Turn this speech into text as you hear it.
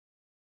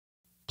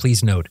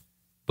Please note,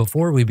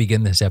 before we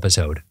begin this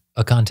episode,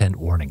 a content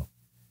warning.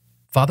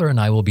 Father and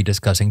I will be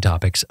discussing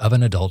topics of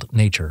an adult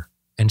nature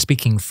and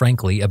speaking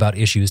frankly about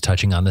issues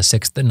touching on the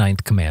 6th and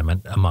 9th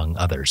commandment, among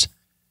others.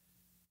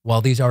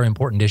 While these are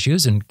important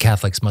issues and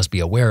Catholics must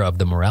be aware of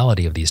the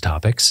morality of these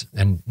topics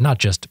and not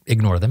just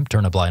ignore them,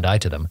 turn a blind eye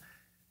to them,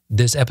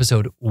 this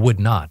episode would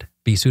not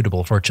be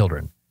suitable for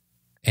children.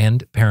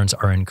 And parents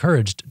are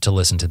encouraged to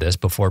listen to this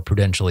before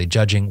prudentially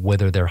judging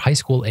whether their high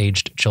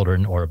school-aged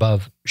children or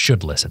above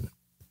should listen.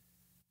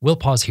 We'll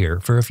pause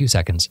here for a few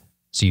seconds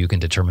so you can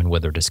determine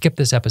whether to skip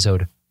this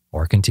episode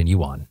or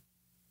continue on.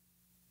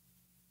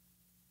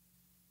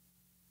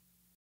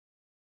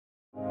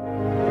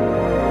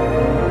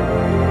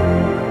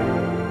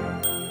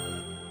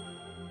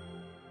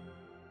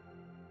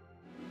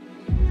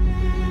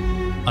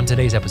 On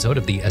today's episode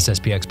of the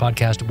SSPX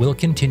Podcast, we'll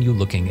continue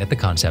looking at the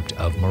concept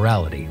of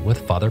morality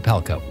with Father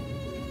Palko.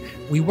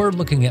 We were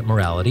looking at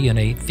morality in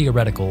a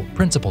theoretical,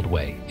 principled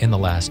way in the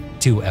last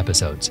 2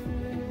 episodes.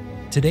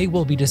 Today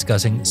we'll be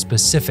discussing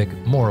specific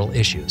moral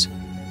issues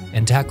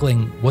and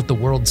tackling what the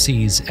world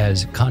sees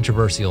as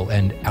controversial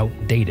and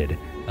outdated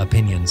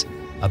opinions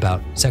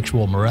about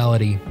sexual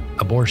morality,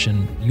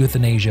 abortion,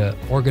 euthanasia,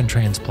 organ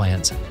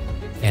transplants,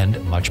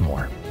 and much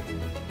more.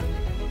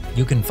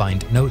 You can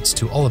find notes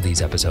to all of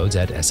these episodes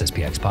at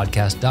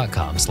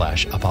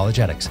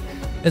sspxpodcast.com/apologetics,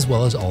 as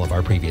well as all of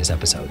our previous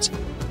episodes.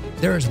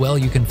 There as well,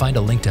 you can find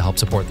a link to help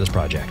support this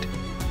project.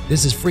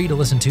 This is free to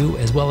listen to,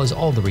 as well as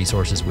all the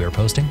resources we are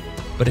posting,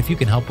 but if you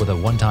can help with a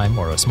one-time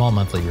or a small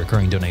monthly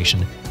recurring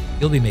donation,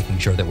 you'll be making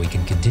sure that we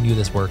can continue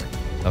this work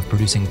of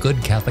producing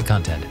good Catholic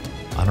content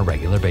on a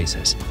regular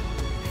basis.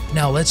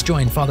 Now let's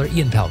join Father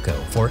Ian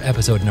Palko for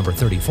episode number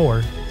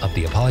 34 of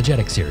the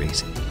Apologetics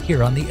series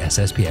here on the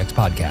SSPX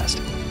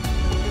Podcast.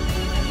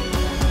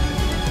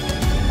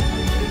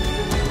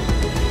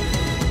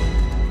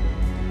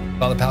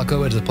 Father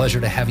Palko, it is a pleasure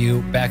to have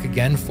you back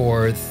again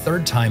for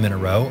 3rd time in a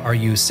row. Are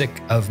you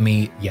sick of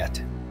me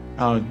yet?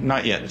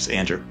 Not yet. It's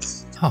Andrew.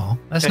 Oh,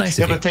 that's nice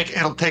of you.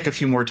 It'll take a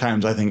few more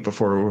times, I think,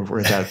 before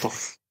we're at that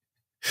point.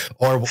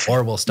 or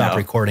we'll stop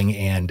recording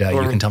and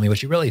you can tell me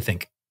what you really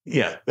think.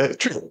 Yeah,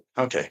 true.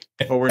 Okay.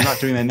 Well, we're not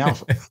doing that now.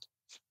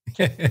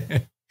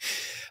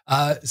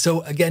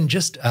 So again,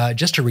 just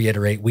to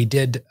reiterate, we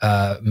did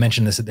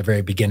mention this at the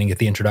very beginning at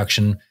the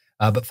introduction.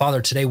 But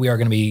Father, today we are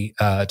going to be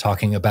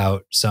talking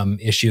about some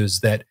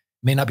issues that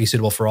may not be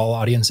suitable for all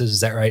audiences.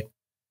 Is that right?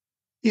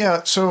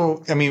 Yeah.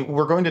 So, I mean,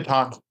 we're going to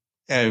talk,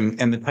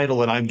 and the title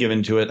that I've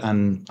given to it,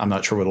 and I'm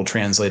not sure what it'll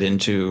translate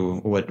into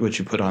what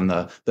you put on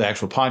the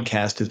actual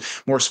podcast,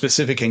 is more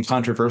specific and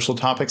controversial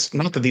topics.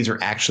 Not that these are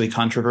actually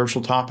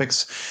controversial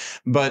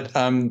topics, but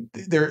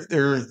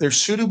they're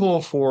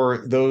suitable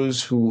for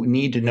those who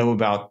need to know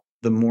about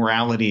the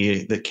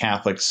morality that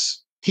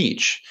Catholics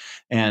teach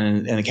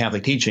and the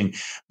Catholic teaching,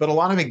 but a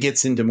lot of it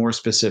gets into more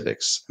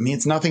specifics. I mean,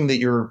 it's nothing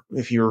that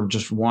if you're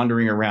just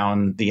wandering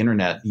around the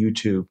internet,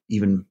 YouTube,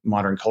 even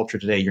modern culture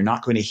today, you're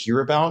not going to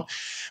hear about.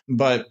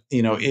 But,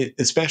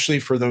 especially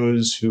for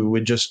those who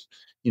would just,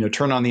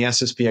 turn on the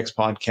SSPX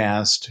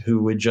podcast,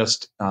 who would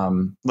just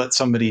let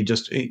somebody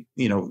just,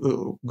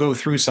 go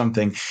through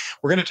something.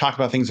 We're going to talk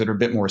about things that are a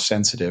bit more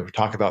sensitive,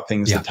 talk about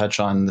things that touch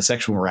on the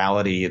sexual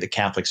morality the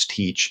Catholics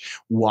teach,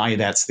 why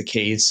that's the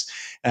case,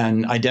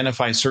 and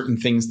identify certain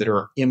things that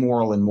are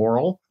immoral and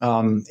moral.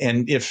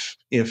 And if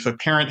a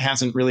parent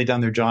hasn't really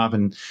done their job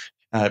and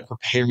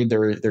prepared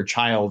their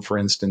child, for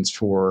instance,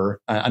 for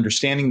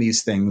understanding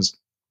these things,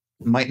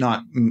 might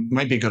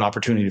be a good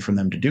opportunity for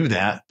them to do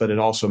that, but it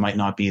also might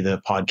not be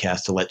the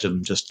podcast to let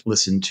them just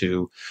listen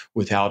to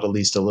without at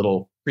least a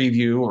little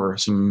preview or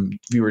some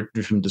viewer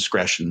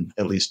discretion,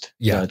 at least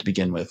to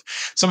begin with.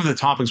 Some of the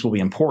topics will be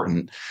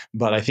important,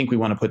 but I think we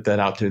want to put that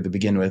out there to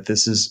begin with.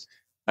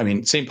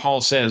 St.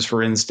 Paul says,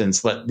 for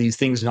instance, let these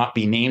things not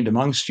be named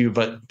amongst you,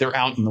 but they're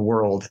out in the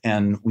world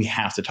and we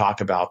have to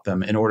talk about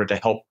them in order to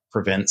help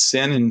prevent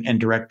sin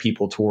and direct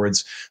people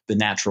towards the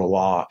natural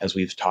law, as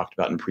we've talked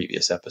about in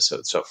previous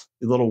episodes. So a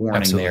little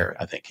warning there,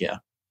 I think. Yeah.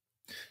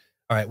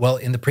 All right. Well,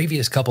 in the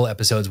previous couple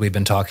episodes, we've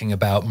been talking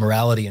about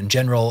morality in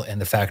general and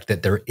the fact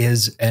that there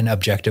is an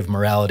objective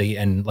morality.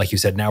 And like you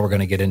said, now we're going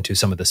to get into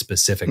some of the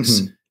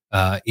specifics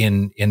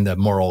in the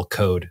moral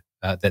code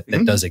that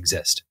does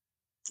exist.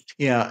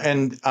 Yeah,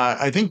 and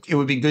I think it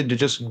would be good to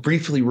just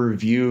briefly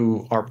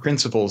review our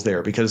principles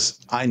there, because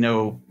I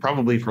know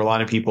probably for a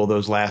lot of people,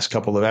 those last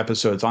couple of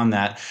episodes on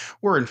that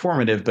were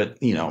informative, but,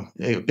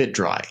 a bit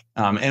dry.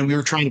 And we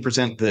were trying to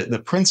present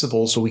the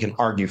principles so we can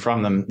argue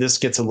from them. This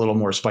gets a little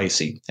more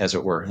spicy, as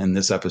it were, in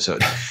this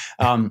episode.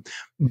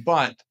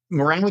 But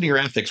morality or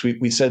ethics,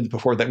 we said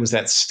before, that was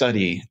that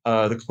study,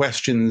 the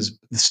questions,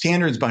 the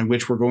standards by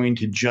which we're going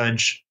to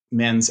judge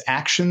men's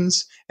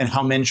actions and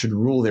how men should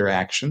rule their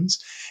actions.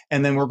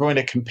 And then we're going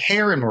to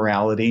compare in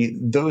morality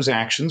those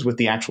actions with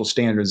the actual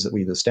standards that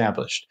we've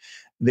established.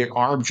 They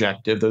are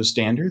objective, those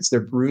standards.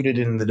 They're rooted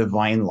in the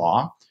divine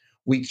law.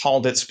 We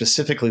called it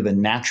specifically the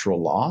natural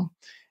law.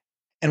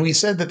 And we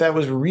said that that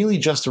was really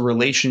just a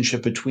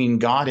relationship between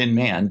God and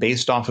man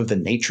based off of the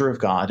nature of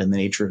God and the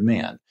nature of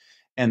man.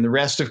 and the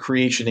rest of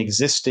creation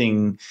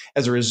existing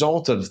as a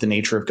result of the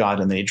nature of God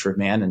and the nature of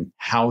man, and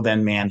how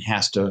then man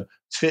has to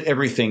fit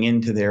everything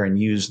into there and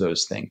use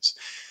those things.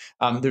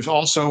 There's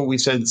also, we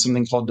said,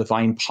 something called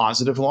divine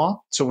positive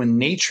law. So when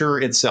nature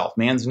itself,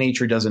 man's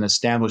nature doesn't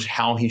establish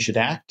how he should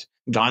act,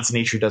 God's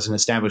nature doesn't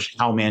establish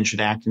how man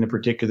should act in a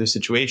particular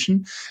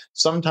situation,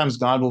 sometimes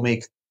God will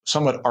make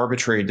somewhat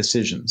arbitrary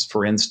decisions.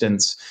 For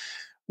instance,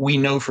 we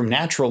know from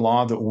natural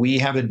law that we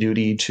have a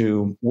duty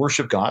to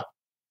worship God.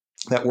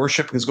 That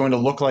worship is going to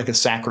look like a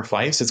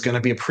sacrifice. It's going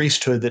to be a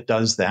priesthood that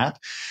does that.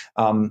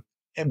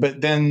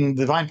 But then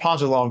the divine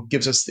positive law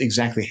gives us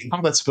exactly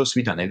how that's supposed to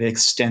be done. It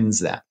extends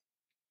that.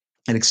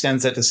 It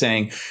extends that to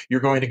saying you're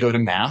going to go to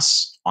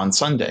Mass on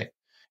Sunday.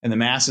 And the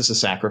Mass is a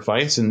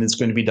sacrifice, and it's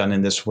going to be done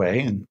in this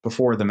way. And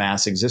before the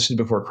Mass existed,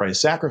 before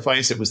Christ's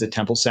sacrifice, it was the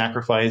temple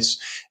sacrifice.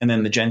 And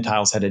then the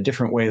Gentiles had a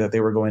different way that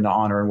they were going to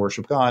honor and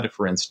worship God,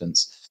 for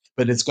instance.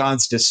 But it's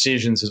God's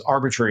decisions, his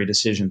arbitrary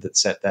decision that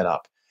set that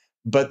up.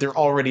 But there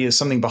already is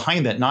something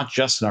behind that, not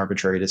just an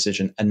arbitrary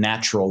decision, a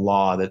natural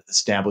law that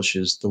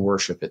establishes the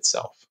worship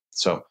itself.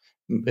 So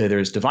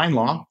there's divine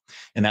law,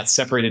 and that's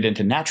separated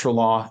into natural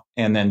law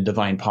and then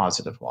divine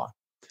positive law.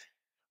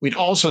 We'd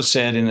also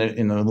said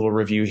in a little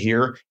review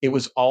here, it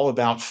was all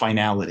about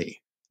finality.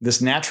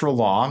 This natural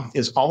law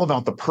is all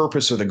about the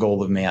purpose or the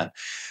goal of man.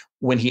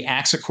 When he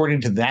acts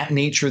according to that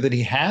nature that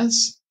he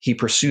has, he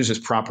pursues his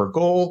proper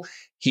goal.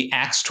 He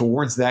acts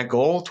towards that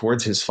goal,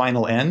 towards his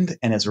final end.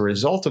 And as a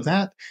result of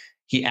that,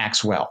 he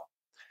acts well.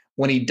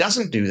 When he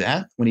doesn't do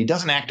that, when he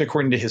doesn't act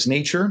according to his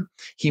nature,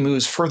 he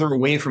moves further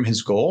away from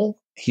his goal.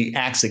 He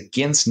acts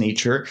against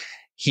nature.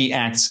 He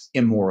acts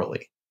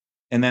immorally.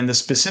 And then the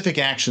specific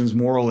actions,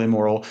 moral,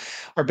 immoral,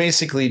 are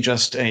basically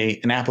just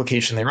an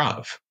application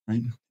thereof.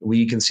 Right?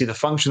 We can see the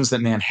functions that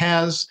man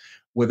has,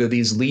 whether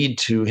these lead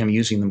to him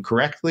using them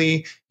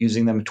correctly,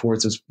 using them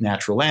towards his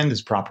natural end,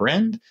 his proper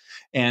end.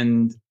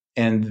 And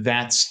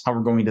that's how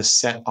we're going to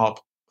set up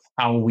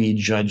how we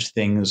judge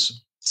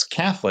things as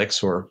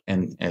Catholics, or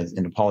in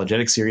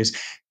Apologetics series,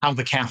 how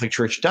the Catholic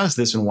Church does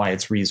this and why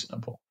it's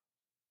reasonable.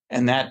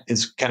 And that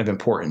is kind of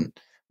important.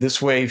 This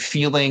way,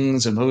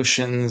 feelings,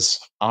 emotions,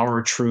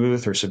 our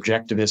truth or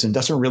subjectivism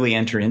doesn't really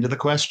enter into the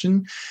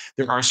question.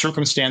 There are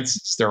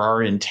circumstances, there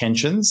are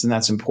intentions, and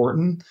that's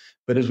important.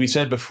 But as we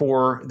said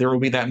before, there will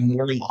be that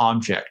moral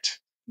object.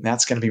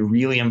 That's going to be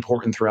really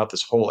important throughout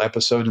this whole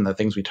episode and the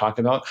things we talk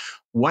about.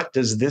 What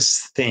does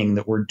this thing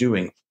that we're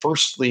doing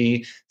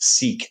firstly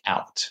seek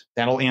out?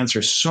 That'll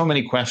answer so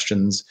many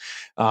questions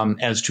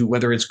as to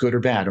whether it's good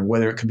or bad, or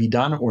whether it can be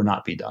done or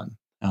not be done.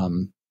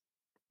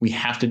 We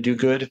have to do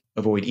good,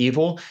 avoid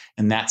evil,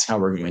 and that's how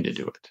we're going to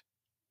do it.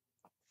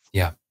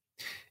 Yeah,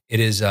 it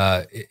is.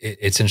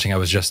 It's interesting. I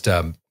was just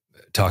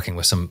talking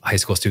with some high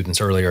school students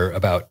earlier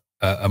about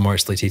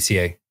Amoris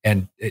Laetitia,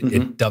 and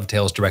it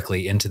dovetails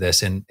directly into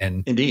this. And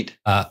indeed,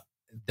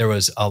 there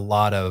was a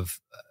lot of.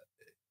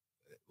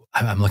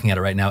 I'm looking at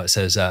it right now. It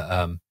says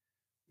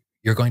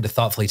you're going to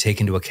thoughtfully take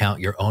into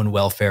account your own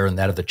welfare and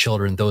that of the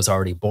children, those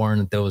already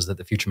born, those that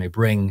the future may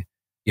bring.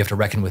 You have to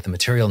reckon with the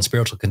material and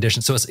spiritual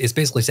conditions. So it's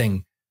basically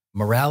saying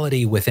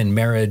morality within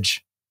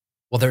marriage.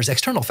 Well, there's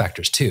external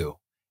factors too.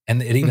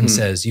 And it even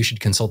says you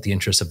should consult the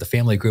interests of the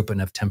family group and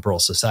of temporal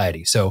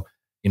society. So,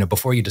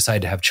 before you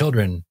decide to have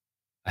children,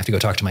 I have to go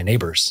talk to my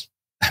neighbors.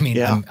 I mean,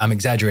 yeah. I'm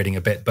exaggerating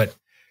a bit, but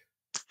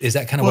is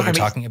that kind of what you're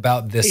talking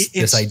about?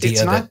 This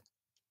idea that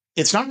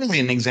it's not really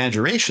an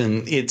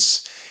exaggeration.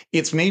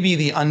 It's maybe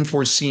the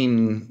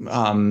unforeseen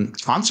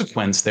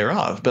consequence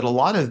thereof. But a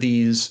lot of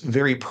these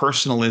very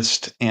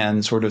personalist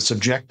and sort of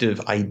subjective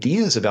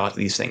ideas about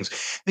these things,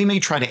 they may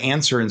try to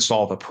answer and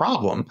solve a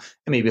problem,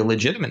 and maybe a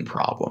legitimate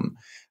problem.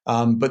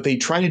 But they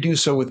try to do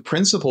so with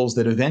principles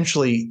that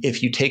eventually,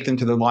 if you take them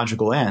to their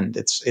logical end,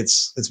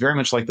 it's very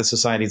much like the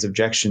Society's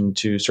objection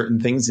to certain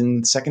things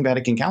in the Second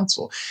Vatican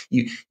Council.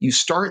 You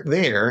start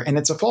there, and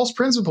it's a false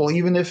principle,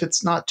 even if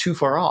it's not too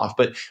far off.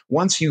 But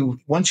once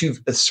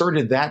you've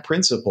asserted that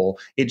principle,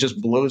 it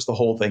just blows the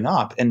whole thing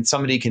up, and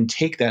somebody can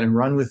take that and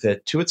run with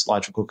it to its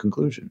logical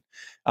conclusion.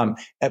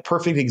 A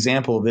perfect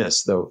example of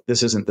this, though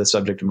this isn't the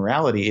subject of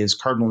morality, is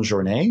Cardinal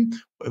Journet,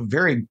 a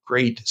very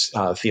great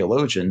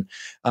theologian.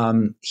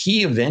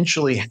 He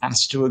eventually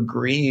has to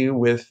agree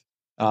with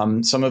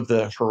some of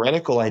the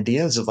heretical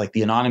ideas of like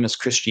the anonymous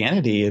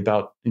Christianity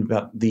about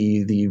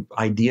the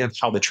idea of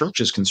how the church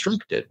is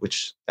constructed,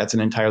 which that's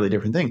an entirely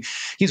different thing.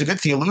 He's a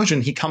good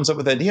theologian. He comes up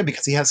with the idea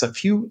because he has a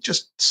few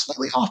just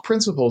slightly off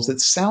principles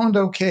that sound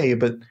okay,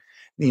 but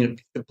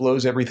it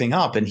blows everything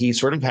up. And he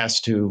sort of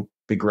has to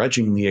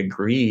begrudgingly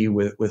agree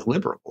with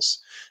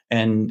liberals.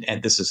 And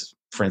this is,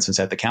 for instance,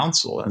 at the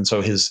council. And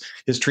so his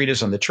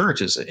treatise on the church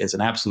is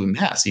an absolute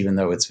mess, even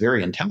though it's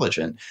very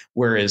intelligent,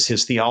 whereas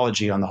his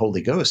theology on the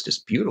Holy Ghost is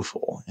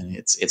beautiful, and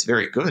it's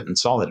very good and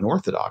solid and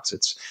orthodox.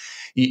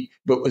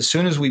 But as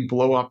soon as we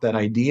blow up that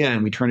idea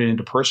and we turn it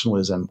into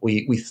personalism,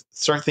 we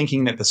start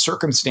thinking that the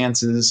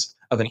circumstances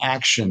of an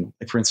action,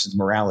 like for instance,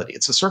 morality,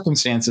 it's the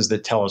circumstances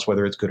that tell us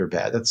whether it's good or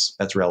bad.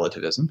 That's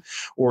relativism.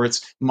 Or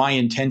it's my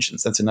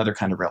intentions. That's another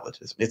kind of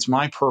relativism. It's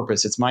my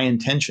purpose. It's my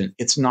intention.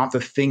 It's not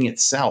the thing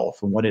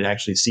itself and what it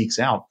actually seeks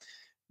out.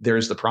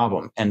 There's the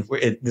problem. And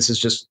this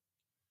is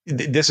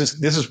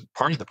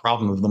part of the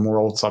problem of the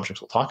moral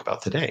subjects we'll talk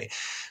about today.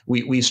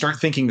 We start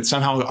thinking that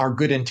somehow our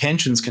good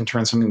intentions can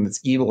turn something that's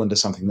evil into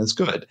something that's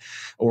good,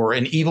 or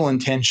an evil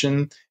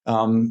intention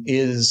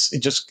is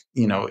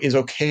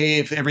okay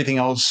if everything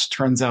else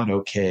turns out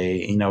okay.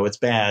 It's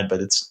bad, but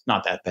it's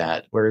not that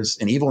bad. Whereas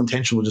an evil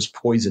intention will just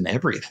poison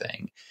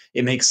everything.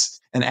 It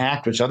makes an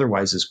act which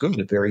otherwise is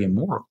good very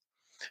immoral.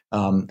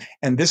 And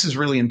this is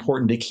really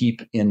important to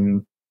keep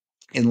in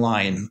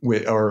line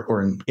with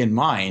or in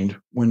mind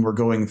when we're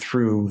going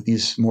through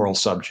these moral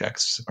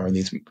subjects or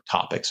these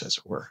topics, as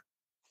it were.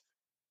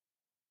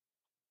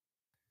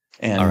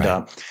 And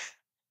right.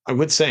 I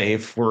would say,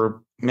 if we're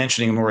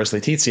mentioning Amoris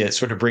Laetitia, it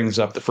sort of brings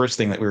up the first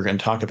thing that we were going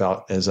to talk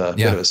about as a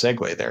bit of a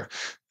segue there.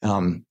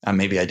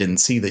 Maybe I didn't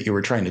see that you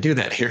were trying to do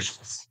that here,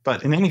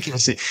 but in any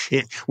case,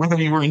 whether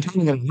you were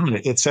intending it or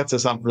not, it sets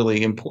us up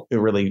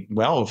really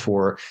well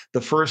for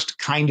the first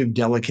kind of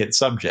delicate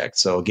subject.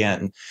 So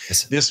again,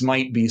 This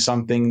might be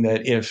something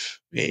that if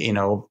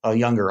a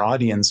younger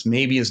audience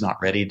maybe is not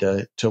ready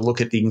to look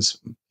at things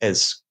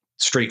as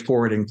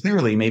straightforward and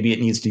clearly, maybe it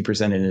needs to be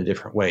presented in a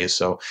different way.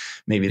 So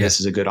maybe this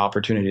is a good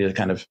opportunity to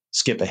kind of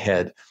skip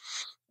ahead.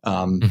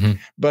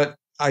 But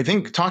I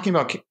think talking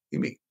about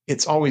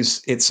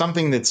it's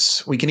something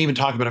we can even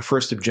talk about a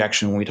first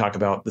objection when we talk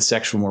about the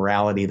sexual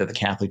morality that the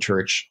Catholic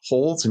Church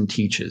holds and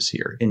teaches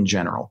here in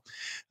general.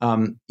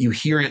 You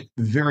hear it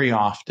very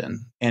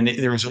often. And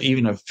there was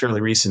even a fairly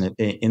recent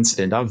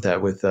incident of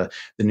that with the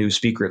new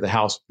Speaker of the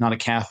House, not a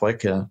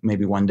Catholic.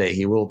 Maybe one day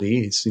he will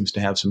be. He seems to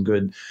have some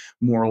good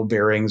moral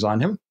bearings on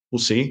him. We'll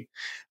see.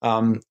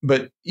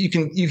 But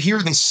you hear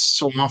this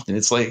so often.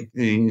 It's like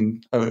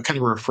kind of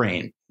a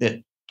refrain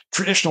that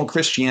traditional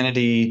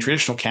Christianity,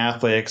 traditional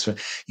Catholics,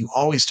 you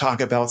always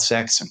talk about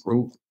sex and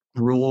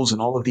rules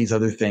and all of these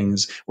other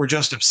things. We're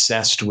just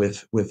obsessed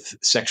with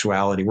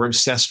sexuality. We're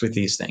obsessed with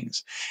these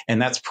things.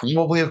 And that's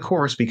probably, of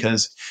course,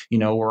 because,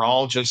 we're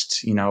all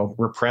just,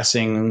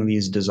 repressing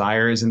these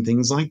desires and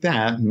things like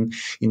that. And,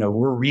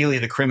 we're really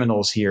the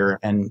criminals here.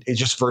 And it's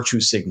just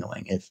virtue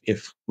signaling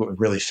if we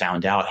really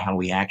found out how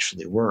we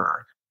actually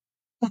were.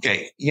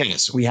 Okay,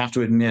 yes, we have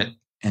to admit,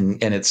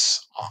 and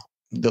it's,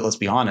 let's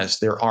be honest,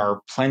 there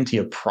are plenty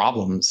of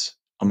problems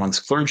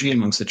amongst clergy,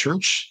 amongst the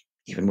church,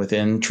 even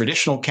within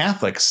traditional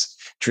Catholics,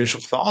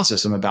 traditional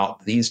Catholicism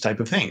about these type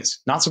of things.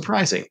 Not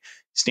surprising.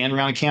 Stand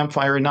around a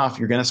campfire enough,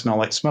 you're going to smell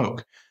like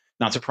smoke.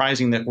 Not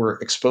surprising that we're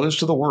exposed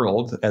to the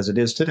world as it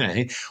is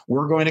today.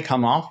 We're going to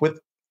come off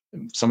with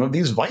some of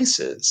these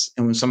vices,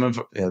 and with some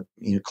of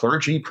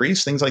clergy,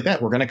 priests, things like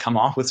that, we're going to come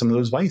off with some of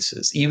those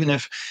vices, even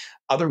if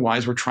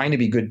otherwise we're trying to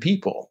be good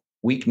people.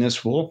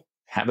 Weakness will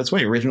have its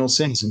way. Original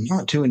sins,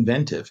 not too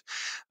inventive.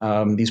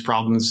 These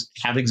problems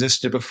have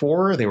existed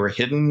before. They were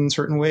hidden in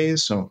certain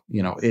ways. So,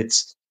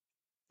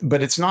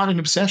 but it's not an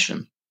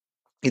obsession.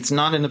 It's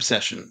not an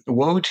obsession.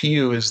 Woe to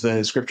you, as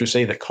the scriptures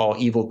say, that call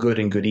evil good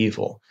and good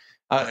evil.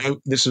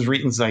 This is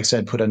written, as I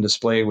said, put on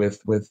display with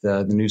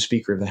the new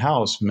Speaker of the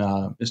House,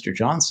 Mr.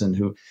 Johnson,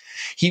 who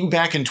he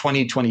back in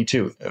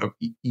 2022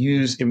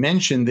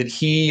 mentioned that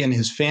he and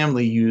his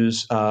family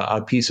use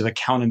a piece of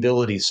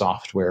accountability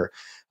software.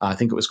 I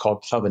think it was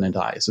called Covenant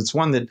Eyes. It's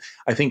one that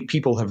I think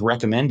people have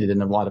recommended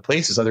in a lot of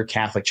places. Other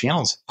Catholic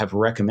channels have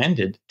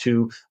recommended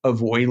to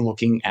avoid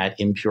looking at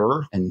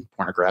impure and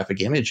pornographic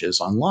images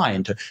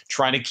online, to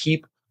try to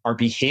keep our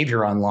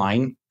behavior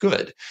online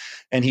good.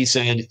 And he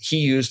said he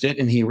used it,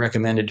 and he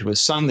recommended to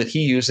his son that he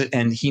use it,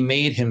 and he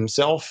made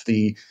himself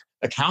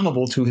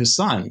accountable to his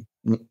son,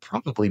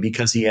 probably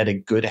because he had a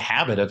good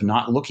habit of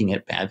not looking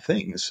at bad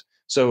things.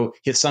 So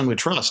his son would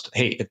trust,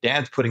 hey, if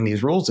dad's putting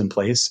these rules in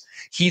place,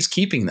 he's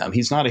keeping them.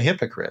 He's not a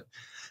hypocrite.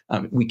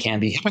 We can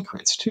be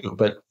hypocrites too,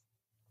 but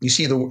you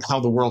see how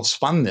the world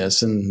spun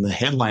this, and the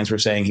headlines were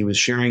saying he was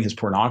sharing his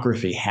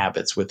pornography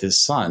habits with his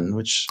son,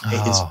 which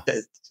is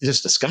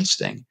just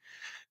disgusting.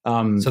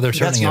 So they're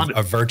turning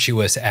a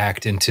virtuous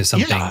act into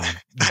something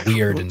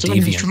weird and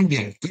deviant. He's trying to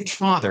be a good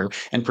father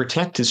and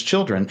protect his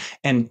children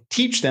and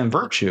teach them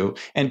virtue,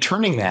 and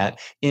turning that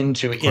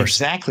into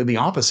exactly the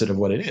opposite of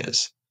what it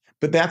is.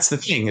 But that's the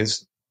thing,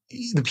 is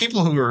the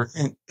people who are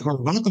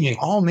welcoming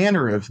all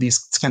manner of these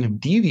kind of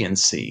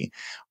deviancy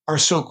are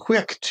so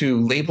quick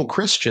to label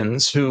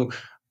Christians who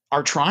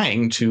are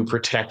trying to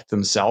protect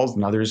themselves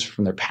and others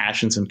from their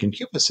passions and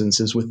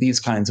concupiscences with these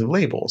kinds of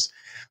labels.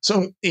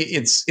 So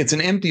it's an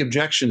empty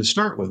objection to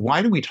start with.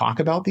 Why do we talk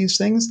about these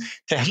things?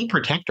 To help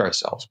protect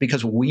ourselves,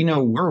 because we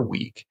know we're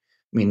weak.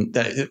 I mean,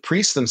 the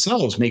priests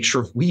themselves make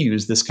sure we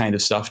use this kind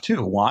of stuff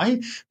too.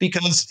 Why?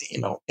 Because,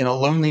 in a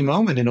lonely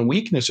moment, in a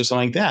weakness or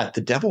something like that,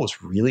 the devil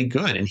is really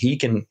good,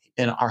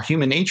 and our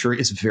human nature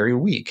is very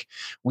weak.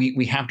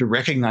 We have to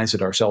recognize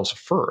it ourselves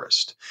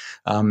first.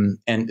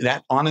 And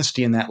that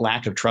honesty and that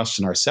lack of trust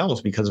in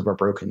ourselves because of our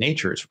broken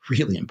nature is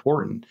really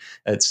important.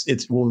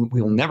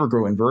 We'll never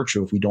grow in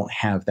virtue if we don't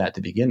have that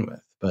to begin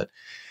with. But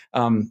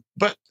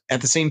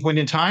at the same point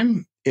in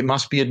time, it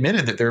must be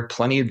admitted that there are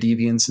plenty of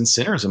deviants and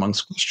sinners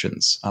amongst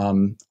Christians.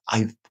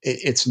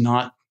 It's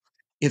not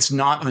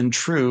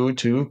untrue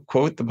to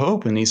quote the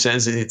Pope when he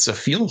says it's a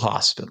field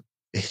hospital.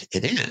 It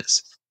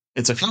is.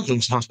 It's a field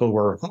hospital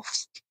where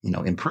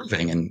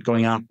improving and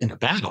going out in a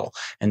battle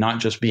and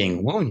not just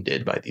being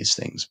wounded by these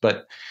things.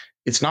 But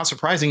it's not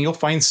surprising you'll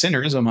find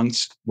sinners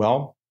amongst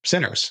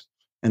sinners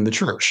in the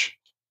church.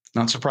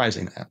 Not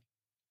surprising that.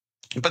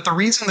 But the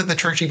reason that the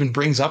church even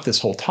brings up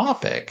this whole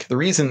topic, the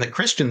reason that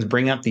Christians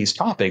bring up these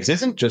topics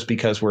isn't just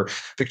because we're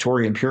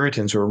Victorian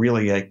Puritans who are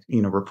really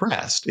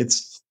repressed.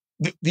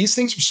 These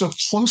things are so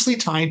closely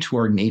tied to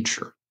our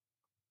nature.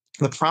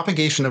 The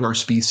propagation of our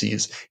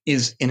species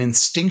is an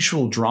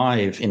instinctual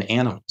drive in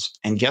animals.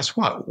 And guess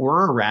what?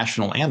 We're a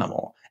rational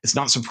animal. It's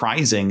not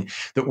surprising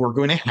that we're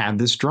going to have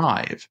this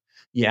drive.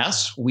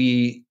 Yes,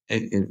 we,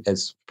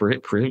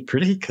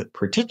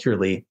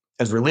 particularly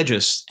as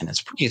religious and as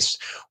priests,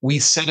 we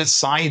set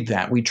aside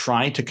that. We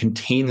try to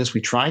contain this. We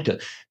try to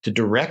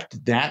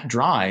direct that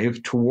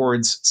drive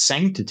towards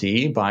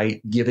sanctity by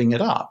giving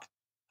it up.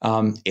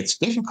 It's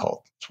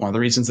difficult. It's one of the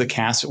reasons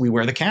that we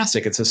wear the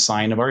cassock. It's a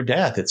sign of our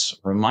death. It's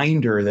a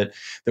reminder that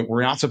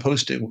we're not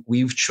supposed to.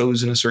 We've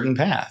chosen a certain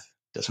path.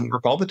 Doesn't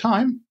work all the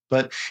time,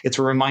 but it's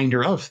a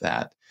reminder of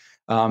that.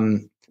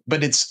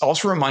 But it's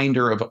also a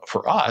reminder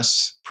for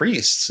us,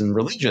 priests and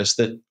religious,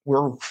 that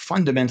we're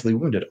fundamentally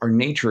wounded. Our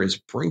nature is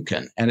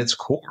broken at its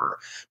core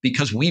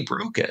because we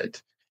broke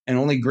it, and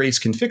only grace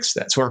can fix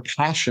that. So our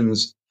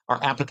passions,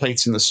 our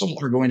appetites in the soul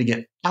are going to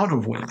get out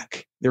of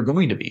whack. They're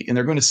going to be, and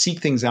they're going to seek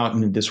things out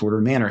in a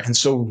disordered manner. And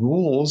so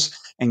rules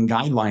and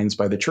guidelines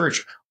by the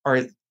church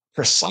are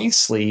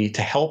precisely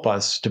to help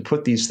us to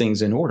put these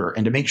things in order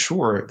and to make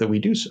sure that we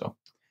do so.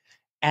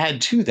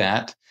 Add to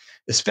that,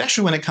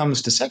 especially when it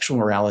comes to sexual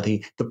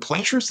morality, the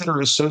pleasures that are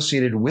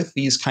associated with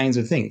these kinds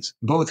of things,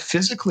 both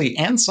physically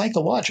and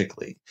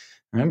psychologically.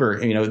 Remember,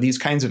 these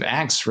kinds of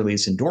acts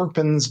release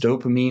endorphins,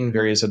 dopamine,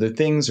 various other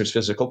things. There's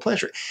physical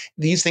pleasure.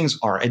 These things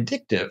are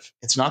addictive.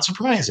 It's not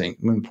surprising.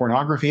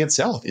 Pornography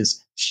itself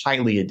is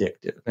highly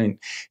addictive.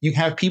 You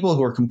have people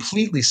who are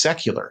completely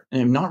secular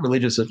and not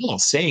religious at all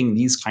saying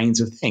these kinds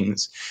of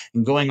things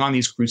and going on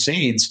these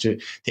crusades to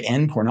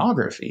end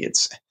pornography.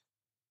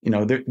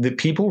 The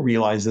people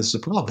realize this is a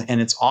problem,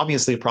 and it's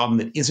obviously a problem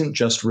that isn't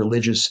just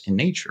religious in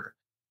nature.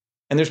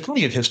 And there's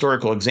plenty of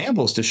historical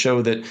examples to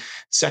show that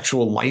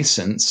sexual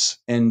license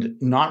and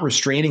not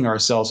restraining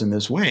ourselves in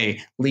this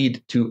way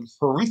lead to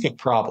horrific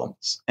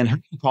problems, and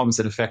horrific problems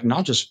that affect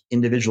not just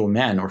individual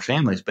men or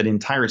families, but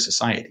entire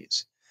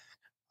societies.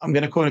 I'm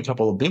going to quote a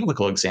couple of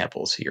biblical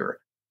examples here,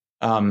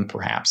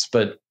 perhaps,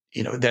 but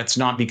that's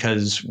not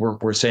because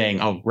we're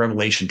saying, oh,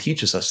 Revelation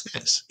teaches us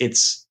this.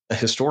 It's a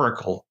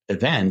historical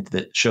event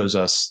that shows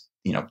us,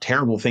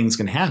 terrible things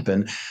can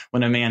happen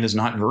when a man is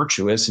not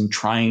virtuous and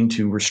trying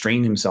to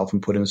restrain himself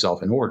and put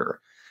himself in order.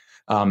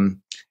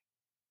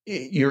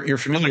 You're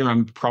familiar,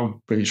 I'm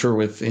probably sure,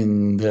 with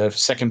in the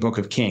second book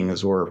of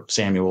Kings, or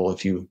Samuel,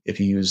 if you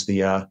use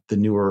the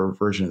newer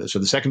version of this. So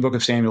the second book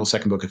of Samuel,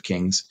 second book of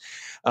Kings.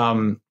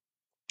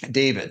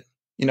 David.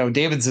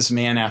 David's this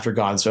man after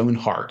God's own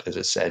heart, as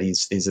it said.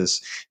 He's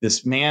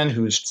this man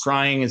who's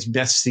trying as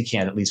best as he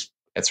can, at least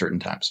at certain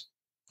times.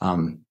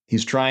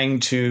 He's trying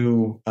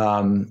to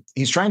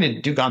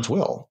do God's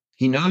will.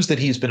 He knows that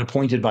he's been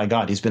appointed by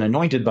God. He's been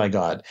anointed by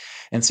God,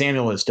 and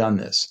Samuel has done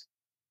this.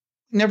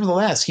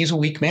 Nevertheless, he's a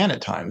weak man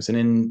at times. And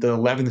in the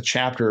 11th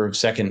chapter of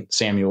 2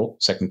 Samuel,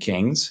 2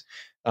 Kings,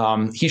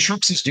 he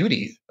shirks his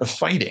duty of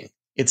fighting.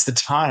 It's the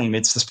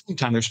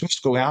springtime. They're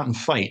supposed to go out and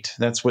fight.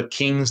 That's what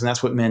kings and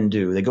that's what men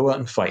do. They go out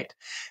and fight.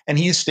 And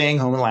he's staying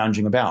home and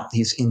lounging about.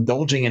 He's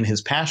indulging in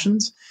his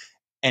passions,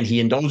 and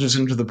he indulges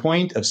him to the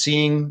point of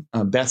seeing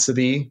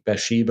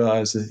Bathsheba,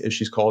 as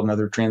she's called in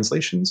other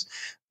translations,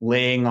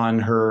 laying on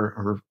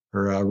her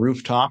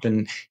rooftop,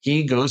 and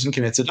he goes and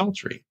commits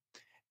adultery.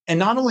 And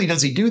not only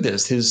does he do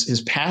this,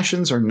 his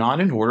passions are not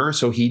in order,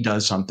 so he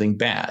does something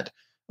bad.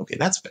 Okay,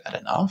 that's bad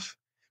enough.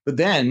 But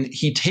then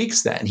he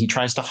takes that and he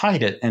tries to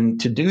hide it.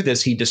 And to do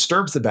this, he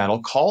disturbs the battle,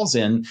 calls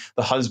in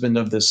the husband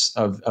of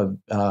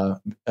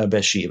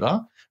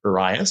Bathsheba,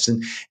 Urias,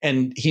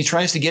 and he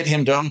tries to get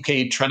him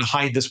to, try to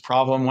hide this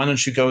problem. Why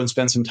don't you go and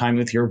spend some time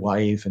with your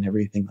wife and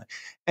everything?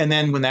 And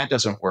then when that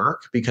doesn't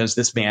work, because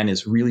this man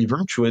is really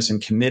virtuous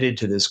and committed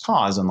to this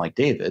cause, unlike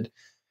David,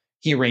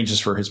 he arranges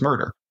for his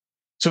murder.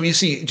 So you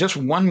see, just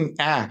one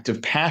act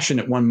of passion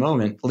at one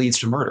moment leads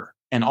to murder,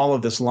 and all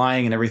of this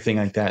lying and everything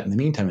like that in the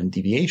meantime, and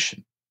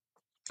deviation.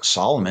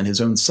 Solomon,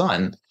 his own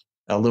son,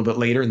 a little bit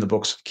later in the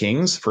books of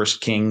Kings,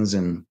 First Kings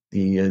and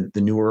the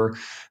newer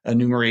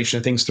enumeration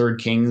of things, Third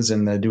Kings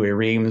and the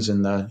Douay-Rheims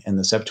and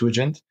the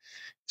Septuagint.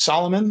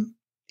 Solomon,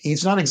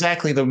 he's not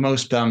exactly the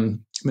most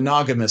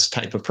monogamous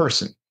type of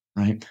person,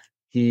 right?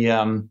 He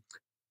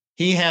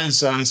has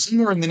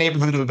somewhere in the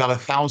neighborhood of about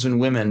 1,000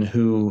 women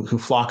who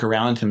flock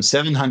around him.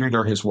 700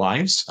 are his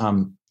wives.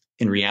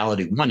 In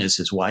reality, one is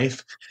his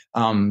wife,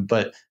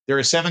 but there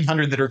are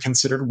 700 that are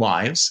considered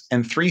wives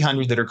and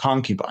 300 that are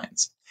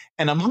concubines.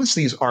 And amongst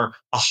these are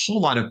a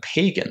whole lot of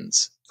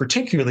pagans,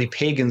 particularly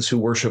pagans who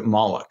worship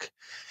Moloch.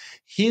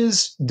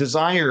 His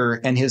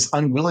desire and his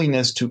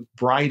unwillingness to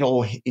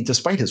bridle,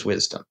 despite his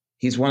wisdom,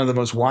 he's one of the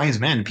most wise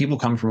men. People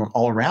come from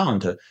all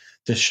around to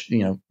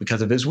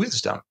because of his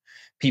wisdom.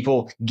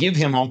 People give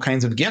him all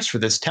kinds of gifts for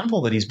this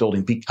temple that he's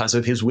building because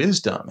of his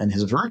wisdom and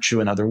his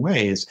virtue in other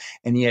ways.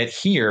 And yet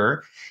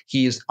here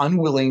he is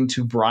unwilling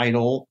to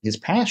bridle his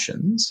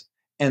passions.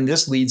 And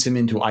this leads him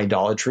into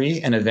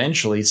idolatry and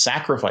eventually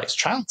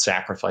child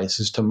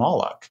sacrifices to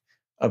Moloch,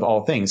 of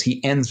all things.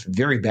 He ends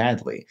very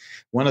badly.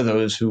 One of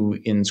those who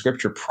in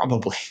scripture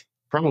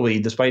probably,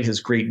 despite his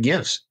great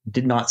gifts,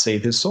 did not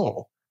save his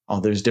soul.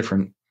 Oh, there's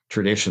different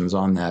traditions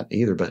on that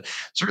either, but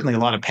certainly a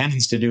lot of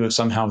penance to do if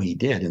somehow he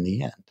did in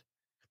the end.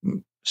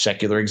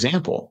 Secular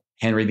example,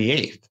 Henry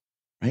VIII,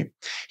 right?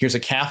 Here's a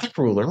Catholic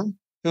ruler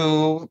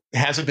who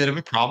has a bit of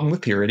a problem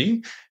with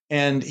purity.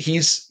 And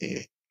he's,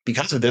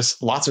 because of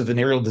this, lots of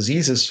venereal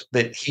diseases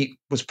that he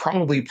was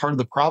probably part of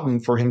the problem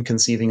for him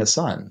conceiving a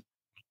son,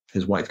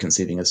 his wife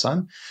conceiving a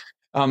son.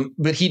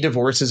 But he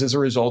divorces as a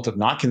result of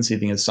not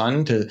conceiving a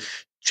son to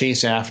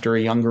chase after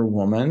a younger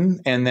woman,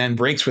 and then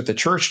breaks with the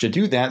church to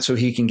do that so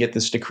he can get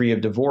this decree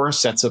of divorce,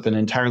 sets up an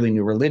entirely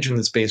new religion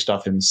that's based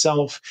off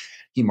himself.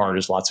 He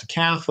martyrs lots of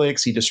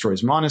Catholics. He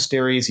destroys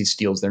monasteries. He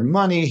steals their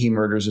money. He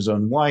murders his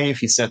own wife.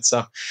 He sets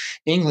up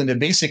England, and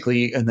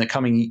basically in the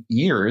coming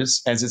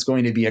years, as it's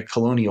going to be a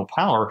colonial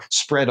power,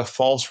 spread a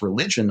false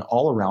religion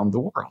all around the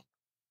world.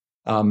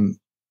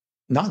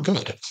 Not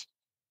good.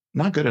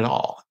 Not good at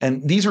all.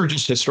 And these are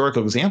just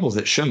historical examples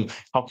that show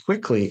how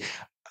quickly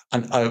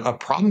a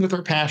problem with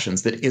our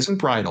passions that isn't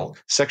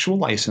bridled, sexual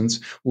license,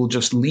 will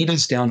just lead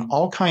us down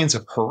all kinds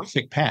of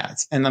horrific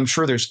paths. And I'm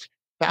sure there's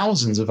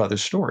thousands of other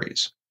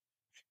stories.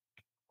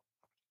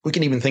 We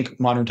can even think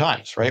modern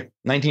times, right?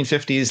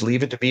 1950s,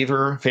 Leave It to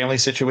Beaver, family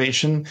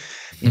situation,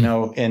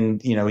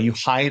 and you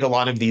hide a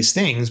lot of these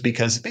things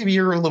because maybe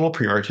you're a little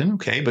Puritan,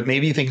 okay, but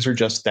maybe things are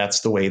just, that's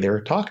the way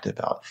they're talked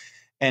about.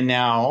 And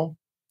now,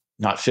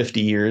 not 50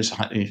 years,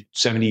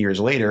 70 years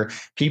later,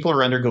 people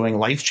are undergoing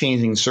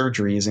life-changing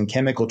surgeries and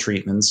chemical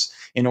treatments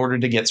in order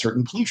to get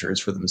certain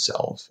pleasures for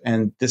themselves.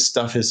 And this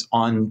stuff is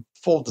on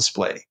full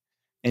display.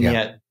 And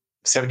yet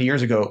 70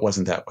 years ago, it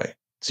wasn't that way.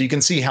 So you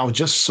can see how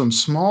just some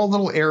small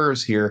little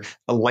errors here,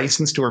 a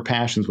license to our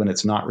passions when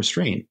it's not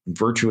restrained,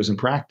 virtue isn't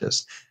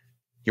practiced.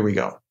 Here we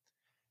go.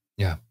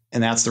 Yeah.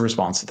 And that's the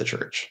response of the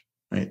church,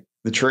 right?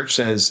 The church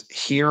says,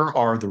 here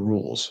are the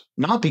rules,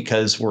 not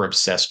because we're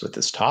obsessed with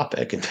this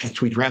topic. In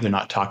fact, we'd rather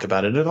not talk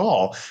about it at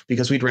all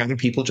because we'd rather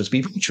people just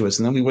be virtuous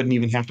and then we wouldn't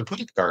even have to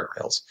put up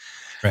guardrails.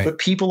 Right. But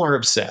people are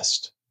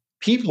obsessed.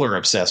 People are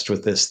obsessed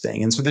with this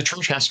thing. And so the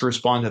church has to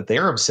respond to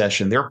their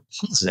obsession, their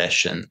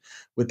possession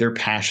with their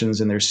passions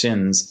and their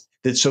sins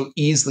that so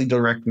easily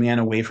direct man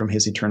away from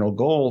his eternal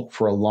goal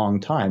for a long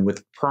time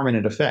with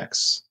permanent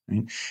effects.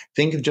 Right?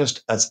 Think of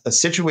just a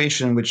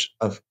situation in which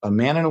a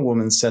man and a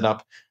woman set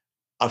up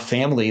a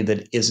family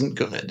that isn't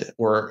good,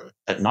 or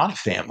not a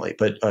family,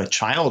 but a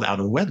child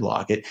out of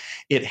wedlock.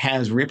 It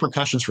has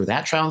repercussions for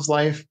that child's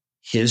life,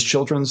 his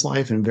children's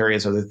life, and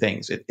various other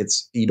things.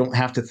 You don't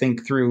have to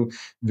think through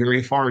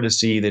very far to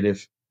see that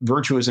if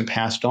virtue isn't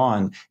passed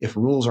on, if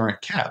rules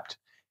aren't kept,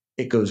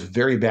 it goes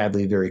very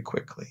badly very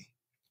quickly.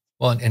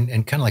 Well, and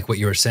kind of like what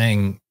you were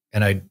saying,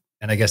 and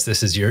I guess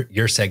this is your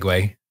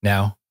segue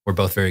now. We're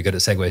both very good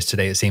at segues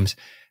today, it seems.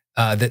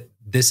 That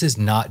this is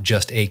not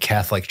just a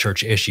Catholic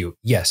Church issue.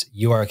 Yes,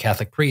 you are a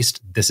Catholic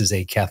priest. This is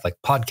a Catholic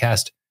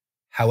podcast.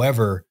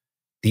 However,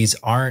 this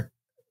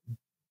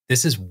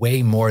is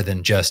way more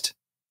than just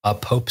a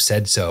Pope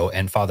said so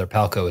and Father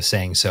Palko is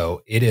saying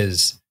so.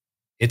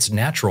 It's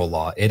natural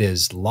law. It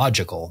is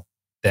logical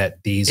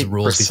that these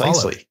rules be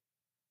followed.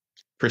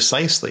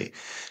 Precisely.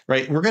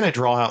 Right. We're going to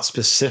draw out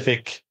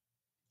specific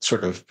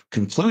sort of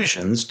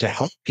conclusions to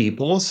help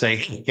people say,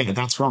 hey, yeah,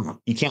 that's wrong.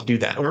 You can't do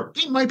that. Or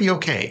it might be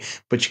okay,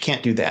 but you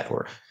can't do that.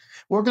 Or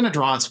we're going to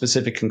draw out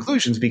specific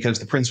conclusions because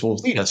the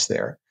principles lead us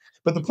there.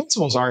 But the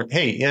principles aren't,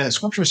 hey, yeah,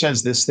 scripture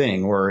says this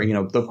thing, or,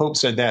 the Pope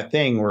said that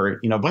thing, or,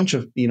 a bunch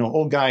of,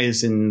 old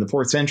guys in the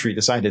 4th century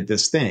decided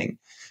this thing.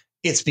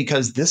 It's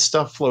because this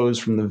stuff flows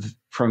from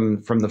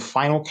the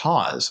final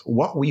cause,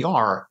 what we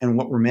are and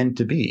what we're meant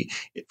to be,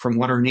 from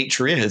what our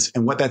nature is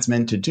and what that's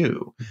meant to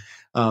do.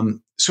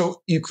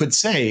 So you could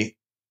say,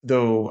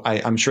 though,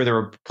 I'm sure there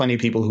are plenty of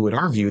people who would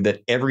argue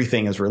that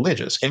everything is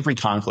religious. Every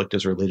conflict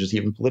is religious,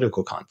 even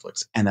political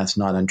conflicts. And that's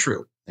not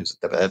untrue.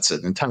 That's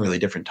an entirely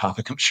different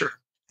topic, I'm sure.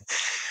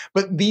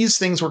 But these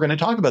things we're going to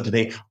talk about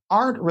today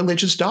aren't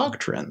religious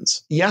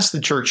doctrines. Yes,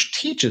 the church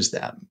teaches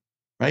them,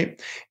 right?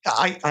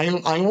 I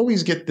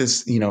always get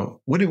this,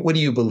 what do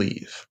you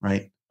believe,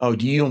 right? Oh,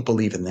 you don't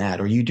believe in that,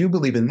 or you do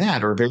believe in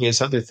that, or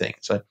various other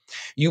things.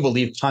 You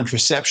believe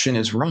contraception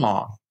is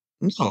wrong.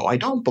 No, I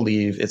don't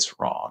believe it's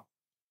wrong.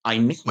 I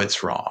know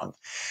it's wrong.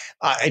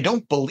 I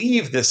don't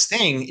believe this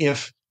thing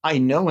if I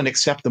know and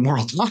accept the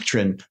moral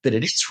doctrine that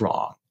it is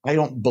wrong. I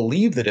don't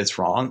believe that it's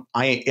wrong.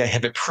 I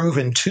have it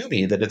proven to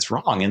me that it's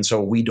wrong. And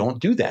so we don't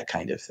do that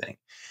kind of thing.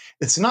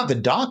 It's not the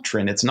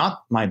doctrine. It's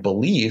not my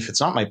belief. It's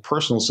not my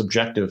personal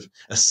subjective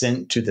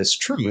assent to this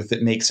truth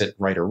that makes it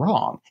right or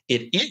wrong.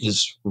 It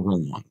is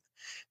wrong.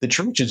 The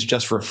church is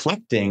just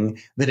reflecting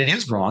that it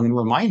is wrong and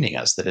reminding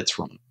us that it's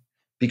wrong,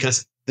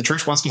 because the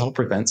church wants to help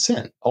prevent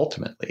sin,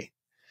 ultimately.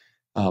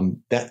 I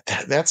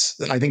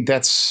think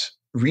that's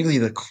really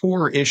the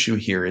core issue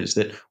here, is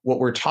that what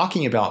we're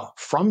talking about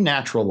from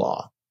natural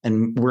law,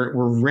 and we're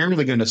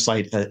rarely going to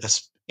cite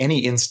any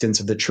instance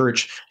of the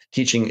church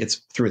teaching it's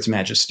through its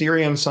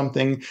magisterium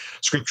something,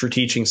 scripture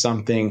teaching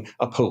something,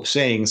 a pope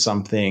saying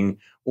something,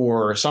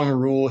 or some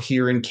rule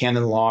here in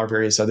canon law or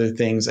various other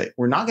things.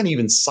 We're not going to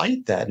even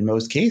cite that in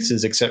most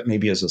cases, except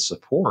maybe as a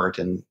support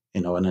and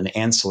in an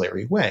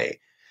ancillary way.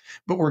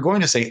 But we're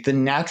going to say the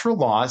natural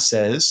law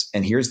says,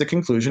 and here's the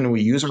conclusion, and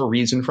we use our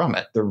reason from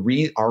it.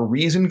 Our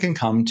reason can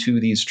come to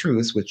these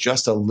truths with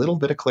just a little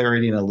bit of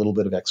clarity and a little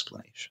bit of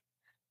explanation.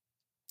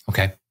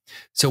 Okay.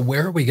 So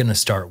where are we going to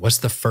start? What's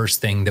the first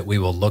thing that we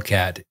will look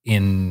at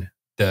in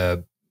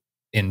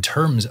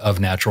terms of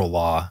natural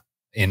law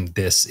in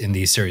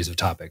these series of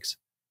topics?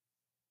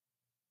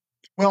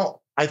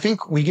 Well, I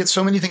think we get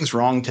so many things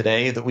wrong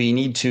today that we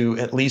need to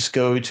at least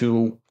go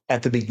to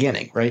at the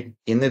beginning, right?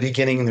 In the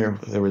beginning, there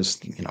was,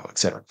 et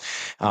cetera.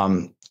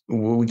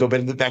 We go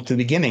back to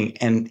the beginning,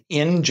 and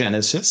in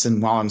Genesis,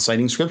 and while I'm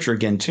citing scripture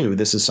again, too,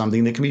 this is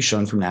something that can be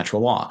shown from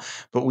natural law,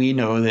 but we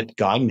know that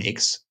God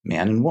makes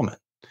man and woman.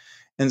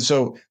 And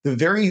so the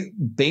very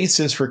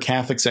basis for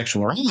Catholic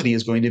sexual morality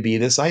is going to be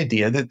this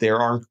idea that there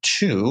are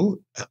two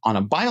on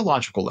a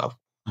biological level.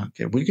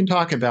 Okay, we can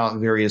talk about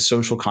various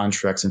social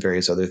constructs and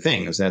various other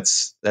things.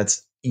 That's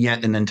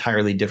yet an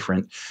entirely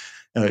different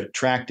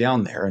track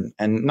down there,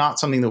 and not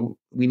something that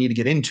we need to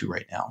get into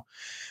right now.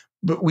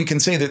 But we can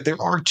say that there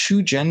are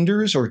two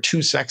genders or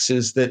two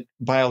sexes that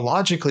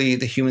biologically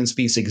the human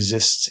species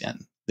exists in.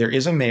 There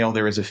is a male,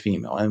 there is a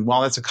female. And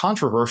while that's a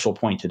controversial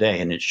point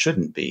today, and it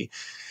shouldn't be,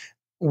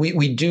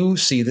 we do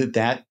see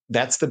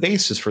that's the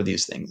basis for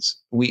these things.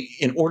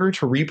 In order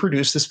to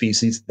reproduce the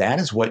species, that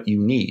is what you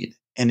need.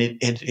 And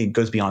it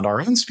goes beyond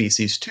our own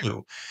species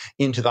too.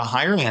 Into the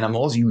higher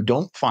animals, you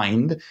don't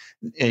find,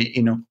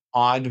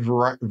 odd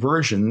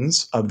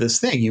versions of this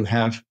thing. You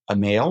have a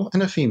male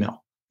and a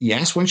female.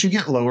 Yes, once you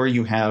get lower,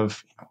 you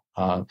have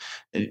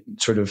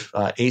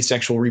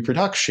asexual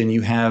reproduction.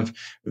 You have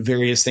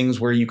various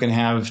things where you can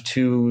have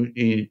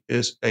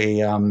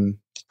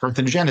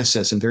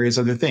parthenogenesis and various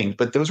other things.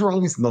 But those are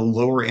always in the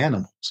lower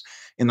animals.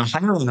 In the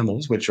higher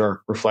animals, which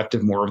are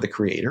reflective more of the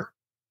creator,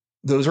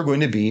 those are going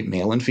to be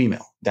male and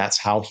female. That's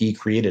how he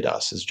created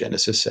us, as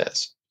Genesis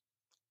says.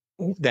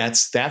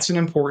 That's an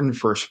important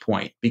first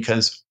point,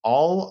 because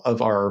all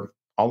of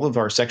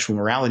our sexual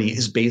morality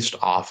is based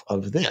off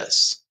of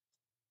this.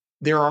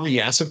 There are,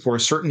 yes, of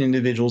course, certain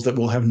individuals that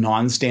will have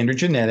non-standard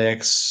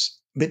genetics,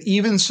 but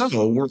even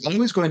so, we're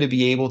always going to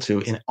be able to,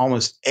 in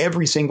almost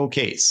every single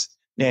case.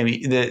 I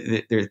mean,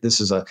 this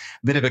is a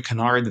bit of a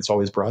canard that's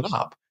always brought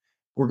up.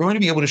 We're going to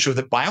be able to show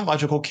that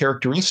biological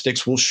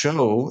characteristics will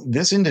show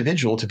this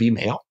individual to be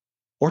male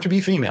or to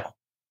be female.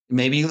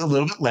 Maybe a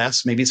little bit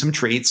less, maybe some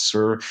traits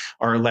are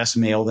less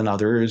male than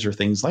others or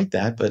things like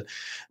that. But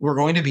we're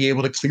going to be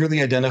able to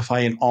clearly identify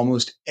in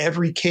almost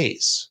every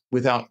case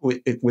with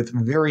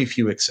very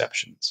few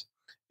exceptions.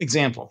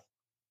 Example,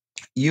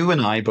 you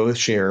and I both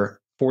share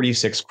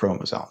 46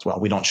 chromosomes. Well,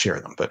 we don't share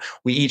them, but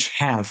we each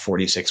have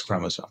 46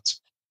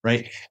 chromosomes,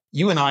 right?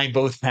 You and I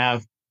both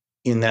have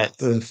in that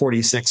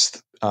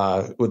 46th,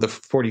 with the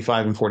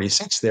 45 and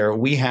 46 there,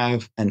 we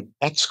have an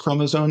X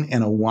chromosome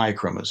and a Y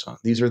chromosome.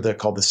 These are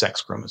called the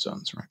sex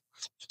chromosomes, right?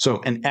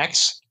 So an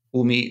X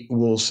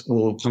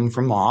will come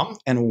from mom,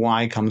 and a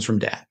Y comes from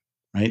dad,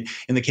 right?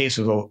 In the case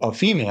of a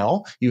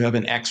female, you have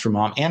an X from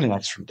mom and an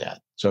X from dad.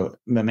 So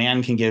the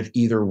man can give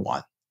either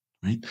one,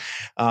 right?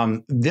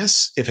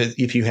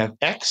 If you have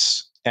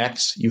X,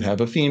 you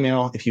have a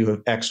female. If you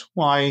have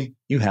XY,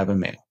 you have a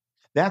male.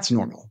 That's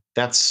normal.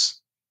 That's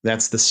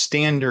the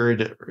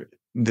standard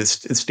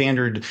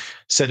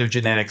set of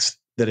genetics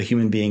that a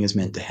human being is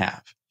meant to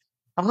have.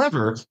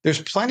 However,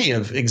 there's plenty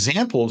of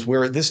examples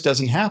where this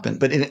doesn't happen.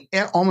 But in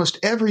almost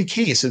every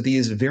case of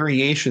these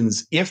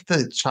variations, if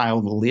the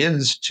child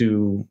lives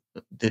to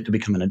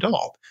become an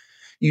adult,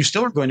 you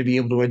still are going to be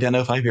able to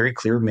identify very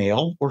clear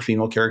male or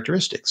female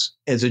characteristics.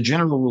 As a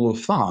general rule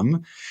of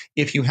thumb,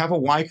 if you have a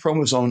Y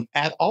chromosome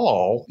at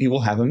all, you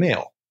will have a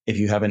male. If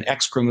you have an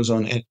X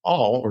chromosome at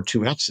all, or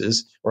two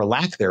X's, or a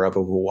lack thereof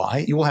of a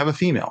Y, you will have a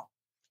female.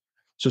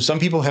 So some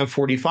people have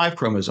 45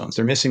 chromosomes.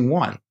 They're missing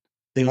one.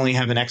 They only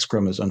have an X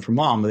chromosome from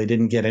mom, but they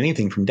didn't get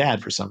anything from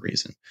dad for some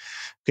reason.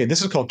 Okay,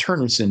 this is called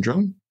Turner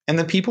syndrome. And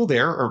the people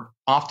there are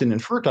often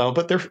infertile,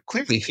 but they're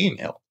clearly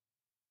female.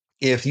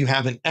 If you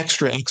have an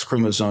extra X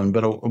chromosome,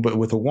 but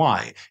with a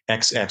Y,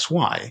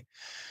 XXY,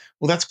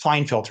 well, that's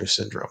Klinefelter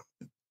syndrome.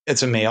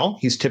 It's a male.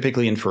 He's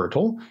typically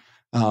infertile,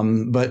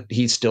 but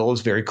he still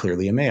is very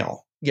clearly a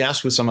male.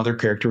 Yes, with some other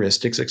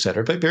characteristics, et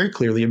cetera, but very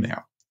clearly a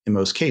male in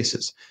most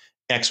cases.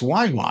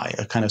 XYY,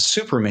 a kind of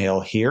super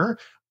male here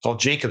called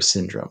Jacob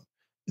syndrome.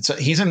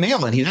 He's a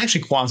male and he's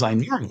actually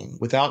quasi-normal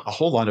without a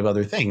whole lot of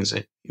other things.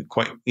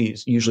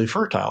 He's usually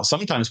fertile.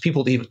 Sometimes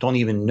people don't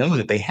even know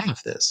that they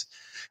have this.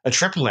 A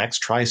triple X,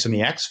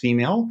 trisomy X,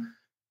 female.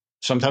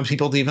 Sometimes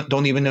people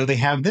don't even know they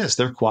have this.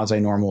 They're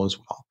quasi-normal as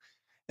well.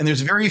 And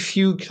there's very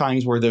few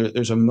times where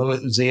there's a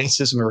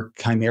mosaicism or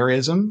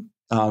chimerism,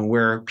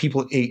 where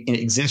people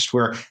exist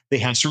where they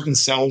have certain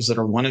cells that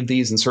are one of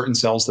these and certain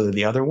cells that are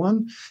the other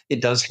one.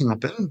 It does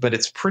happen, but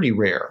it's pretty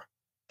rare.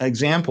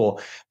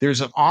 Example,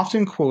 there's an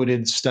often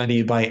quoted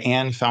study by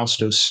Anne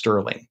Fausto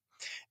Sterling,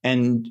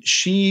 and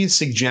she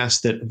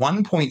suggests that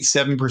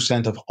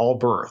 1.7% of all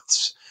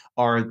births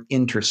are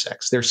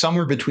intersex. They're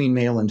somewhere between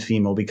male and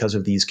female because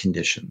of these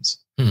conditions.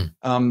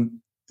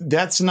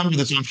 That's a number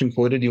that's often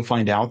quoted. You'll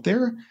find out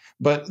there.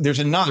 But there's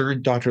another,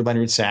 Dr.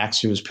 Leonard Sachs,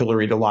 who is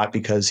pilloried a lot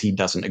because he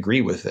doesn't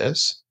agree with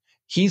this.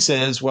 He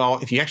says, well,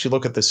 if you actually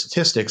look at the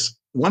statistics,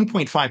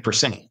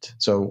 1.5%,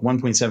 so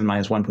 1.7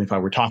 minus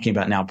 1.5, we're talking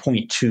about now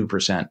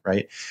 0.2%,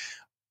 right?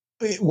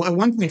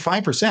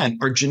 1.5%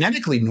 are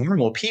genetically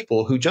normal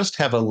people who just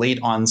have a late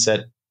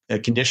onset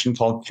condition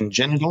called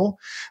congenital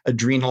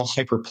adrenal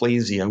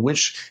hyperplasia,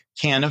 which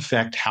can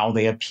affect how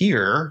they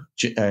appear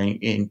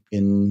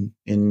in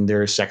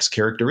their sex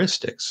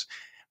characteristics.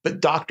 But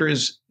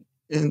doctors,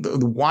 the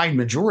wide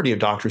majority of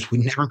doctors,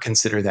 would never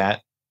consider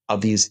that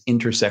of these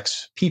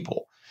intersex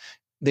people.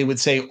 They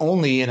would say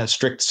only in a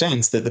strict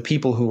sense that the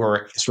people who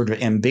are sort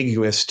of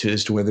ambiguous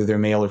as to whether they're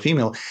male or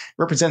female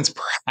represents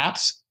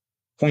perhaps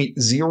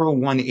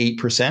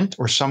 0.018%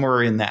 or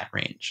somewhere in that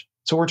range.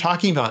 So we're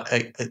talking about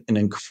an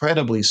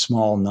incredibly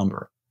small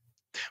number.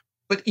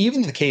 But even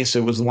in the case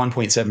it was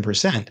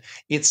 1.7%,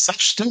 it's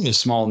still a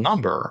small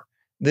number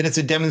that it's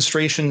a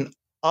demonstration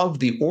of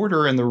the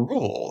order and the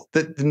rule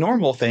that the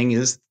normal thing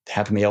is to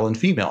have male and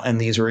female,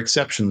 and these are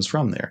exceptions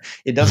from there.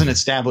 It doesn't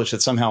establish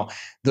that somehow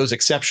those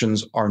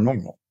exceptions are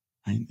normal.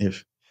 Right?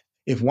 If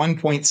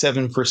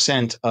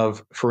 1.7%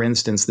 of, for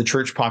instance, the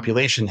church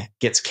population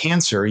gets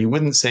cancer, you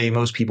wouldn't say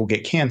most people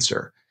get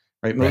cancer,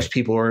 right? Most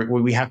people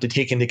we have to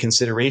take into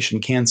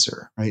consideration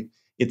cancer, right?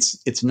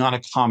 It's not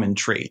a common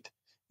trait.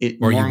 It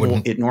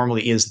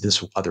normally is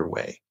this other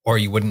way. Or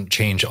you wouldn't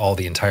change all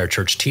the entire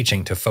church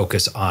teaching to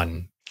focus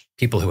on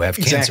people who have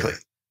cancer.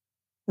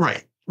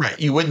 Right.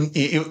 You wouldn't,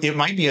 it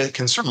might be a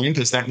concern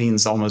because that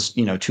means almost,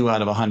 2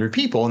 out of 100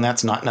 people, and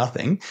that's not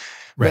nothing,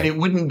 but it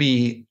wouldn't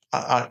be,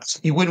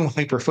 you wouldn't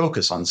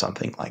hyper-focus on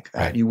something like that.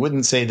 Right. You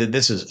wouldn't say that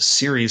this is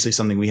seriously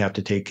something we have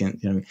to take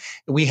in.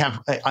 We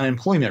have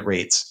unemployment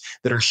rates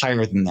that are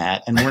higher than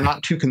that, and we're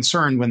not too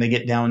concerned when they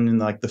get down in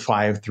like the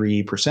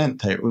 5-3%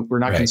 type. We're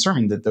not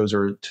concerned that those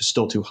are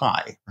still too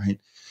high, right?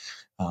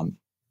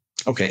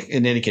 Okay.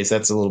 In any case,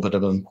 that's a little bit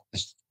of a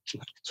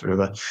sort of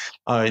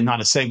not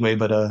a segue,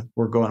 but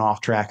we're going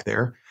off track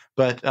there.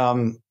 But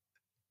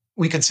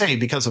we could say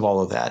because of all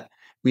of that,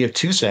 we have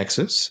two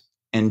sexes,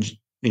 and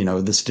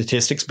the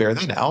statistics bear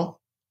that out.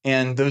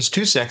 And those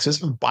two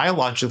sexes are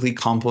biologically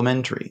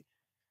complementary.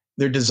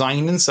 They're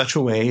designed in such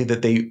a way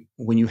that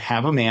when you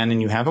have a man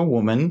and you have a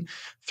woman,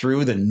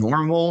 through the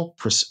normal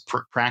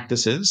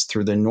practices,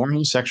 through the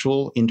normal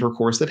sexual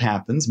intercourse that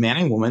happens, man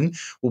and woman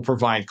will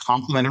provide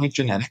complementary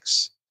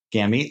genetics,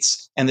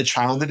 gametes, and the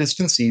child that is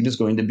conceived is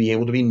going to be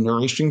able to be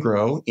nourished and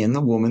grow in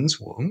the woman's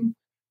womb.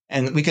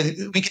 And we could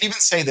even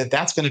say that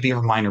that's going to be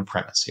our minor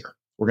premise here.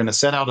 We're going to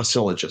set out a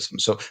syllogism.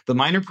 So the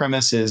minor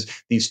premise is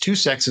these two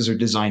sexes are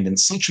designed in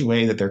such a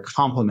way that they're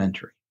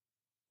complementary,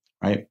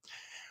 right?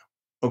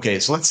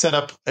 Okay, so let's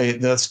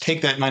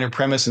take that minor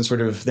premise and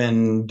sort of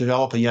then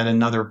develop yet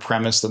another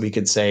premise that we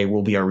could say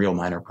will be our real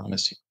minor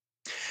premise here.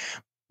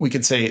 We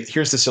could say,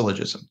 here's the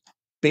syllogism.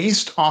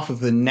 Based off of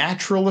the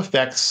natural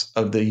effects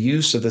of the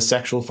use of the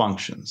sexual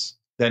functions,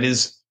 that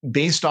is,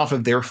 based off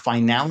of their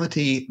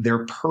finality,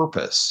 their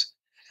purpose,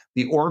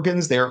 the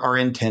organs there are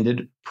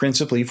intended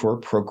principally for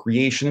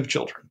procreation of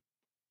children.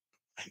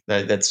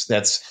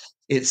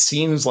 It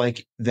seems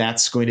like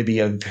that's going to be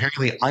a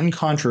fairly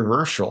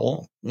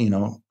uncontroversial,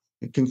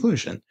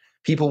 conclusion.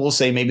 People will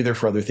say maybe they're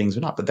for other things or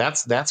not, but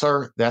that's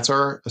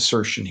our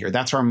assertion here.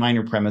 That's our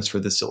minor premise for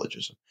the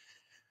syllogism.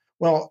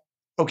 Well,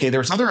 okay,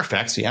 there's other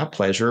effects. Yeah,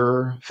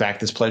 pleasure.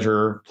 Fact is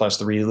pleasure plus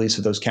the release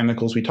of those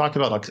chemicals. We talked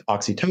about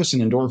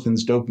oxytocin,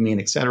 endorphins, dopamine,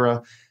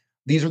 etc.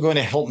 These are going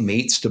to help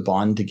mates to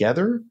bond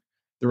together.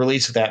 The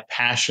release of that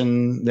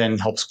passion then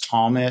helps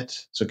calm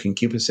it. So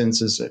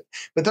concupiscence is it.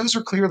 But those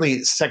are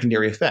clearly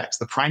secondary effects.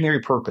 The primary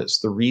purpose,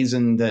 the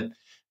reason that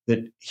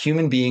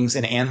human beings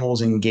and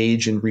animals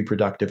engage in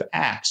reproductive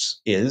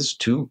acts is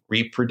to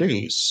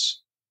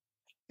reproduce.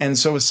 And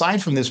so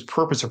aside from this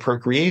purpose of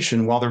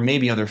procreation, while there may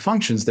be other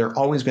functions, they're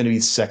always going to be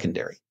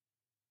secondary.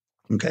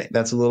 Okay,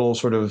 that's a little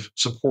sort of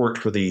support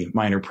for the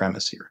minor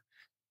premise here.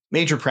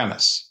 Major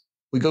premise.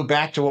 We go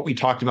back to what we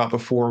talked about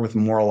before with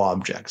moral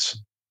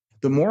objects.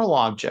 The moral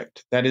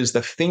object, that is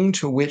the thing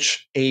to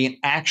which an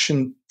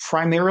action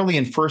primarily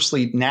and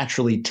firstly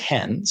naturally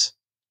tends,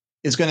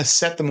 is going to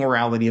set the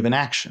morality of an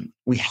action.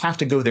 We have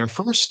to go there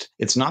first.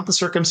 It's not the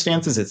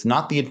circumstances. It's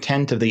not the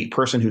intent of the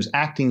person who's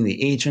acting,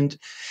 the agent.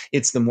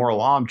 It's the moral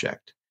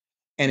object.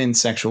 And in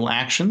sexual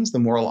actions, the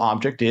moral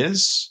object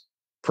is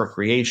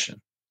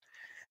procreation.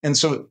 And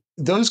so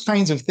those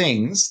kinds of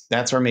things,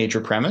 that's our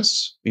major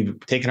premise. We've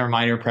taken our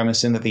minor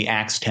premise in that the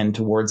acts tend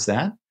towards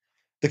that.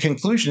 The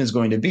conclusion is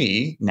going to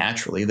be,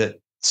 naturally,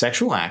 that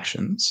sexual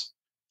actions,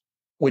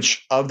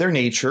 which of their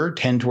nature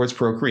tend towards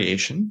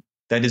procreation,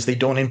 that is, they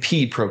don't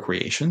impede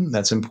procreation,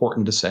 that's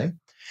important to say,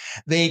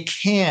 they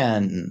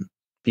can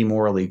be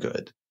morally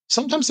good.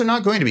 Sometimes they're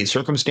not going to be.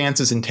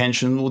 Circumstances,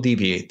 intention will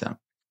deviate them.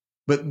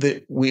 But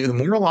the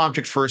moral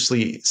object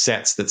firstly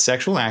sets that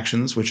sexual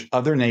actions, which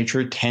of their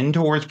nature tend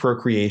towards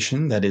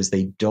procreation, that is,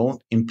 they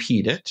don't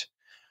impede it,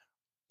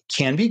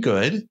 can be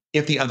good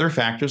if the other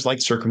factors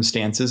like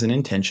circumstances and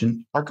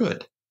intention are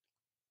good.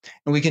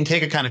 And we can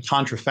take a kind of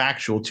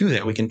contrafactual to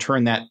that. We can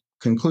turn that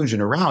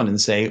conclusion around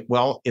and say,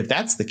 well, if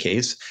that's the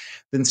case,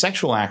 then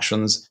sexual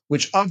actions,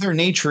 which of their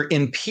nature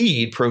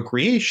impede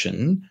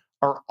procreation,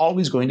 are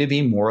always going to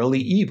be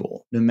morally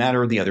evil, no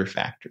matter the other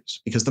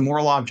factors, because the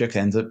moral object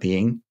ends up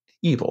being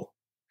evil.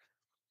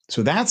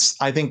 So that's,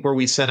 I think, where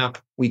we set up,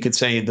 we could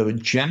say, the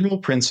general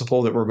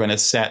principle that we're going to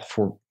set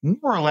for more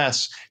or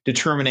less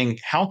determining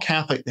how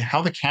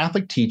the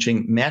Catholic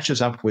teaching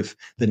matches up with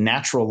the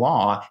natural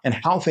law and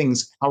how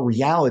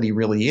reality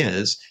really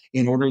is,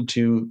 in order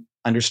to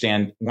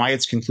understand why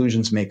its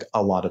conclusions make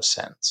a lot of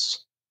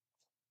sense.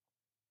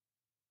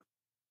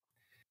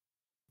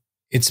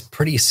 It's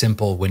pretty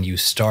simple when you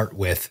start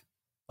with,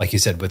 like you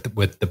said,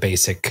 with the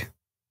basic,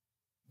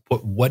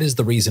 what is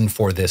the reason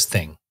for this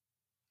thing?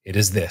 It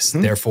is this.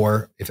 Mm-hmm.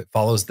 Therefore, if it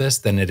follows this,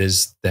 then it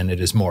is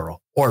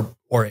moral, or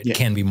it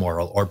can be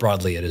moral, or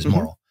broadly it is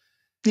moral.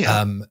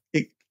 Yeah.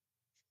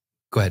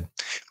 Go ahead.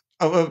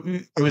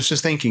 I was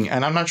just thinking,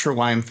 and I'm not sure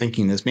why I'm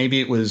thinking this.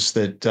 Maybe it was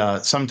that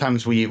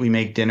sometimes we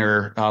make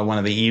dinner one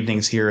of the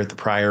evenings here at the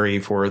Priory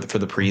for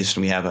the priest,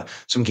 and we have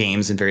some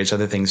games and various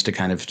other things to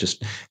kind of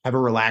just have a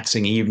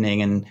relaxing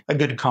evening and a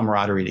good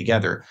camaraderie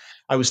together.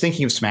 I was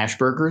thinking of smash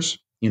burgers,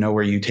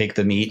 where you take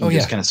the meat and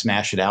just kind of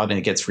smash it out and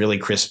it gets really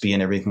crispy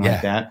and everything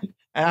like that.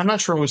 And I'm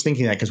not sure I was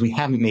thinking that because we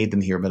haven't made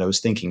them here, but I was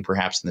thinking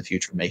perhaps in the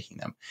future making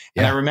them.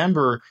 Yeah. And I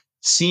remember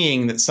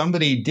seeing that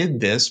somebody did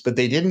this, but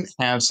they didn't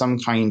have some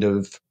kind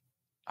of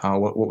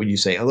what would you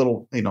say? A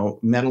little,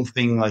 metal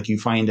thing like you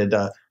find at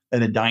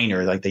a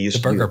diner, like they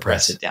used to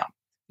press it down.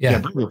 Yeah,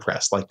 burger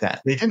press like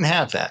that. They didn't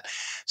have that.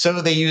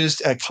 So they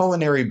used a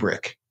culinary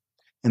brick.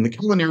 And the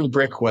culinary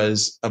brick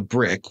was a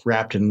brick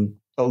wrapped in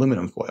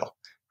aluminum foil,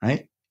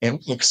 right? It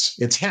works.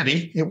 It's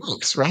heavy. It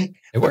works, right?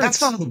 But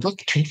that's not what the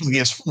brick typically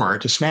is for,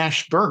 to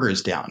smash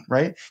burgers down,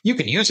 right? You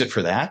can use it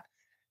for that.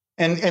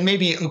 And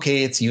maybe,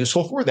 okay, it's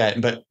useful for that.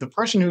 But the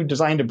person who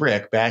designed a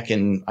brick back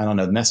in, I don't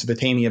know,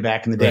 Mesopotamia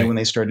back in the day when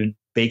they started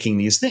baking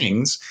these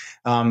things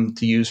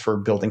to use for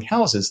building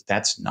houses,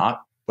 that's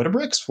not what a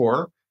brick's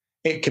for.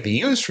 It could be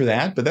used for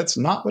that, but that's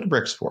not what a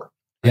brick's for.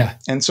 Yeah.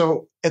 And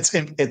so it's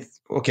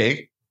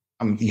okay.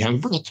 You have a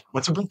brick.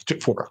 What's a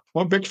brick for?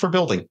 Well, a brick's for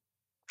building.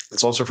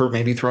 It's also for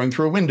maybe throwing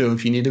through a window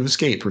if you need to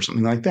escape or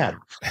something like that.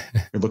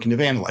 You're looking to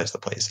vandalize the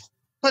place.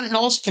 But it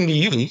also can be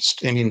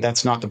used. I mean,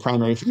 that's not the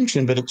primary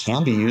function, but it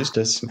can be used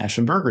to smash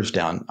some burgers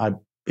down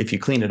if you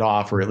clean it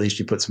off, or at least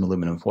you put some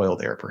aluminum foil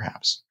there,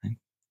 perhaps.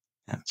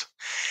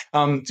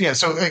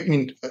 So, I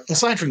mean,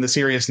 aside from the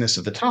seriousness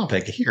of the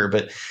topic here,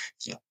 but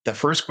the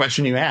first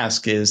question you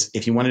ask is,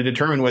 if you want to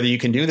determine whether you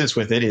can do this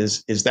with it,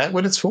 is that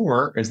what it's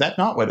for? Or is that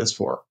not what it's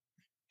for?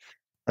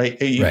 Right?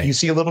 You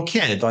see a little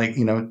kid, like,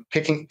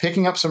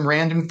 picking up some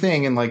random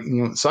thing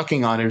and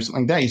sucking on it or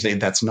something like that. You say,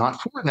 that's not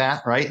for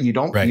that, right? You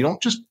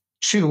don't just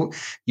chew.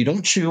 You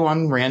don't chew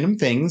on random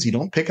things. You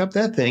don't pick up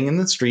that thing in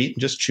the street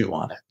and just chew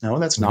on it. No,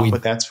 that's not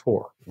what that's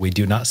for. We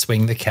do not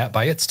swing the cat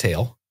by its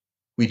tail.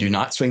 We do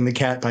not swing the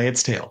cat by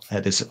its tail.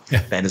 That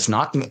is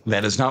not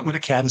what a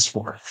cat is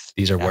for.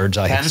 These are words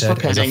I have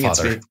said as a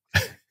father.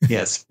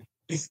 Yes.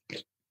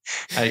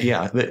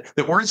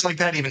 The words like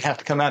that even have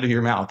to come out of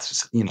your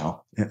mouth.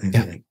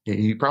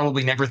 You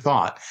probably never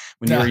thought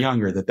when you were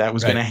younger that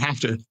was going to have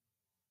to.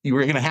 You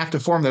were going to have to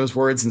form those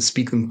words and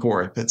speak them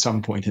forth at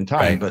some point in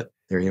time. But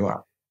there you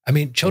are. I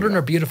mean, children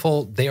are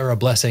beautiful. They are a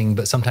blessing,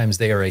 but sometimes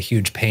they are a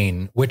huge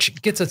pain,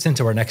 which gets us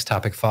into our next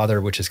topic, Father,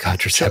 which is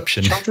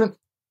contraception.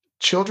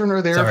 Children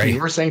are there for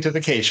your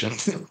sanctification.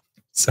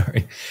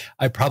 Sorry.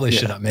 I probably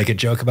should not make a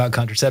joke about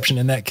contraception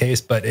in that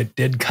case, but it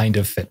did kind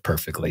of fit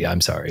perfectly.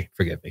 I'm sorry.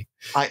 Forgive me.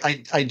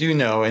 I do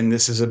know, and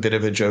this is a bit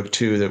of a joke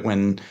too, that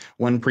when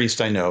one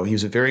priest I know, he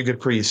was a very good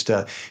priest,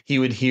 he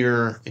would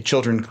hear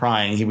children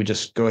crying. He would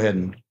just go ahead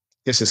and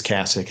kiss his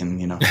cassock, and,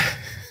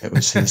 it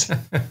was his.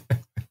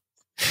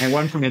 At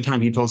one point in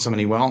time, he told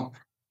somebody, well,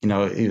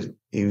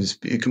 he was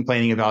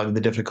complaining about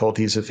the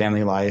difficulties of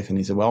family life. And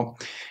he said, well,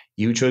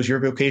 you chose your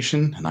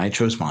vocation and I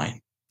chose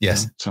mine.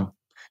 Yes. So,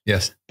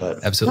 yes,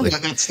 but absolutely.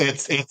 It's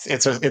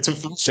a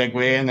full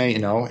segue. And,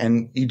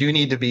 and you do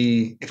need to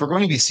be, if we're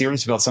going to be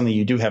serious about something,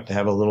 you do have to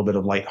have a little bit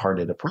of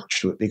lighthearted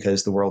approach to it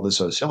because the world is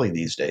so silly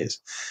these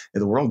days.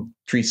 The world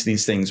treats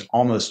these things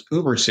almost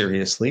uber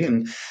seriously.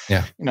 And,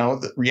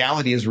 the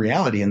reality is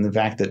reality. And the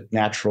fact that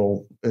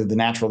the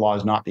natural law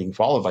is not being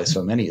followed by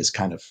so many is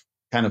kind of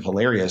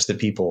hilarious that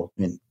people,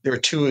 there are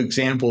two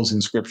examples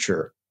in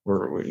scripture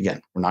where,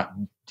 again, we're not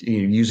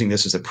using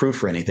this as a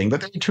proof or anything, but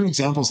there are two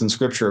examples in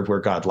scripture of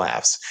where God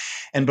laughs.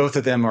 And both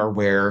of them are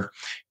where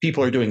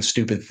people are doing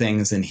stupid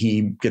things and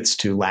he gets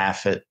to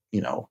laugh at,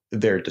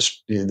 they're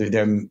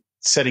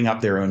setting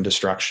up their own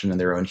destruction and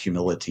their own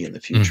humility in the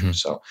future. Mm-hmm.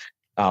 So,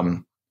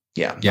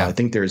 I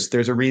think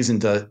there's a reason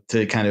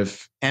to kind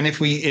of, and if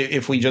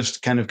we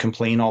just kind of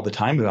complain all the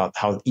time about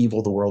how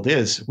evil the world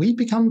is, we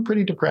become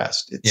pretty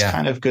depressed. It's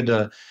kind of good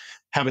to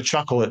have a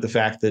chuckle at the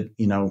fact that,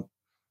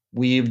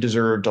 we've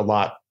deserved a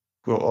lot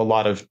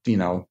of,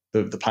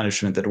 the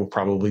punishment that will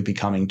probably be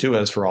coming to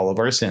us for all of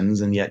our sins.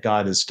 And yet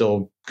God is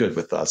still good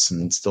with us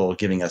and still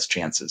giving us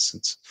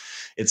chances.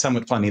 It's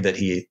somewhat funny that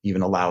he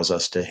even allows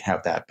us to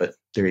have that, but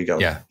there you go.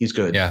 Yeah. He's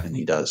good. Yeah. And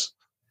he does.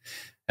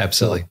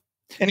 Absolutely.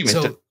 So, anyway,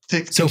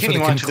 so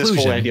continue on to this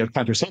whole idea of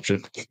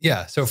contraception.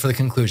 Yeah. So for the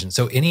conclusion,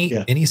 so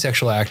any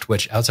sexual act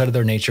which outside of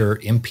their nature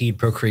impede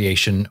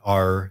procreation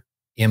are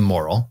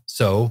immoral.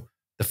 So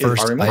the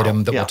first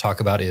item that we'll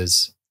talk about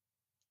is,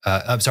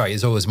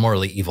 is always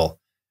morally evil.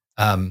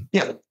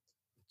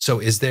 So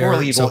is there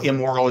morally evil?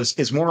 Immoral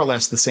is more or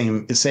less the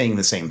same. Is saying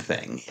the same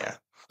thing. Yeah.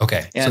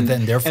 Okay. And, so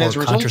then, therefore,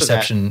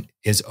 contraception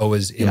is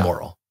always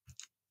immoral.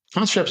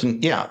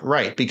 Contraception,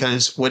 right.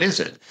 Because what is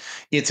it?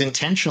 It's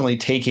intentionally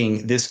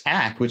taking this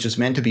act, which is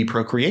meant to be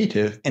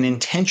procreative, and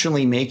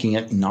intentionally making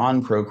it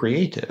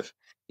non-procreative.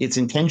 It's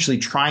intentionally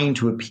trying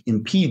to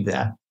impede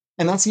that,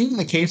 and that's even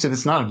the case if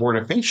it's not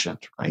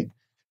abortifacient, right?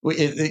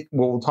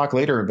 We'll talk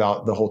later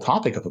about the whole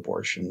topic of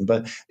abortion,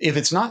 but if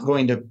it's not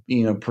going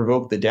to,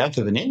 provoke the death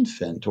of an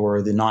infant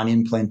or the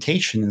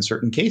non-implantation in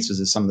certain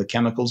cases, as some of the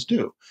chemicals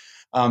do,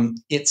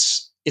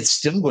 it's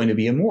still going to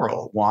be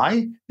immoral.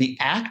 Why? The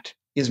act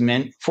is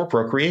meant for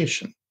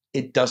procreation.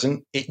 It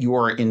doesn't. You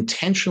are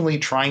intentionally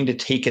trying to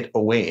take it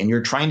away, and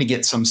you're trying to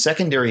get some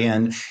secondary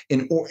end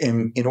in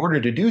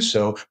order to do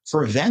so,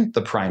 prevent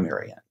the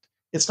primary end.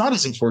 It's not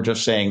as if we're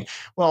just saying,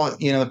 well,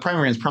 the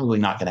primary is probably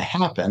not going to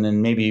happen,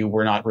 and maybe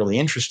we're not really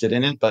interested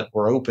in it, but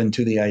we're open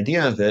to the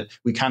idea that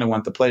we kind of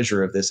want the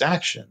pleasure of this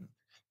action.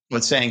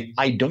 But saying,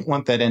 I don't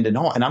want that end at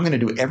all, and I'm going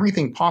to do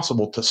everything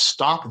possible to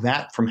stop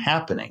that from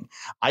happening.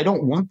 I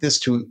don't want this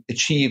to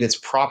achieve its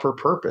proper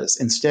purpose.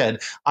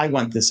 Instead, I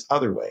want this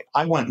other way.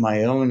 I want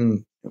my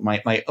own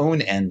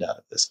end out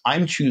of this.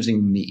 I'm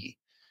choosing me.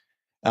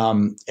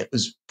 It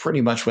was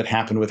pretty much what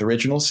happened with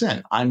original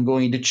sin. I'm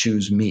going to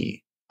choose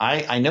me.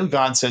 I know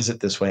God says it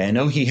this way. I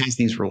know he has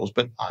these rules,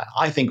 but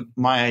I think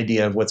my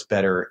idea of what's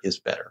better is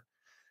better.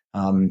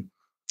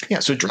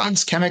 So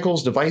drugs,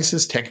 chemicals,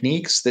 devices,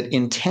 techniques that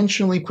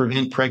intentionally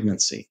prevent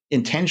pregnancy,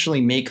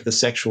 intentionally make the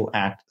sexual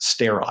act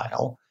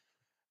sterile,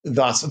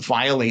 thus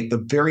violate the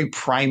very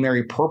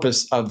primary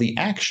purpose of the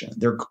action.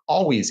 They're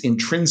always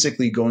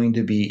intrinsically going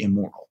to be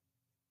immoral.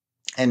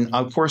 And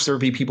of course, there will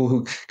be people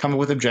who come up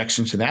with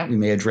objections to that. We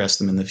may address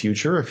them in the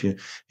future if you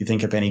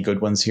think of any good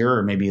ones here,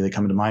 or maybe they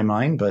come to my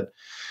mind. But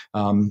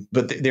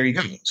there you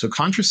go. So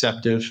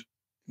contraceptive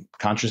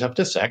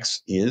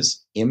sex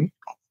is immoral.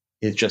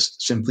 It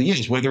just simply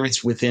is, whether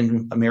it's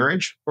within a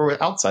marriage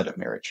or outside of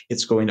marriage.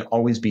 It's going to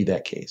always be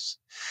that case.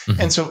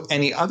 Mm-hmm. And so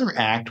any other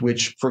act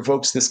which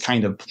provokes this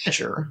kind of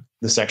pleasure,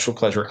 the sexual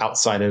pleasure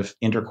outside of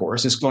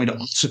intercourse, is going to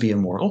also be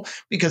immoral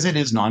because it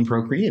is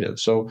non-procreative.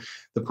 So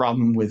the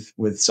problem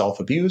with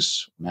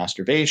self-abuse,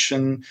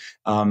 masturbation,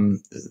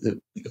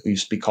 it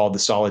used to be called the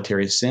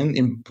solitary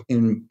sin,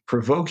 in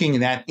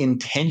provoking that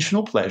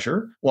intentional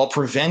pleasure while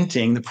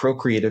preventing the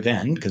procreative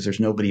end, because there's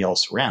nobody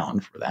else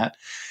around for that,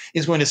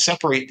 is going to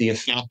separate the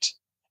effect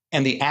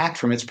and the act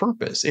from its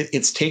purpose.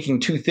 It's taking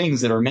two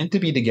things that are meant to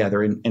be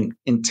together and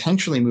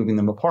intentionally moving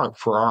them apart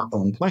for our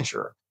own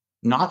pleasure,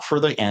 not for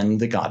the end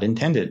that God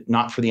intended,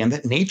 not for the end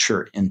that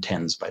nature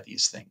intends by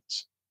these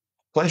things.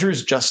 Pleasure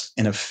is just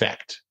an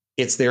effect.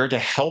 It's there to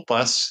help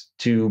us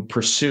to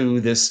pursue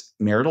this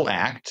marital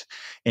act,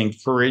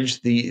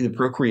 encourage the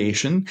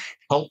procreation,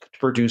 help to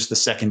produce the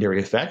secondary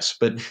effects,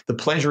 but the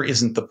pleasure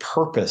isn't the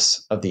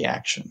purpose of the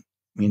action.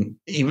 I mean,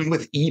 even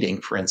with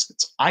eating, for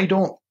instance, I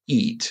don't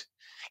eat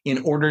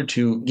in order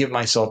to give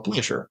myself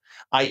pleasure.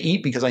 I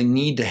eat because I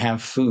need to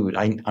have food.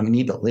 I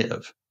need to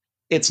live.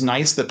 It's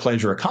nice that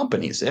pleasure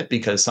accompanies it,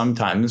 because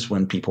sometimes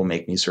when people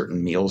make me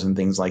certain meals and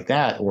things like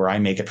that, or I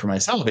make it for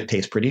myself, it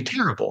tastes pretty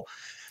terrible,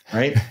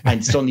 right? I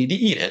still need to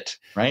eat it,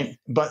 right?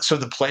 But so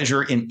the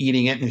pleasure in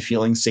eating it and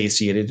feeling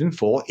satiated and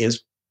full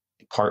is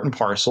part and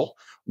parcel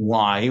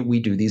why we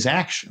do these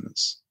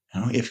actions.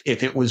 If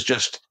it was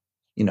just,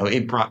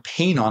 it brought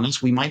pain on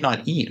us, we might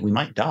not eat, we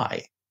might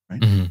die,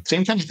 right? Hmm.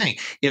 Same kind of thing.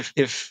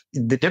 If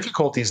the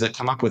difficulties that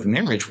come up with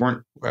marriage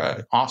weren't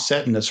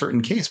offset in a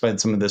certain case by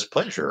some of this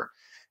pleasure,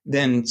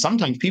 then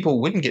sometimes people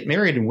wouldn't get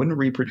married and wouldn't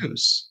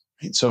reproduce.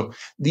 Right? So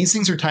these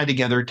things are tied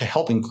together to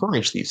help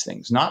encourage these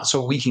things, not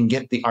so we can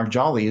get our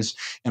jollies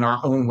in our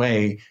own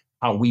way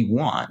how we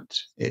want.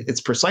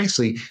 It's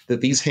precisely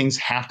that these things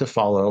have to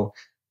follow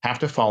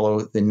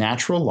the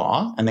natural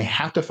law, and they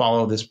have to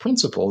follow this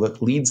principle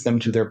that leads them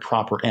to their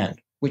proper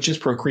end, which is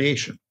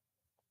procreation.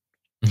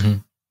 Hmm.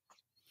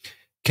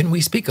 Can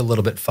we speak a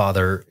little bit,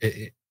 Father,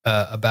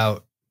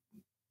 about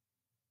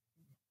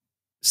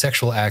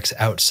sexual acts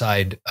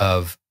outside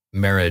of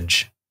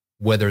marriage,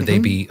 whether they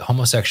be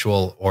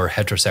homosexual or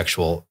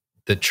heterosexual?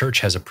 The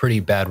church has a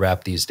pretty bad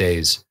rap these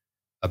days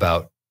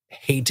about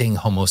hating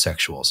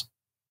homosexuals,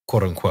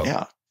 quote unquote,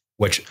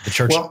 which the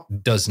church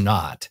does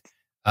not.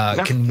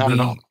 Not at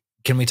all.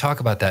 Can we talk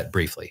about that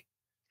briefly?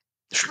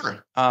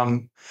 Sure.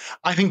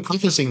 I think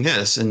prefacing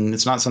this, and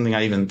it's not something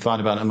I even thought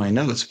about in my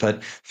notes,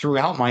 but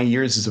throughout my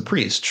years as a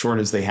priest, short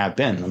as they have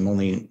been, I'm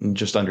only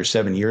just under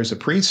 7 years a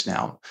priest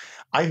now,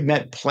 I've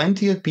met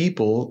plenty of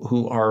people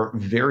who are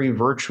very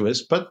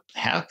virtuous, but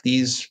have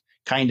these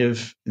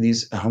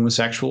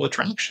homosexual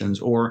attractions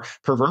or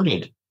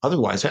perverted,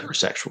 otherwise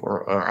heterosexual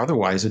or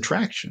otherwise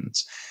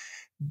attractions.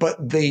 But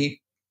they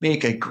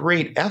make a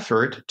great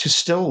effort to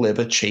still live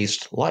a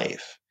chaste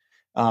life.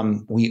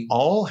 We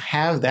all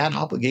have that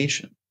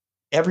obligation.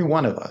 Every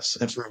one of us,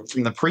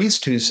 from the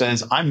priest who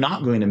says, I'm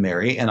not going to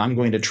marry and I'm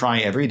going to try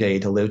every day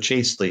to live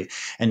chastely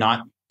and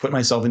not put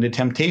myself into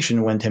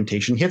temptation. When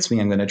temptation hits me,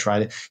 I'm going to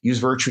try to use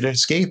virtue to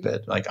escape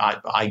it. Like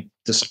I've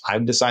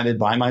decided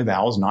by my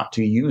vows not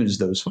to use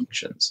those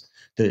functions,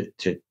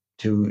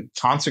 to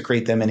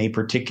consecrate them in a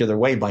particular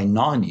way by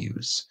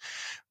non-use.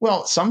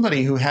 Well,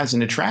 somebody who has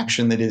an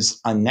attraction that is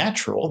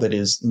unnatural, that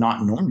is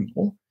not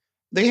normal,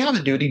 they have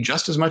a duty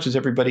just as much as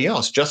everybody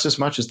else, just as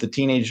much as the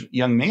teenage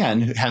young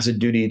man who has a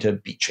duty to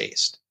be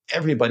chaste.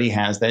 Everybody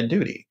has that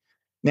duty.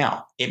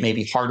 Now, it may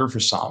be harder for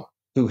some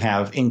who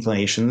have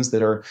inclinations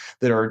that are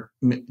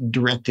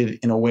directed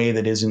in a way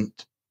that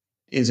isn't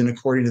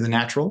according to the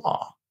natural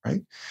law,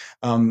 right?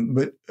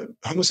 But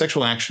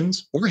homosexual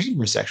actions or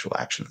heterosexual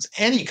actions,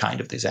 any kind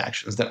of these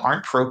actions that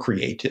aren't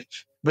procreative,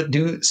 but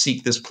do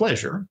seek this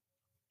pleasure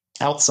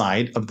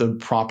outside of the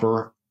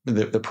proper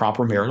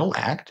marital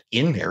act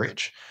in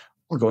marriage,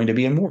 are going to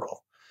be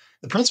immoral.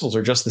 The principles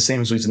are just the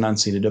same as we've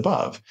enunciated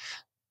above.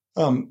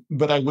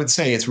 But I would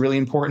say it's really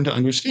important to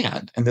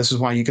understand, and this is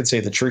why you could say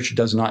the church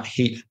does not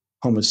hate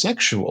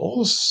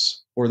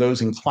homosexuals or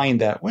those inclined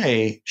that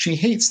way. She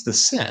hates the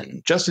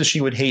sin, just as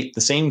she would hate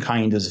the same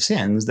kind of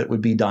sins that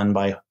would be done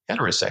by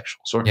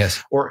heterosexuals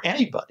or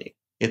anybody.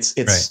 It's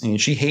right. I mean,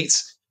 she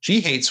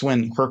hates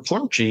when her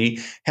clergy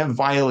have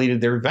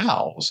violated their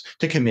vows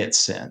to commit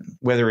sin,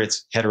 whether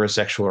it's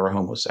heterosexual or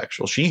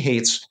homosexual. She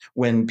hates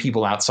when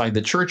people outside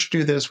the church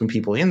do this, when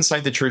people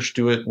inside the church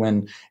do it,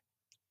 when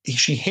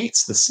she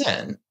hates the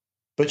sin,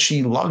 but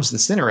she loves the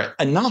sinner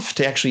enough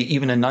to actually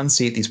even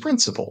enunciate these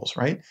principles,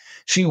 right?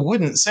 She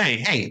wouldn't say,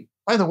 hey,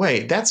 by the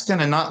way, that's going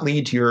to not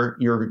lead to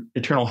your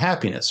eternal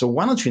happiness. So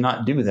why don't you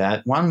not do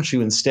that? Why don't you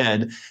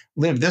instead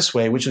live this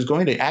way, which is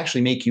going to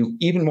actually make you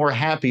even more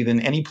happy than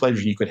any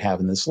pleasure you could have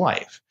in this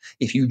life,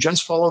 if you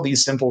just follow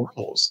these simple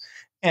rules.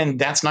 And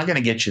that's not going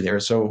to get you there.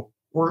 So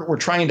we're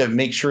trying to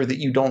make sure that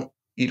you don't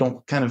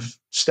kind of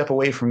step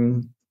away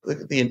from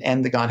the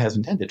end that God has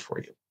intended for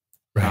you.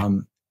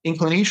 Right.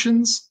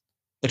 Inclinations,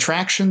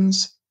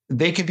 attractions,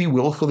 they can be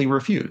willfully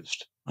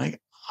refused. Like,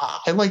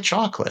 I like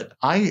chocolate.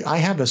 I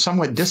have a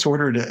somewhat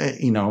disordered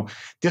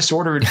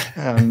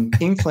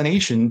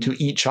inclination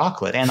to eat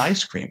chocolate and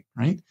ice cream,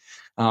 right?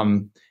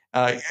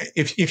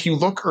 If you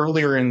look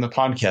earlier in the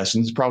podcast,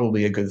 and it's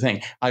probably a good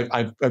thing,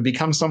 I've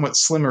become somewhat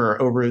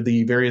slimmer over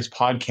the various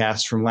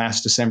podcasts from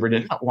last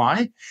December.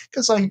 Why?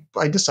 Because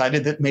I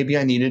decided that maybe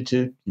I needed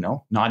to,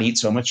 not eat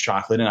so much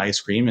chocolate and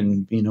ice cream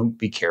and,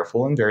 be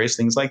careful and various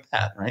things like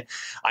that, right?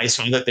 I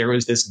saw that there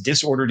was this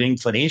disordered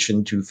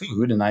inclination to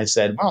food, and I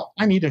said, well,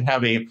 I need to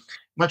have a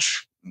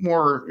much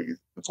more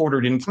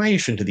ordered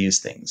inclination to these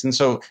things. And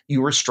so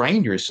you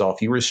restrain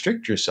yourself, you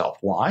restrict yourself.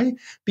 Why?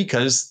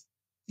 Because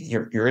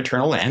your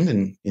eternal end,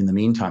 and in the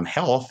meantime,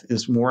 health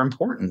is more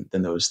important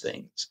than those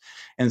things.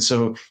 And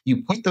so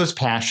you put those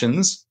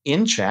passions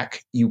in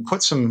check, you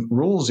put some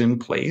rules in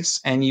place,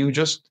 and you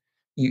just,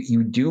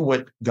 you do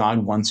what God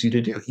wants you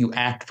to do. You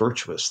act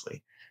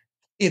virtuously.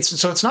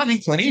 It's not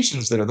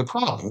inclinations that are the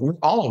problem. We're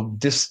all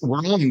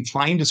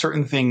inclined to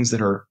certain things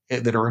that are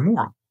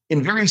immoral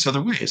in various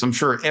other ways. I'm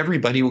sure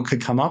everybody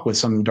could come up with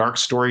some dark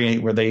story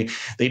where they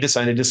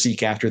decided to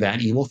seek after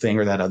that evil thing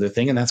or that other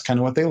thing, and that's kind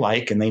of what they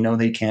like, and they know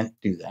they can't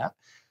do that.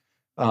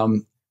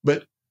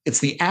 But it's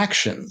the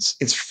actions,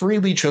 it's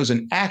freely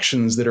chosen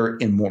actions that are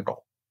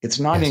immoral. It's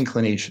not Yes.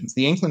 inclinations.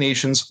 The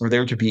inclinations are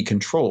there to be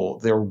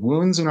controlled. They're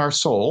wounds in our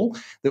soul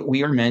that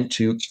we are meant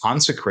to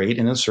consecrate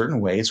in a certain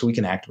way so we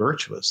can act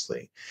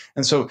virtuously.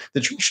 And so the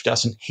church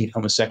doesn't hate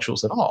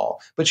homosexuals at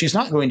all, but she's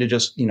not going to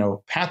just,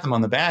 pat them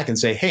on the back and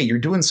say, hey, you're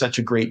doing such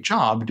a great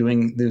job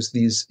doing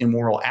these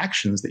immoral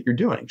actions that you're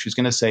doing. She's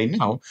going to say,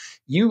 no,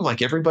 you,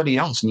 like everybody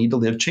else, need to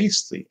live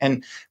chastely.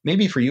 And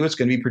maybe for you, it's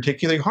going to be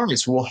particularly hard.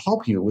 So we'll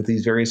help you with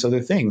these various other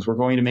things. We're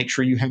going to make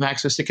sure you have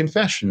access to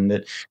confession,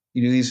 that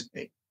you do these.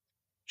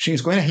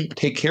 She's going to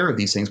take care of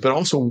these things, but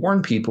also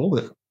warn people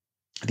that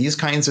these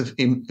kinds of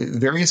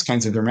various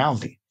kinds of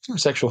immorality,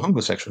 sexual,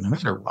 homosexual, no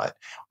matter what,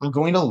 are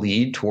going to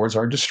lead towards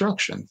our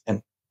destruction,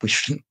 and we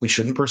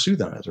shouldn't pursue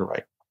them as a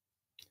right.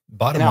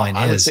 Bottom line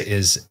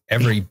is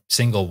every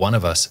single one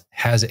of us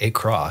has a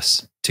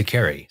cross to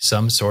carry,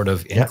 some sort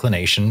of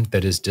inclination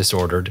that is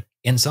disordered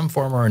in some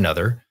form or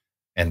another,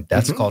 and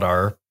that's called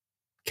our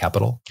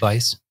capital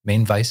vice,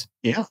 main vice.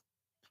 Yeah.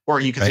 Or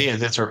you could say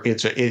it's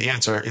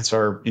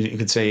our you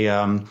could say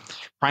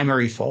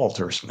primary fault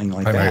or something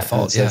like primary that.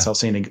 Fault, that's how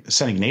Saint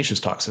Ignatius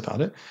talks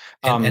about it.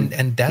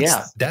 And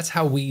that's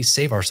how we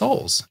save our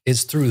souls,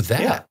 is through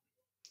that. Yeah.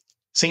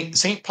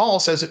 Saint Paul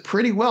says it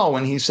pretty well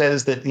when he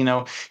says that,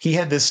 he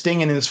had this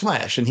sting in his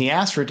flesh and he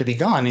asked for it to be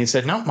gone. And he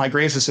said, no, my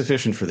grace is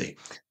sufficient for thee.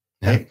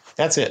 Right?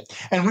 That's it.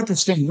 And what the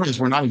sting was,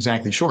 we're not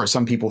exactly sure.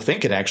 Some people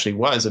think it actually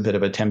was a bit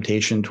of a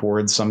temptation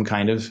towards some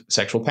kind of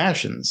sexual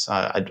passions.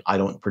 I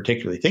don't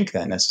particularly think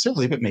that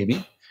necessarily, but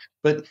maybe.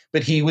 But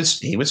he was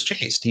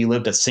chaste. He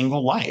lived a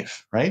single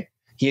life, right?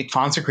 He had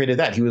consecrated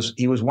that. He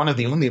was one of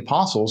the only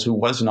apostles who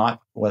was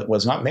not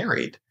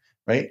married,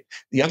 right?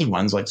 The other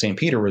ones, like St.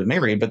 Peter, were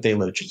married, but they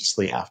lived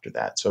chastely after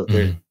that. So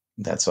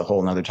that's a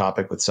whole other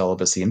topic with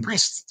celibacy and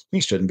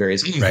priesthood and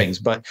various other things.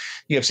 But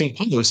you have St.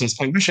 Paul who says,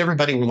 I wish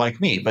everybody were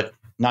like me, but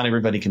not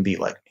everybody can be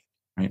like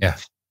me. Right? Yeah.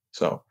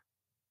 So,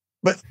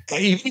 but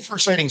even if we're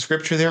citing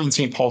scripture there and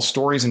St. Paul's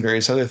stories and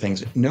various other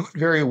things, note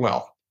very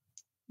well,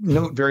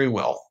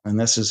 and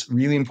this is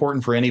really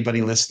important for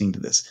anybody listening to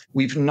this,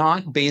 we've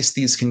not based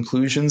these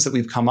conclusions that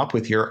we've come up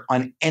with here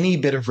on any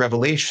bit of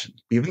revelation.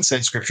 We haven't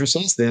said scripture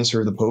says this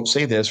or the Pope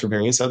say this or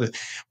various other.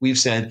 We've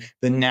said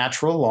the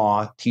natural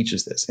law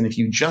teaches this. And if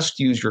you just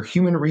use your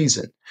human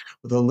reason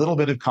with a little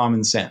bit of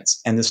common sense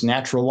and this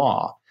natural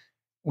law,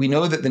 we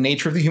know that the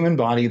nature of the human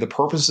body, the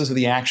purposes of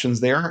the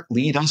actions there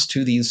lead us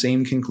to these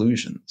same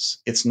conclusions.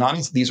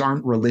 These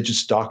aren't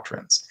religious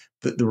doctrines.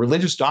 The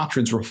religious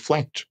doctrines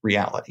reflect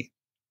reality.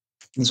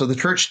 And so the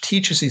church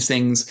teaches these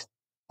things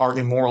are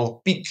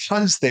immoral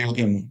because they're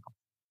immoral.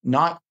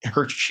 Not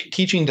her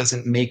teaching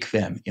doesn't make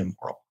them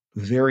immoral.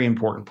 Very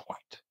important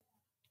point.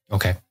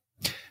 Okay.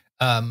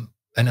 An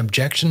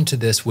objection to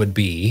this would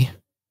be,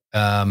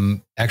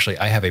 actually,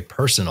 I have a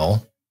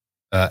personal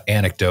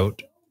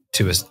anecdote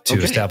to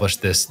establish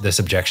this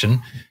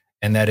objection,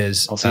 and that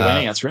is, I'll see if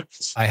I answer it.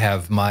 I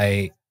have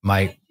my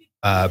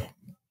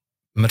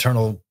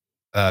maternal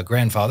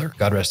grandfather,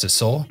 God rest his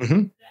soul.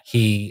 Mm-hmm.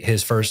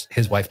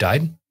 His wife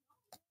died,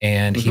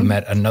 and he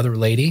met another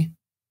lady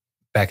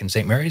back in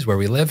St. Mary's where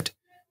we lived.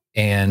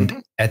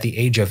 And at the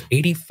age of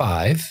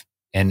 85,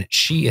 and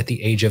she at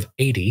the age of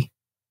 80,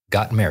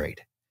 got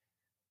married.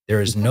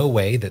 There is no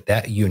way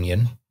that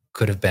union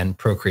could have been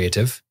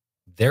procreative.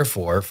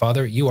 Therefore,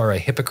 Father, you are a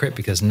hypocrite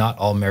because not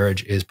all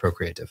marriage is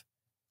procreative.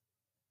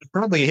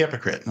 Probably a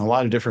hypocrite in a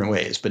lot of different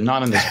ways, but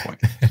not on this point.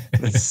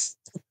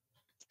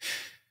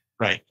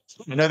 Right.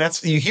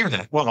 You hear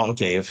that. Well,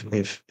 okay, if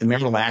the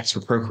marital acts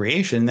for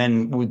procreation,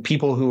 then with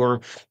people who are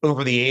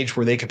over the age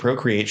where they could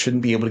procreate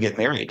shouldn't be able to get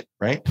married,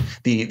 right?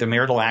 The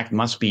marital act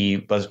must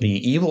be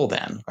evil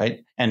then,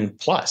 right? And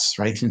plus,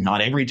 right,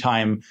 not every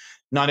time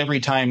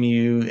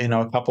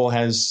a couple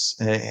has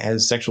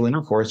sexual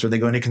intercourse are they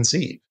going to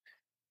conceive.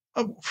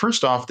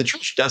 First off, the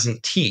church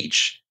doesn't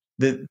teach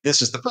that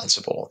this is the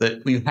principle,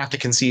 that we have to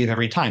conceive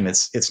every time.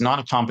 It's not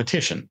a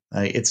competition.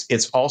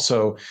 It's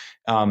also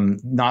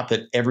not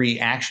that every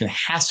action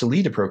has to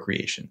lead to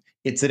procreation.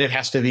 It's that it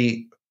has to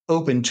be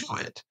open to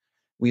it.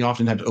 We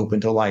often have to open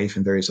to life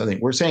and various other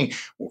things. We're saying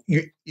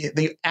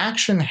the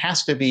action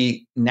has to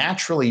be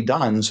naturally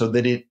done so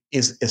that it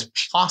is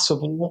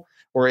possible,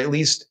 or at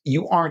least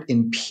you aren't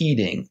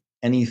impeding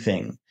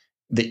anything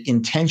that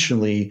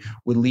intentionally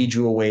would lead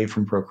you away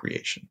from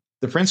procreation.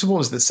 The principle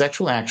is that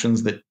sexual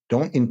actions that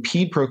don't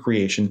impede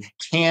procreation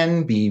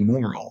can be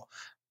moral.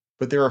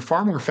 But there are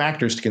far more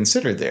factors to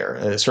consider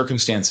there,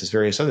 circumstances,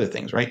 various other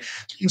things, right?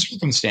 In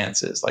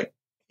circumstances, like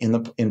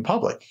in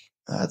public,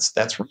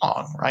 that's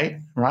wrong, right?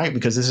 Right?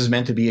 Because this is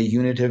meant to be a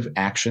unitive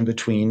action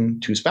between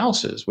two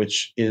spouses,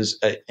 which is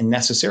a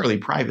necessarily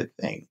private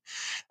thing.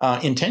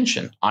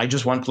 Intention, I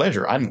just want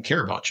pleasure. I don't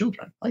care about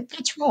children. Like,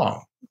 that's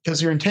wrong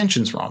because your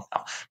intention's wrong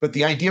now. But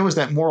the idea was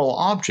that moral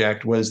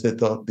object was that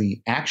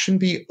the action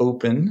be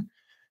open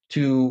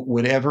to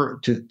whatever,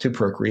 to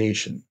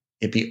procreation.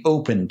 It be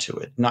open to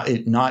it,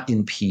 not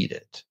impede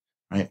it,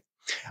 right?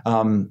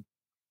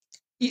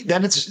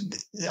 That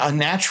it's a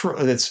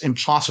natural, that's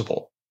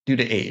impossible due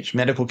to age,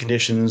 medical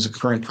conditions,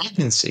 current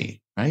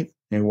pregnancy, right?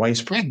 Your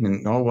wife's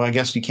pregnant. Oh, well, I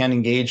guess you can't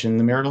engage in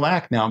the marital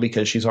act now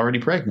because she's already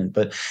pregnant.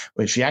 But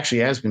she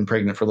actually has been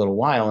pregnant for a little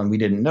while, and we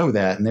didn't know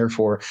that. And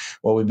therefore,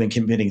 well, we've been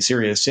committing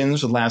serious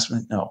sins with last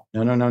minute. No.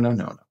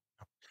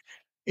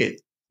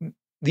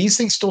 These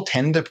things still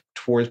tend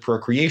towards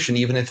procreation,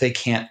 even if they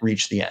can't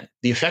reach the end.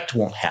 The effect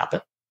won't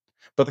happen.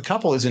 But the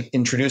couple isn't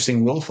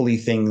introducing willfully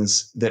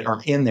things that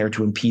are in there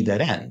to impede that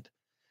end.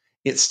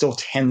 It still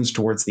tends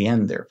towards the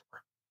end,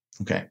 therefore.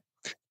 Okay.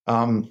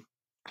 I'm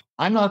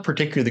not a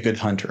particularly good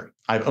hunter.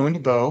 I've owned a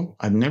bow.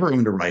 I've never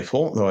owned a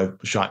rifle, though I've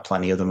shot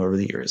plenty of them over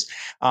the years.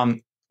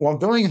 While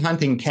going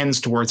hunting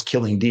tends towards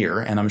killing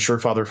deer, and I'm sure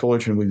Father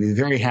Fullerton would be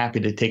very happy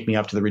to take me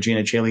up to the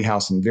Regina Caeli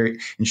house and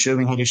show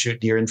me how to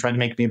shoot deer and try to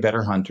make me a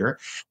better hunter.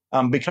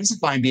 Because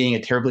of my being a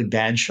terribly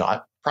bad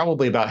shot,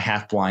 probably about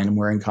half blind, I'm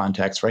wearing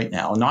contacts right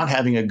now, not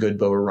having a good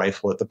bow or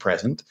rifle at the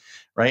present,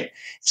 right?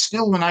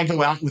 Still, when I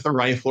go out with a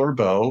rifle or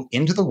bow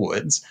into the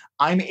woods,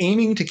 I'm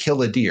aiming to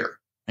kill a deer.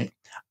 Right?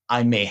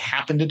 I may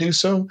happen to do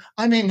so.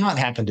 I may not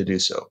happen to do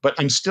so, but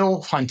I'm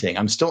still hunting.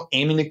 I'm still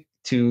aiming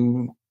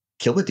to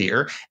kill a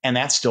deer, and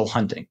that's still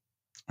hunting,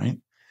 right?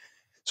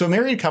 So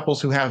married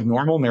couples who have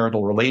normal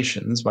marital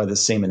relations, by the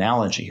same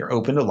analogy here,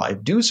 open to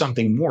life, do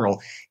something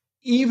moral,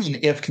 even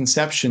if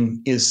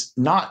conception is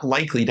not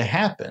likely to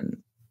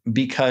happen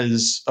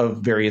because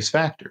of various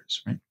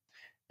factors, right?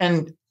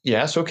 And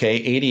yes, okay,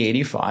 80,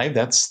 85,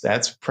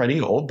 that's pretty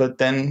old, but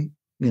then,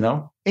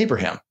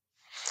 Abraham.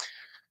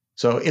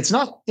 So it's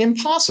not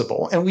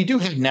impossible. And we do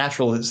have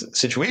natural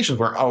situations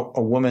where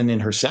a woman in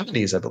her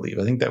 70s, I believe,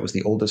 I think that was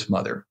the oldest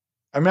mother.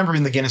 I remember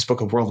in the Guinness Book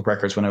of World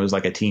Records when I was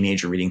like a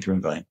teenager reading through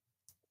and going,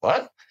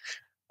 what?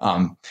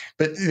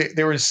 But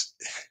there was,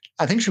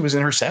 I think she was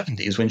in her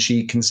 70s when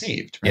she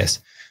conceived. Right?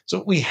 Yes.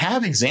 So we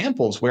have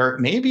examples where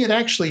maybe it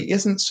actually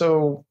isn't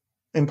so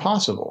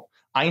impossible.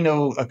 I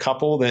know a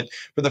couple that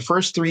for the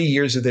first 3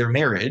 years of their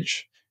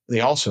marriage,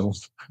 they also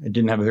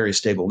didn't have a very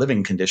stable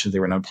living conditions. They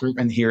were in an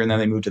apartment here, and then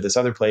they moved to this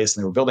other place,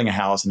 and they were building a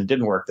house, and it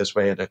didn't work this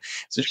way.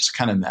 So just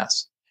kind of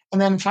mess. And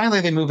then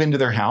finally they move into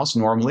their house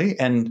normally,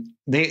 and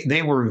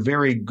they were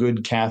very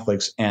good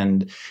Catholics,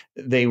 and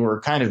they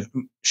were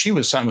she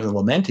was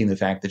lamenting the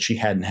fact that she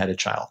hadn't had a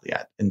child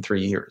yet in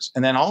 3 years.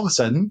 And then all of a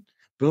sudden,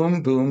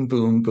 boom, boom,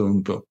 boom,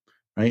 boom, boom,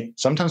 right?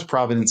 Sometimes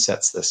Providence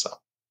sets this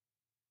up.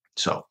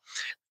 So,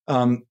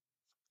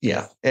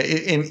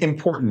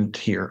 important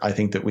here, I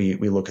think, that we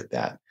look at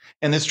that.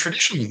 And this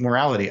traditional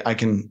morality, I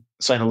can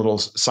cite a little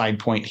side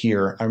point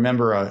here. I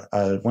remember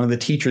one of the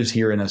teachers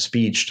here in a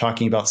speech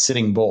talking about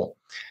Sitting Bull.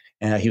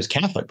 He was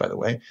Catholic, by the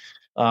way.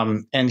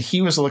 And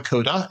he was a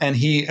Lakota. And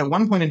he, at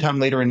one point in time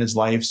later in his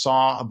life,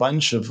 saw a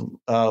bunch of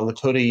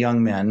Lakota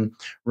young men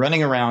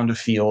running around a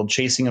field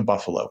chasing a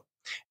buffalo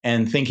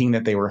and thinking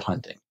that they were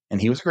hunting. And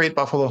he was a great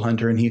buffalo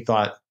hunter. And he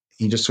thought,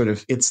 he just sort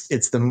of, it's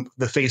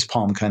the face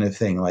palm kind of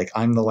thing. Like,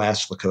 I'm the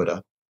last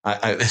Lakota.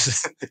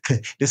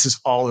 This is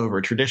all over.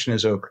 Tradition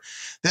is over.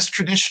 This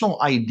traditional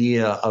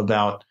idea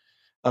about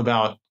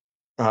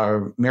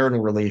marital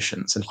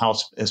relations and how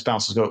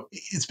spouses go,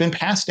 it's been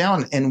passed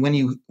down. And when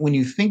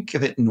you think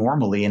of it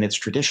normally in its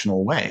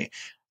traditional way,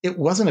 it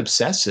wasn't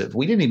obsessive.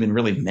 We didn't even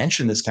really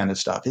mention this kind of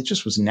stuff. It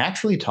just was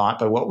naturally taught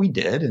by what we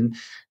did. And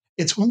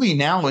it's only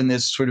now in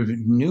this sort of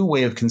new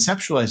way of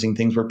conceptualizing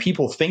things where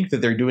people think that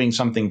they're doing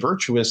something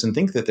virtuous and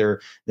think that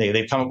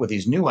they've come up with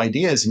these new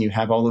ideas, and you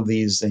have all of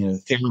these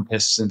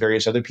therapists and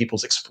various other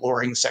people's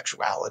exploring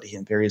sexuality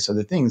and various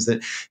other things,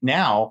 that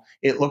now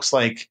it looks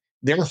like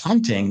they're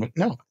hunting.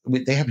 No,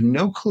 they have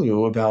no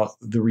clue about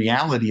the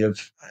reality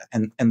of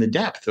and the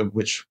depth of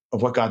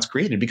what God's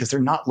created, because they're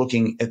not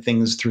looking at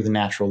things through the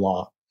natural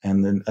law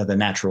and the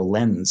natural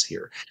lens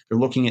here. They're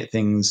looking at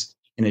things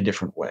in a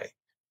different way.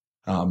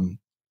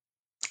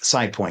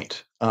 Side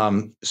point.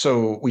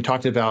 So we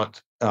talked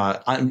about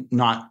I'm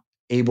not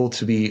able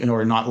to be,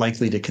 or not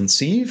likely to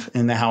conceive,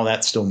 and how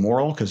that's still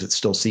moral because it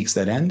still seeks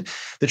that end.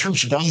 The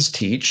church does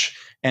teach,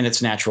 and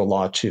it's natural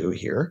law too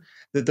here,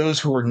 that those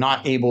who are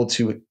not able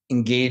to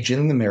engage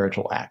in the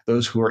marital act,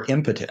 those who are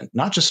impotent,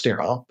 not just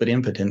sterile, but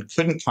impotent,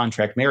 couldn't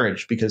contract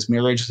marriage, because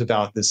marriage is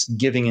about this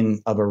giving in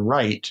of a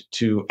right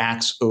to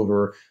acts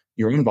over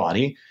your own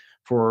body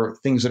for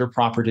things that are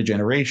proper to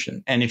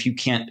generation. And if you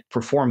can't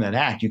perform that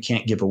act, you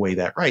can't give away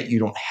that right. You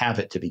don't have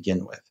it to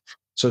begin with.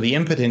 So the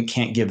impotent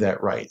can't give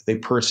that right. They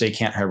per se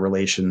can't have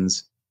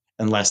relations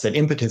unless that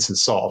impotence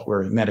is solved,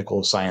 where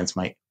medical science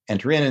might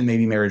enter in and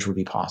maybe marriage would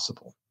be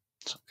possible.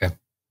 So. Okay.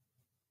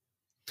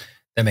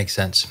 That makes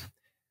sense.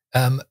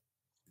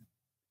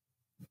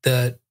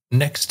 The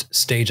next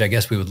stage, I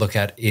guess, we would look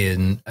at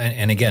and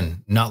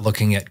again, not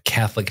looking at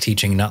Catholic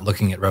teaching, not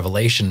looking at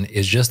Revelation,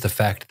 is just the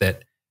fact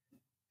that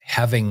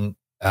having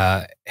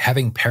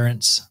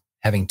parents,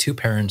 having two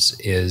parents,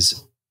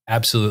 is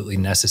absolutely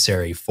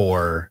necessary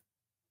for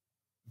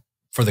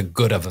the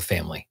good of a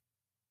family.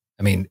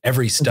 I mean,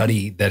 every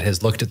study that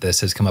has looked at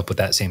this has come up with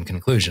that same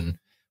conclusion,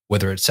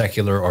 whether it's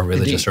secular or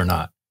religious or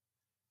not.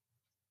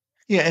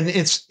 Yeah, and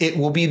it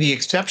will be the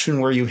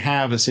exception where you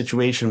have a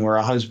situation where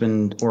a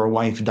husband or a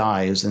wife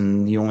dies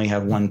and you only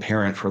have one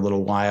parent for a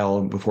little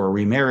while before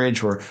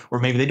remarriage, or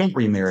maybe they don't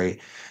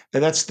remarry.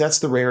 That's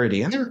the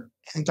rarity, and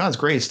God's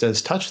grace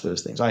does touch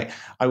those things. I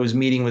was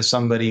meeting with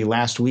somebody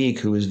last week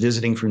who was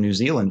visiting from New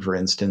Zealand, for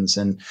instance,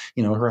 and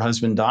her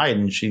husband died,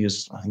 and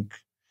I think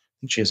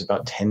she has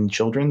about 10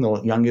 children,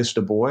 the youngest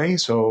a boy.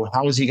 So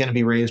how is he going to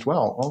be raised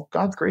well?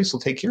 God's grace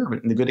will take care of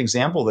it, and the good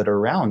example that are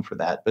around for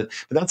that. But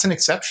that's an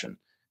exception.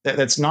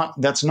 That's not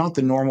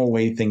the normal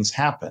way things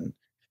happen.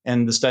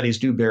 And the studies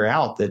do bear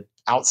out that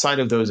outside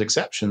of those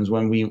exceptions,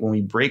 when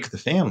we break the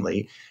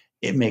family,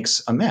 it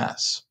makes a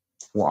mess.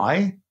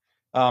 Why?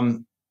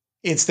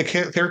 It's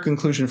the clear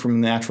conclusion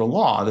from natural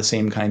law, the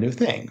same kind of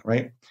thing,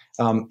 right?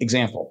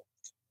 Example.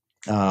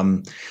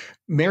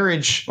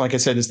 Marriage, like I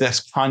said, is this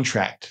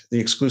contract,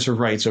 the exclusive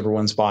rights over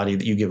one's body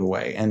that you give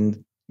away.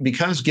 And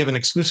because given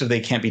exclusive,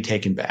 they can't be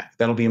taken back.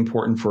 That'll be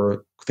important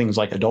for things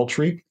like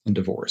adultery and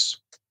divorce.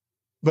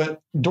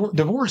 But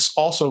divorce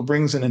also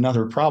brings in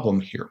another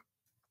problem here.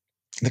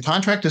 The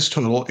contract is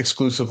total,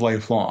 exclusive,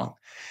 lifelong.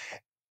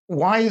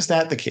 Why is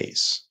that the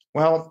case?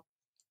 Well,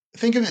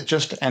 think of it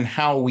just and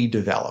how we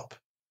develop.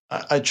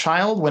 A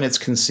child, when it's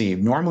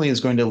conceived, normally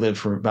is going to live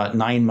for about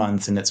 9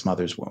 months in its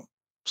mother's womb,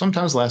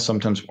 sometimes less,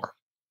 sometimes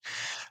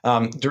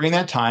more. During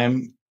that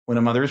time, when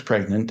a mother is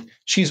pregnant,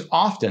 she's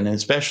often,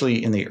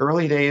 especially in the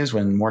early days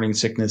when morning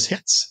sickness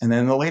hits, and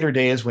then the later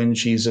days when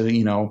she's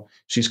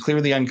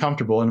clearly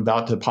uncomfortable and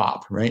about to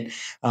pop, right?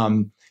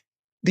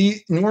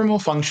 The normal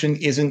function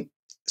isn't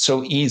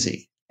so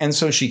easy. And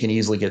so she can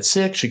easily get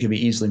sick. She can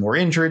be easily more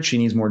injured. She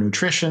needs more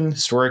nutrition.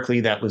 Historically,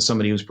 that was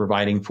somebody who's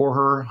providing for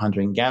her.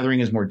 Hunting and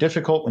gathering is more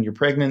difficult when you're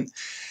pregnant.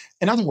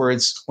 In other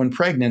words, when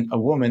pregnant, a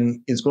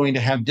woman is going to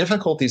have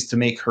difficulties to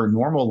make her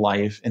normal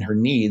life and her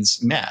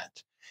needs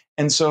met.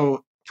 And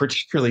so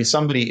particularly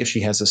somebody, if she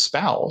has a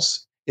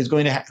spouse, is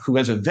going to who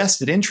has a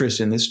vested interest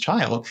in this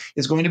child,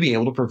 is going to be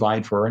able to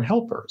provide for her and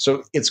help her.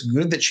 So it's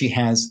good that she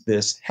has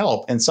this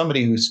help and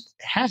somebody who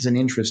has an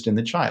interest in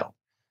the child.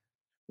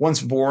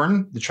 Once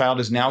born, the child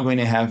is now going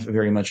to have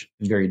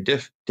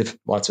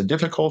lots of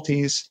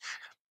difficulties.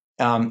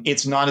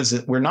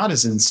 We're not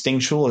as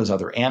instinctual as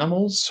other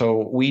animals,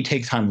 so we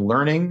take time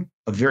learning,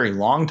 a very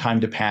long time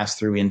to pass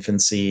through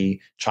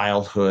infancy,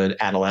 childhood,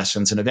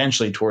 adolescence, and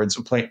eventually towards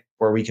a point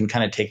where we can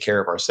kind of take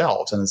care of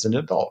ourselves and as an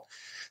adult.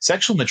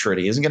 Sexual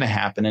maturity isn't going to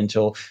happen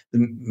until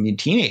the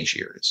teenage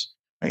years,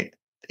 right?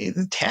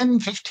 10,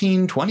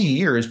 15, 20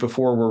 years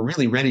before we're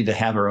really ready to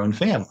have our own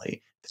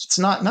family. It's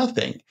not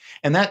nothing.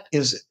 And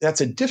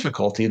that's a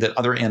difficulty that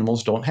other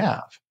animals don't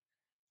have.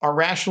 Our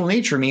rational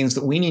nature means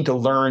that we need to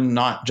learn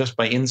not just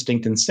by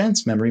instinct and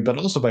sense memory, but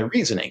also by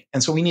reasoning.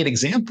 And so we need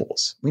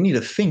examples. We need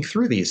to think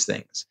through these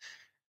things.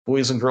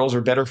 Boys and girls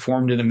are better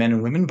formed into men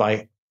and women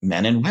by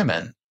men and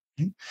women.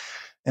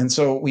 And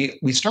so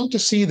we start to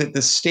see that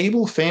this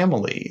stable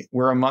family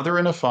where a mother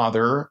and a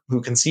father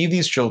who conceive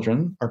these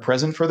children are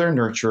present for their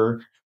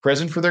nurture,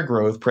 present for their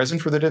growth,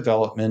 present for their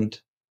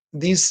development.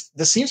 This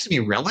seems to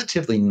be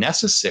relatively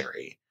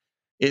necessary.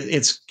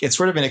 It's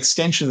sort of an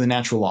extension of the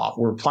natural law.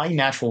 We're applying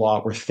natural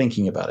law. We're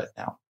thinking about it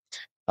now.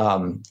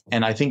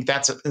 And I think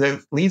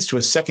that leads to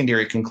a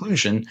secondary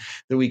conclusion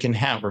that we can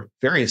have, or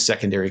various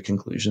secondary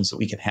conclusions that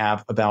we can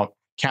have about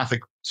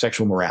Catholic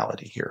sexual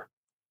morality here.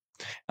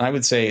 And I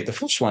would say the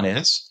first one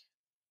is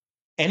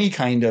any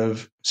kind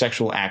of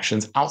sexual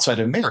actions outside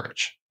of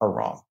marriage are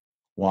wrong.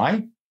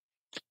 Why?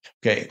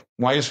 Okay.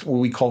 Why is what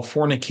we call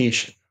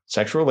fornication,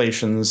 sexual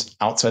relations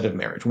outside of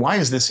marriage? Why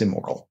is this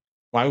immoral?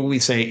 Why would we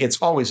say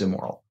it's always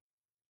immoral?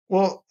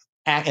 Well,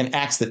 and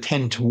acts that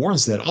tend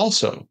towards that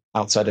also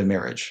outside of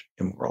marriage,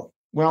 immoral.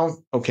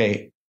 Well,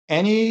 okay,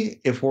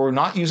 if we're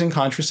not using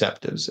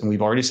contraceptives, and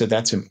we've already said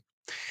that's immoral,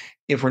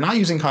 if we're not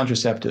using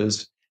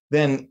contraceptives,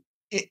 then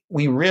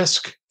we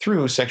risk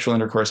through sexual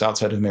intercourse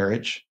outside of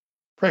marriage,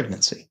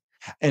 pregnancy,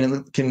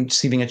 and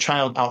conceiving a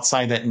child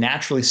outside that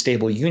naturally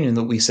stable union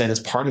that we said is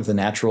part of the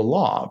natural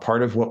law,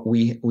 part of what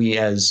we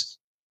as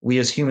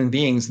human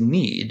beings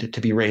need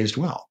to be raised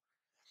well.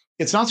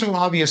 It's not so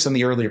obvious in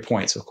the earlier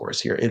points, of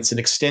course, here. It's an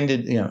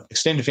extended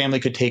family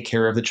could take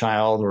care of the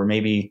child, or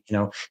maybe,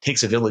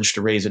 takes a village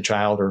to raise a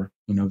child, or,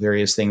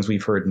 various things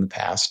we've heard in the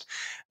past.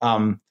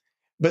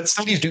 But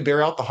studies do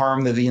bear out the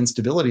harm, the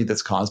instability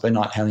that's caused by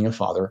not having a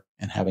father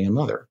and having a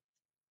mother.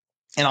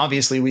 And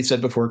obviously, we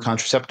said before,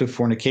 contraceptive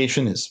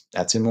fornication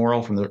that's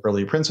immoral from the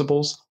earlier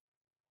principles.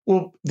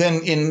 Well,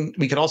 then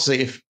we could also say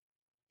if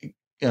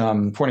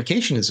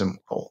fornication is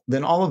immoral,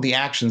 then all of the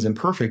actions,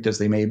 imperfect as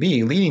they may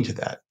be, leading to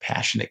that,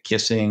 passionate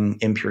kissing,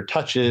 impure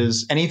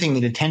touches, anything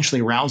that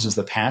intentionally arouses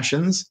the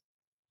passions,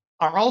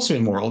 are also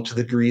immoral to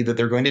the degree that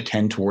they're going to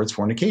tend towards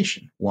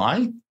fornication.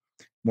 Why?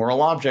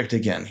 Moral object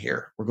again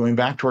here. We're going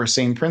back to our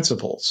same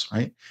principles,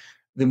 right?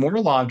 The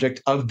moral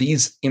object of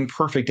these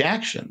imperfect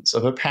actions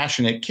of a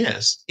passionate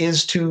kiss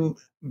is to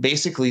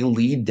basically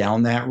lead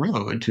down that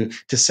road,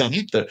 to set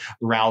up the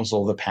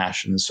arousal, the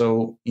passion.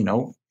 So,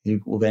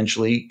 it will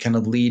eventually kind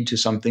of lead to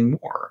something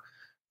more,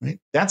 right?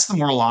 That's the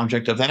moral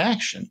object of that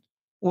action.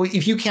 Well,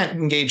 if you can't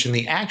engage in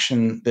the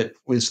action that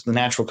was the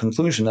natural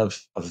conclusion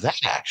of that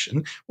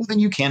action, well, then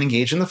you can't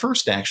engage in the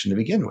first action to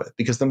begin with,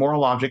 because the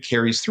moral object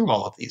carries through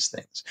all of these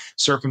things.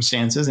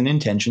 Circumstances and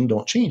intention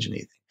don't change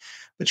anything.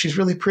 But she's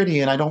really pretty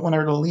and I don't want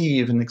her to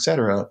leave, and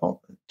etc.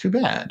 Well, too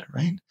bad,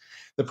 right?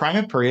 The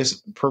primary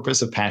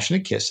purpose of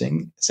passionate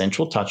kissing,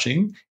 sensual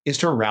touching, is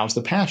to arouse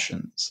the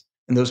passions.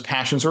 And those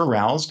passions are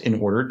aroused in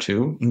order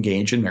to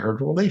engage in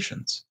marital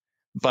relations.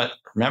 But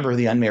remember,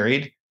 the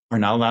unmarried are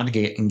not allowed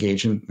to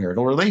engage in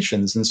marital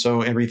relations. And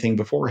so everything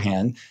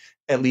beforehand,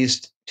 at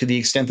least to the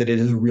extent that it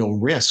is a real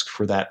risk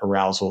for that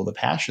arousal of the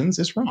passions,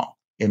 is wrong,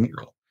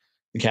 immoral.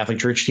 The Catholic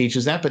Church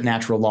teaches that, but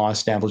natural law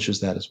establishes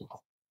that as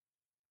well.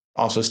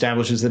 Also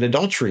establishes that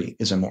adultery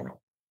is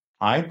immoral.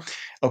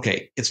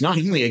 Okay, it's not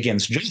only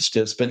against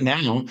justice, but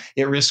now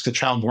it risks a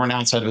child born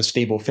outside of a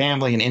stable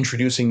family and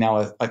introducing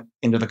now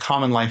into the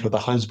common life of a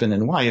husband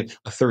and wife,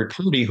 a third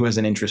party who has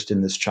an interest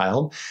in this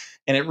child.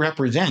 And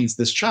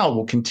this child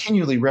will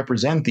continually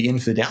represent the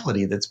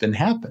infidelity that's been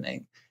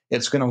happening.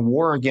 It's going to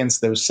war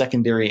against those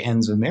secondary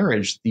ends of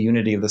marriage, the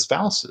unity of the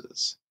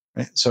spouses.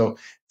 Right? So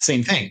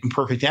same thing,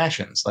 imperfect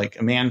actions, like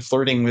a man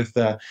flirting with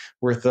the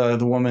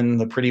woman,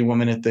 the pretty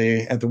woman at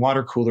the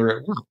water cooler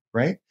at work,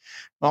 right?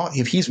 Well,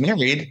 if he's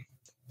married,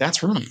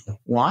 that's wrong.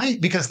 Why?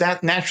 Because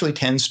that naturally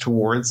tends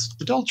towards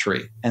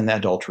adultery, and that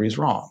adultery is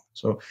wrong.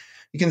 So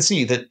you can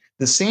see that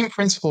the same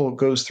principle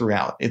goes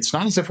throughout. It's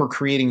not as if we're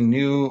creating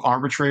new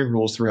arbitrary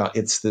rules throughout.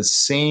 It's the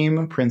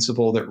same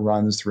principle that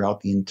runs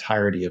throughout the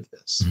entirety of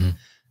this. Mm-hmm.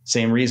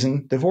 Same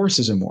reason divorce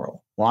is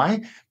immoral.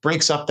 Why?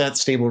 Breaks up that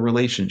stable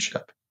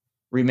relationship.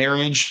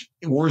 Remarriage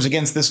wars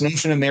against this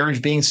notion of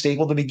marriage being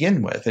stable to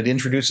begin with. It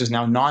introduces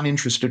now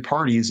non-interested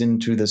parties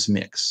into this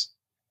mix.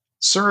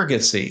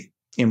 Surrogacy,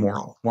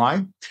 immoral.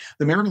 Why?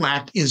 The marital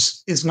act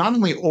is not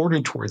only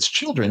ordered towards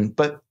children,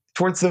 but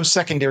towards those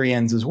secondary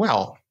ends as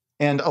well.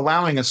 And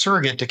allowing a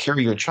surrogate to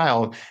carry your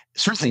child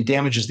certainly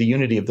damages the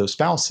unity of those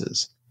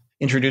spouses,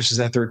 introduces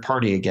that third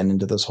party again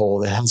into this whole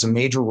that has a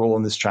major role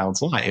in this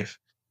child's life.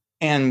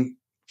 And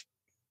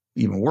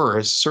even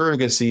worse,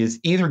 surrogacy is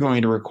either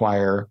going to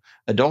require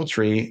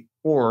adultery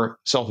or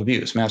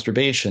self-abuse,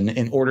 masturbation,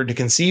 in order to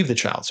conceive the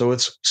child. So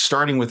it's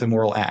starting with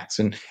immoral acts.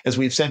 And as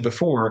we've said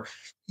before,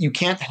 you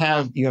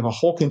have a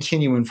whole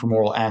continuum for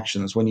moral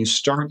actions. When you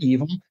start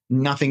evil,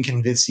 nothing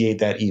can vitiate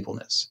that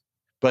evilness.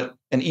 But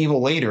an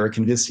evil later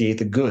can vitiate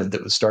the good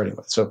that was starting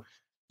with. So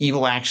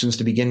evil actions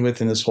to begin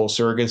with in this whole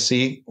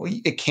surrogacy,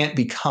 it can't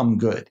become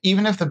good.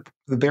 Even if the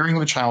bearing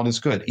of a child is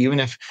good, even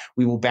if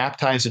we will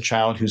baptize a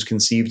child who's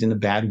conceived in a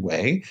bad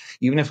way,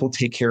 even if we'll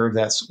take care of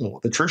that soul,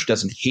 the church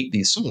doesn't hate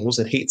these souls,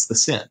 it hates the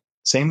sin.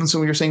 Same as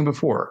we were saying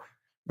before,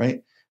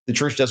 right? The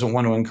church doesn't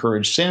want to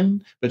encourage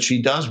sin, but she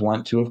does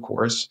want to, of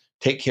course,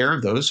 take care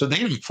of those so they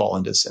don't fall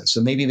into sin.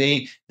 So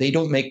maybe they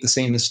don't make the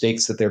same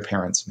mistakes that their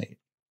parents made.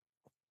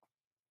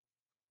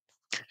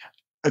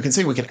 I can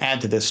say we can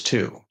add to this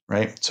too,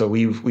 right? So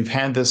we've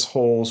had this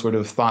whole sort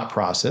of thought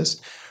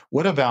process.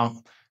 What about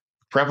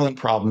prevalent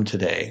problem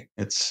today?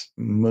 It's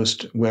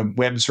most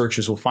web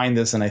searches will find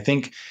this, and I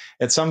think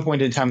at some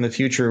point in time in the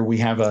future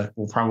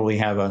we'll probably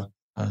have a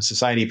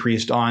society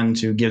priest on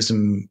to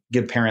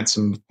give parents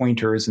some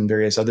pointers and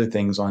various other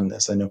things on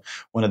this. I know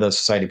one of the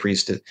society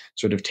priests had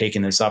sort of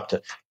taken this up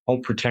to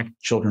help protect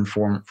children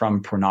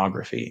from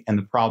pornography and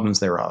the problems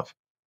thereof.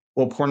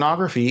 Well,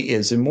 pornography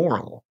is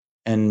immoral.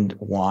 And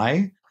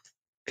why?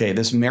 Okay,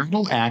 this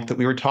marital act that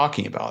we were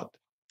talking about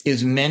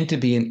is meant to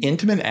be an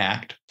intimate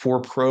act for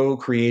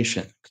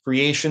procreation,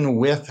 creation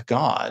with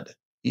God.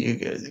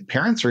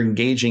 Parents are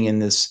engaging in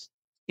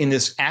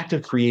this act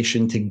of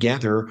creation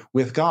together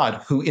with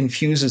God, who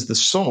infuses the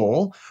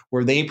soul,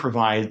 where they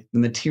provide the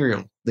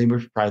material, they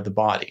provide the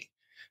body,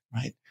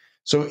 right?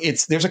 So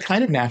there's a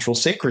kind of natural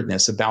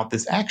sacredness about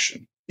this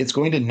action. It's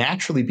going to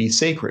naturally be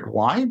sacred.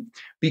 Why?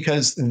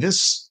 Because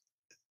this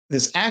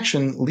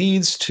action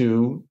leads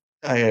to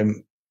a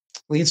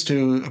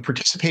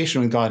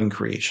participation with God in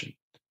creation,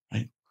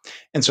 right?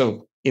 And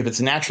so if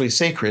it's naturally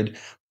sacred,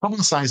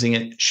 publicizing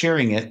it,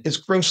 sharing it is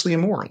grossly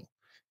immoral,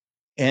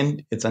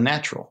 and it's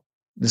unnatural.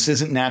 This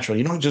isn't natural.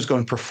 You don't just go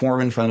and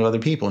perform in front of other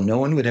people. No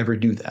one would ever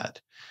do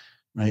that,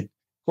 right?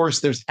 Of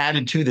course, there's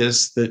added to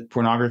this that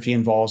pornography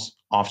involves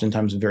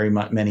oftentimes very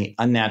many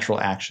unnatural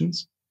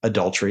actions,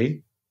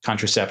 adultery,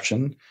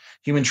 contraception,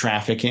 human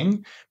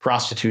trafficking,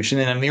 prostitution,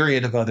 and a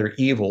myriad of other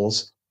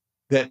evils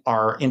that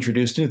are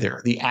introduced into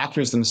there. The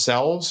actors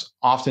themselves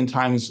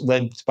oftentimes are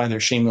led by their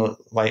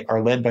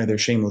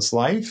shameless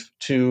life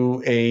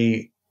to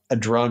a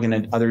drug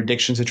and other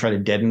addictions to try to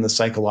deaden the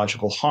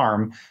psychological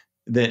harm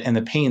and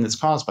the pain that's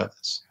caused by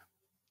this.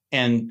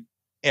 And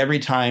every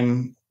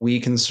time we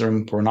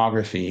consume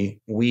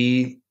pornography,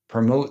 we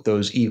promote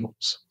those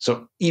evils.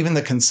 So even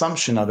the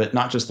consumption of it,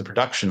 not just the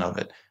production of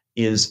it,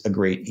 is a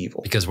great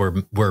evil. Because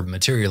we're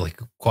materially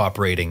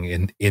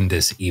cooperating in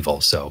this evil.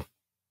 So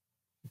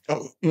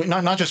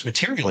not just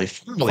materially,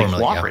 formally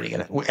cooperating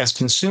in it. As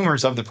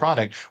consumers of the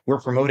product, we're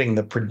promoting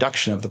the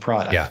production of the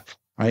product. Yeah.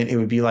 Right. It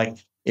would be like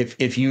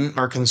if you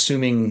are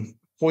consuming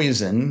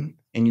poison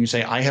and you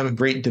say, I have a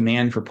great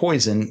demand for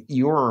poison,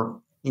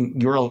 you're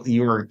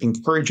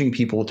encouraging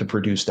people to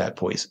produce that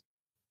poison.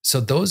 So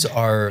those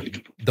are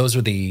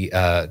the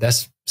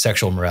that's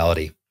sexual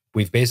morality.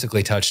 We've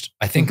basically touched,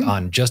 I think,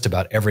 on just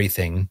about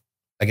everything.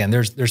 Again,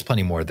 there's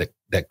plenty more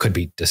that could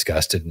be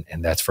discussed,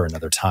 and that's for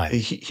another time.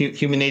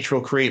 Human nature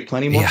will create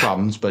plenty more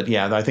problems, but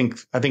I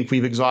think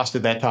we've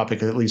exhausted that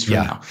topic at least for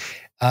now.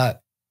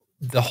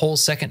 The whole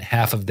second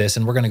half of this,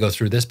 and we're going to go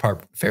through this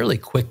part fairly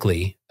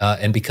quickly,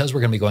 and because we're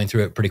going to be going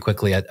through it pretty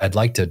quickly, I'd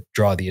like to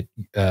draw the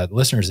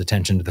listeners'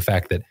 attention to the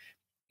fact that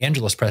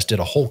Angelus Press did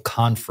a whole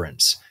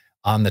conference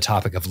on the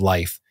topic of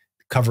life,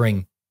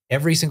 covering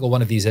every single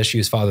one of these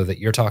issues, Father, that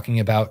you're talking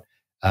about.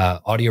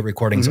 Audio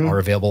recordings are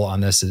available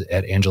on this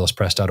at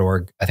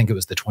angeluspress.org. I think it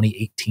was the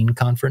 2018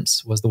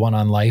 conference was the one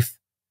on life.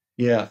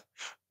 Yeah.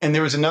 And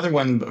there was another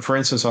one, for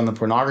instance, on the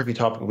pornography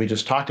topic we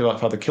just talked about.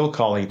 Father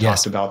Kilcawley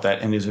talked about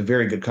that, and it was a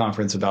very good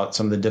conference about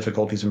some of the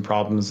difficulties and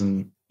problems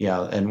and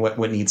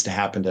what needs to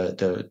happen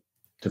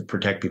to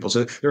protect people.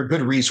 So there are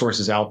good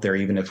resources out there,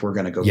 even if we're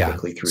going to go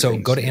quickly through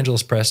things. Go to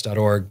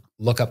angeluspress.org,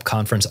 look up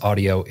conference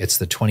audio. It's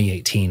the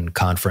 2018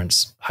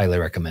 conference, highly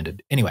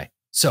recommended. Anyway,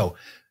 so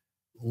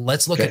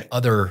let's look at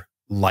other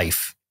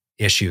life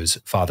issues,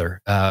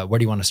 Father. Where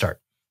do you want to start?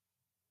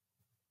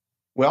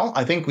 Well,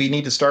 I think we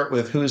need to start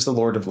with who is the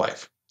Lord of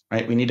life,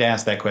 right? We need to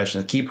ask that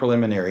question, a key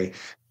preliminary.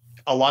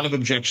 A lot of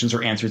objections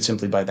are answered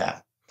simply by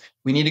that.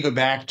 We need to go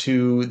back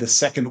to the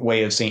second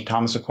way of St.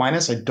 Thomas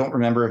Aquinas. I don't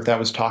remember if that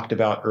was talked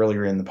about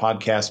earlier in the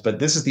podcast, but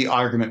this is the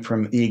argument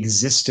from the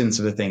existence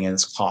of a thing and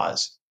its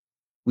cause.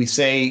 We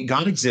say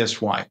God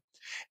exists. Why?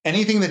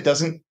 Anything that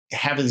doesn't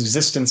have an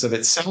existence of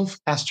itself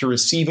has to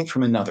receive it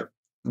from another.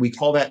 We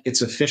call that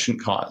its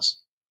efficient cause.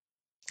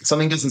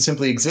 Something doesn't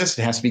simply exist.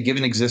 It has to be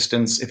given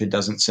existence if it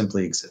doesn't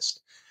simply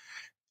exist.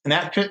 And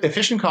that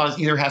efficient cause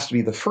either has to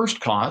be the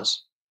first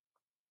cause,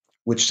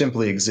 which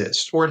simply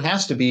exists, or it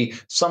has to be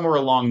somewhere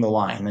along the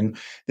line. And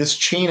this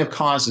chain of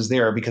cause is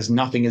there because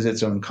nothing is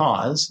its own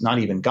cause, not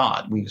even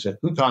God. We said,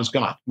 who caused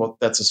God? Well,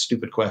 that's a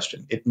stupid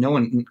question.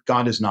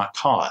 God is not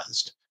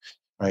caused,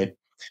 right?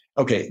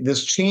 Okay,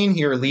 this chain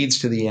here leads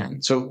to the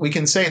end. So we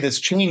can say this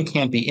chain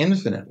can't be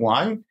infinite.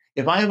 Why?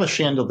 If I have a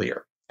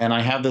chandelier and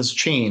I have this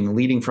chain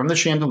leading from the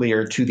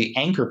chandelier to the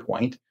anchor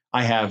point,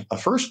 I have a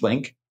first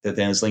link that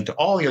then is linked to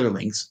all the other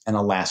links and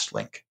a last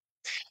link.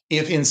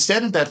 If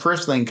instead of that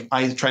first link,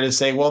 I try to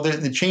say, well,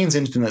 the chain's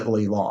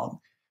infinitely long,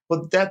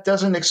 well, that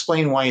doesn't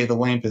explain why the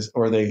lamp is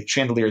or the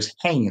chandelier is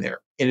hanging there.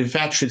 It, in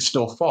fact, should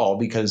still fall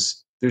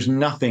because there's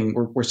nothing.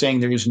 We're saying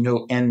there is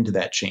no end to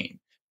that chain.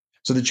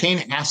 So the chain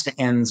has to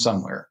end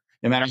somewhere.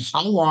 No matter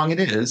how long it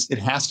is, it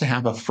has to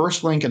have a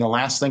first link and a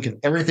last link, and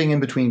everything in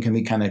between can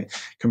be kind of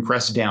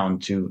compressed down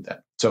to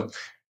that. So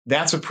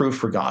that's a proof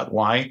for God.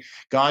 Why?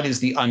 God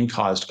is the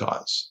uncaused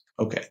cause.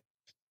 Okay.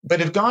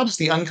 But if God is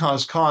the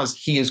uncaused cause,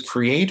 he is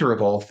creator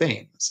of all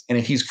things. And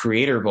if he's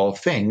creator of all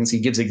things, he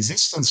gives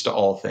existence to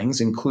all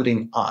things,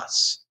 including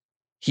us.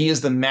 He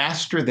is the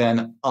master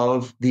then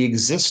of the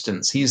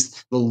existence.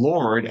 He's the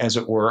Lord, as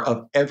it were,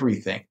 of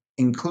everything,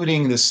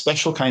 including this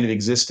special kind of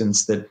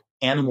existence that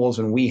animals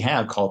and we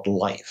have called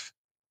life.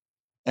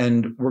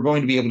 And we're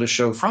going to be able to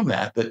show from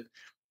that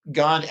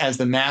God, as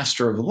the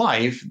master of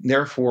life,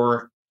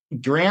 therefore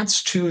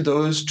grants to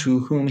those to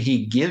whom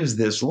he gives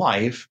this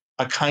life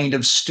a kind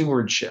of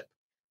stewardship,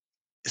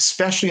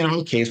 especially in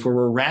our case where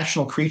we're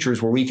rational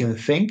creatures, where we can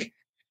think,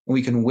 and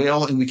we can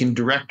will, and we can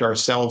direct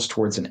ourselves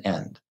towards an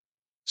end.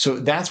 So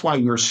that's why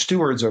we're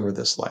stewards over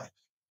this life.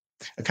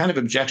 A kind of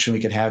objection we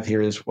could have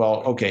here is,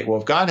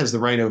 if God has the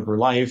right over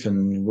life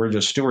and we're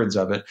just stewards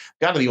of it,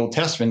 God of the Old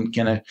Testament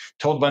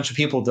told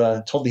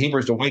the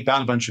Hebrews to wipe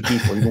out a bunch of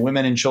people, even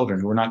women and children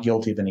who were not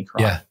guilty of any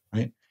crime.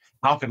 Right?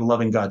 How could a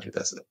loving God do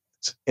this?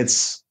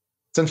 It's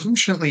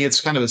unfortunately,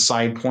 it's kind of a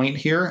side point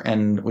here,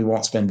 and we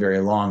won't spend very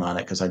long on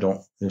it because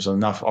there's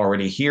enough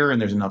already here and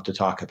there's enough to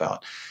talk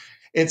about.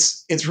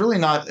 It's really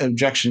not an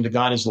objection to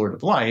God as Lord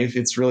of life.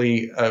 It's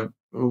really a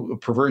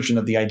perversion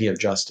of the idea of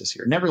justice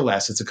here.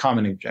 Nevertheless, it's a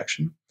common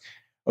objection.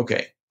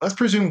 Okay, let's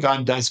presume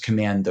God does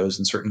command those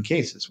in certain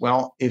cases.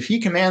 Well, if he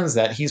commands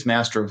that, he's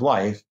master of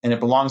life, and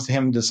it belongs to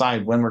him to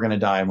decide when we're going to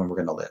die and when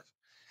we're going to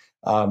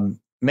live.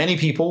 Many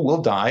people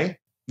will die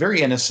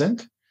very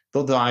innocent.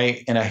 They'll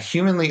die in a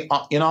humanly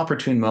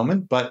inopportune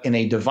moment, but in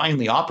a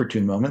divinely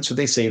opportune moment, so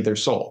they save their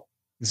soul.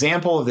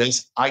 Example of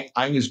this, I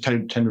always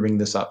tend to bring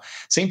this up.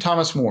 St.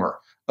 Thomas More,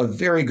 a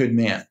very good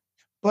man,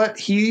 but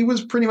he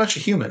was pretty much a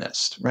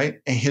humanist,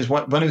 right? And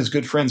one of his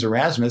good friends,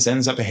 Erasmus,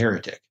 ends up a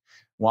heretic.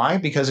 Why?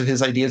 Because of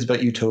his ideas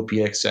about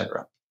utopia,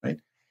 etc. Right?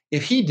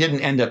 If he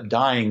didn't end up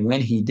dying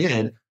when he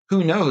did,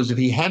 who knows if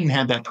he hadn't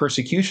had that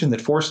persecution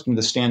that forced him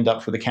to stand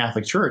up for the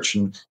Catholic Church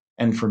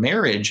and for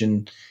marriage.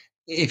 And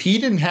if he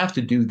didn't have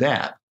to do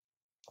that,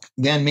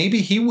 then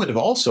maybe he would have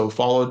also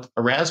followed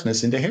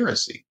Erasmus into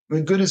heresy.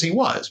 Good as he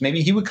was,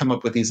 maybe he would come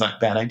up with these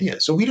bad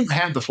ideas. So we don't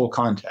have the full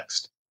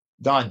context.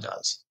 God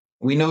does.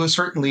 We know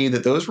certainly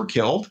that those were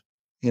killed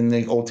in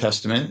the Old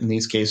Testament in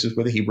these cases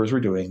where the Hebrews were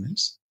doing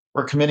this.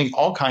 or committing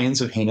all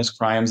kinds of heinous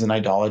crimes and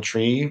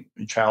idolatry,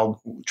 child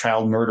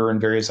murder, and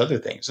various other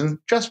things, and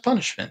just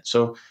punishment.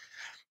 So,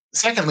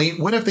 secondly,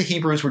 what if the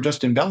Hebrews were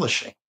just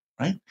embellishing?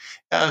 Right?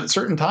 At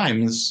certain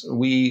times,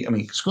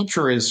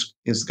 Scripture is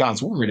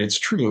God's word. It's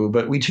true,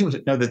 but we do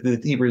know that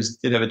the Hebrews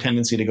did have a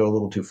tendency to go a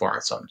little too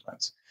far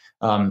sometimes.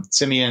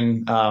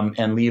 Simeon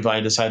and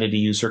Levi decided to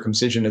use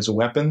circumcision as a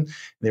weapon.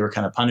 They were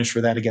kind of punished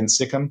for that against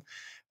Sichem.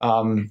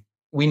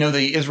 We know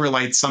the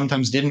Israelites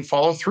sometimes didn't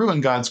follow through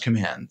on God's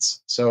commands.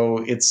 So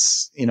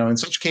it's, in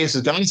such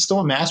cases, God is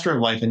still a master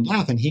of life and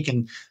death, and he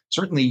can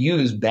certainly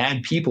use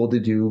bad people to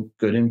do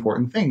good,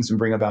 important things and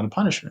bring about a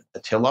punishment.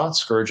 Attila,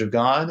 scourge of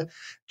God,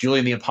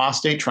 Julian the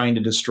Apostate trying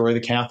to destroy the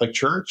Catholic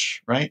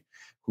Church, right?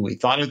 Who we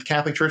thought of the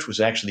Catholic Church was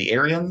actually the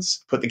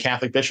Arians, put the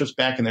Catholic bishops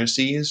back in their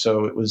sees.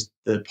 So it was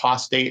the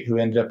apostate who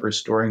ended up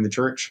restoring the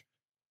church.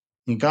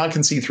 And God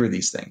can see through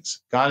these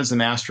things. God is the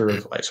master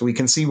of life. So we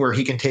can see where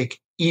he can take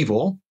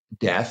evil,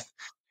 death,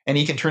 and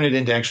he can turn it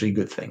into actually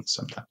good things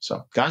sometimes.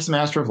 So God's the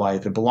master of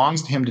life. It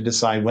belongs to him to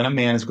decide when a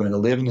man is going to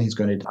live and he's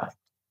going to die.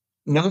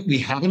 Note, we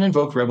haven't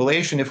invoked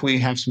revelation. If we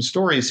have some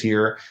stories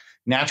here,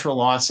 natural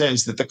law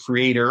says that the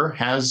creator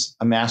has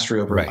a mastery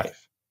over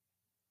life.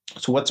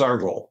 So what's our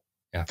role?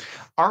 Yeah.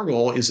 Our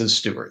role is as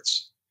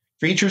stewards.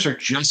 Creatures are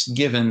just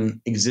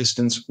given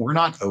existence. We're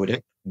not owed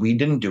it. We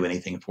didn't do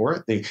anything for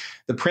it.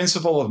 The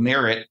principle of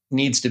merit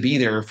needs to be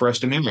there for us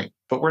to merit,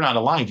 but we're not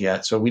alive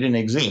yet, so we didn't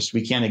exist.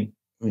 We can't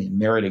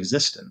merit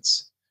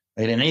existence.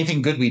 Right? And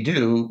anything good we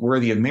do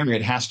worthy of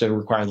merit has to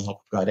require the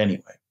help of God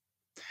anyway.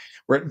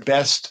 We're at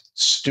best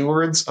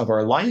stewards of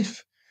our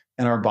life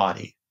and our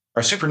body,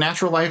 our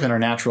supernatural life and our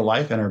natural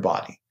life and our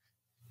body.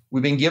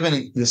 We've been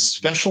given this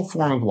special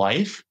form of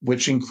life,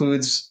 which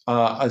includes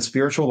a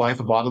spiritual life,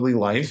 a bodily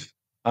life,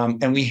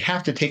 and we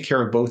have to take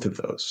care of both of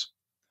those.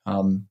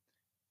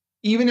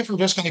 Even if we're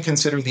just going to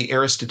consider the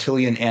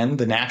Aristotelian end,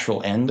 the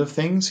natural end of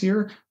things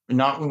here,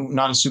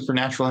 not a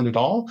supernatural end at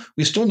all,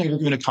 we still know we're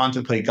going to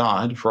contemplate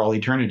God for all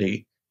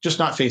eternity, just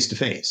not face to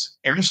face.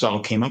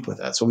 Aristotle came up with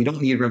that. So we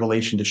don't need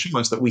revelation to show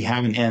us that we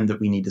have an end that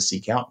we need to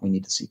seek out, we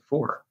need to seek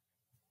for.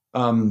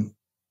 And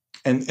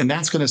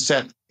that's going to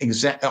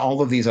set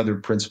all of these other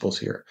principles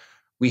here.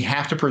 We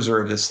have to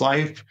preserve this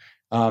life.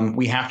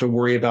 We have to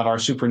worry about our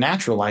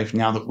supernatural life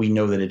now that we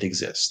know that it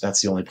exists.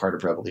 That's the only part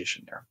of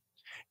revelation there.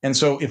 And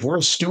so if we're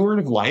a steward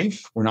of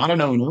life, we're not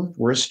an owner,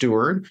 we're a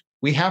steward,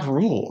 we have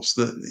rules.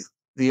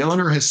 The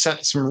owner has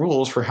set some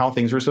rules for how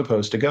things are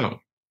supposed to go.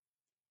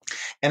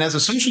 And as a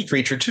social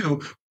creature,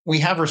 too, we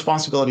have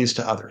responsibilities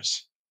to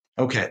others.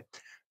 Okay,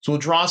 so we'll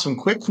draw some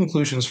quick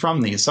conclusions from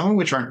these, some of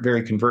which aren't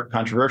very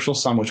controversial,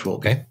 some which will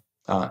be,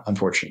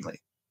 unfortunately.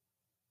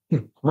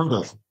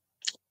 Murder.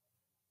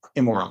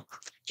 Immoral.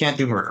 Can't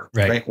do murder.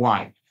 Right?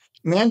 Why?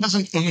 Man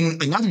doesn't own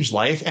another's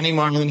life any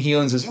more than he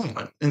owns his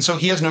own. And so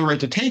he has no right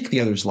to take the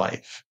other's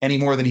life any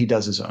more than he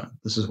does his own.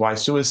 This is why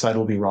suicide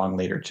will be wrong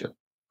later, too.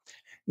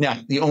 Now,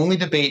 the only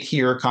debate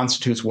here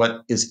constitutes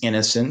what is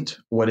innocent,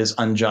 what is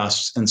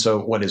unjust, and so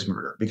what is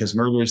murder, because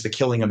murder is the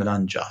killing of an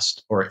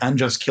unjust, or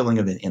unjust killing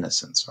of an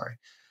innocent,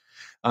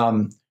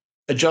 a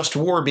just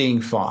war being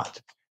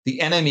fought.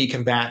 The enemy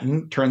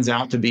combatant turns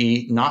out to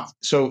be not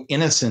so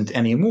innocent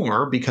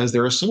anymore because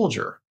they're a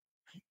soldier.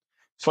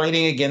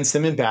 Fighting against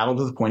them in battle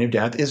to the point of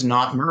death is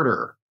not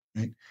murder.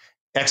 Right?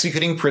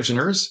 Executing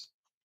prisoners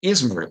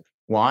is murder.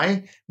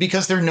 Why?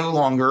 Because they're no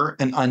longer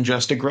an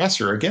unjust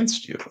aggressor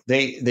against you.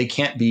 They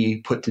can't be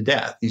put to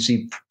death. You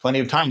see plenty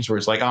of times where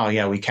it's like, oh,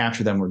 yeah, we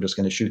capture them, we're just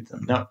going to shoot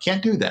them. No,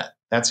 can't do that.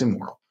 That's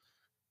immoral.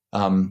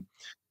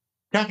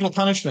 Capital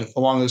punishment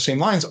along those same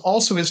lines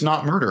also is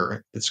not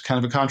murder. It's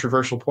kind of a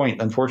controversial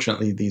point,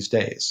 unfortunately, these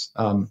days.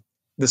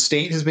 The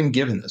state has been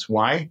given this.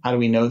 Why? How do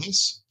we know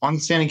this?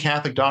 Understanding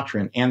Catholic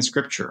doctrine and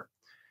scripture.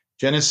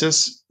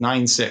 Genesis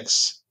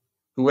 9:6.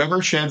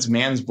 Whoever sheds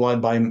man's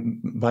blood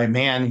by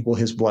man will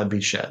his blood be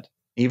shed.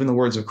 Even the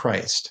words of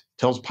Christ.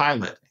 Tells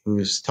Pilate, who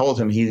has told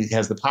him he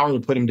has the power to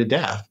put him to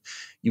death,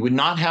 you would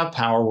not have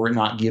power were it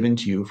not given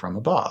to you from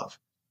above.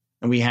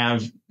 And we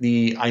have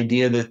the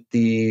idea that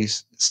the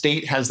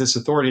state has this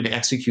authority to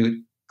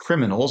execute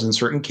criminals in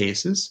certain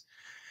cases.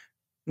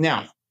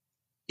 Now,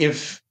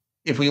 if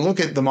we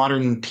look at the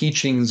modern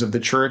teachings of the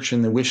church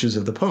and the wishes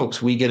of the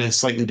popes, we get a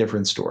slightly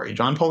different story.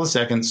 John Paul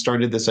II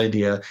started this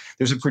idea.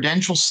 There's a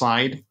prudential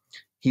side.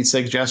 He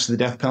suggests the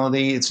death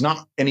penalty. It's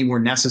not any more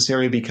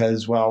necessary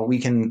because, well, we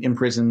can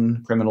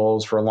imprison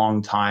criminals for a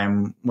long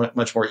time,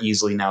 much more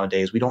easily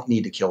nowadays. We don't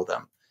need to kill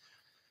them.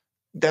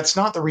 That's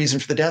not the reason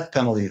for the death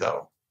penalty,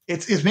 though.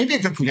 It's maybe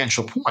a good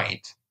prudential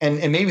point, and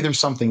maybe there's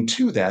something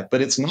to that,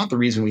 but it's not the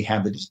reason we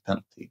have the death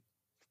penalty.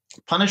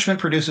 Punishment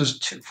produces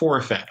four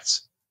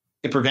effects.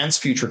 It prevents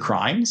future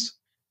crimes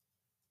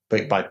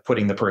by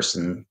putting the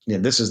person,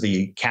 this is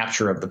the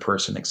capture of the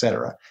person,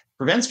 etc.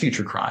 Prevents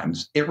future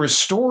crimes. It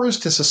restores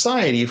to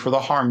society for the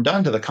harm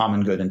done to the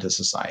common good and to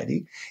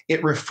society.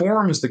 It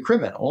reforms the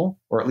criminal,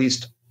 or at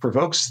least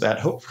provokes that,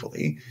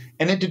 hopefully,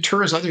 and it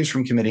deters others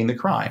from committing the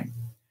crime.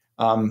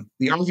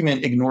 The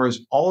argument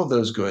ignores all of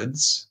those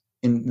goods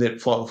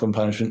that flow from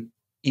punishment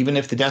even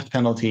if the death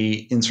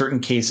penalty in certain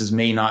cases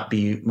may not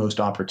be most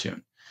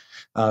opportune.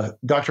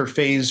 Dr.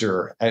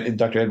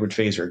 Edward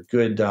Fazer,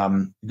 good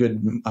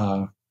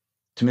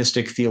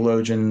Thomistic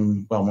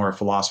theologian, well, more a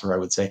philosopher, I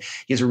would say.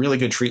 He has a really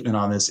good treatment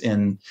on this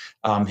in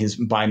his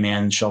 "By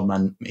Man Shall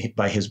Man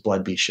by His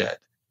Blood Be Shed."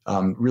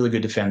 Really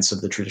good defense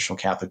of the traditional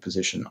Catholic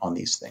position on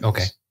these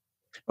things.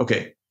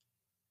 Okay.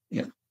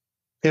 Yeah.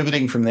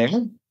 Pivoting from there,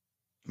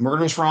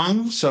 murder is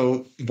wrong.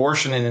 So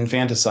abortion and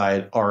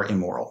infanticide are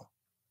immoral.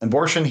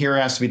 Abortion here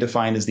has to be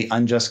defined as the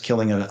unjust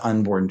killing of an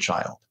unborn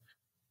child.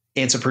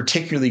 It's a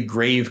particularly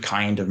grave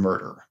kind of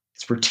murder.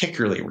 It's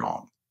particularly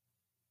wrong.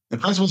 The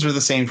principles are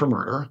the same for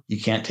murder. You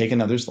can't take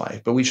another's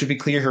life, but we should be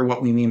clear here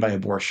what we mean by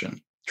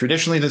abortion.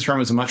 Traditionally, the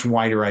term is a much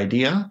wider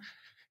idea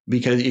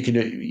because it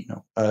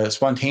could, a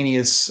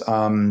spontaneous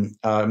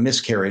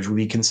miscarriage would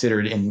be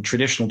considered in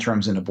traditional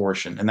terms an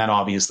abortion. And that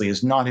obviously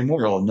is not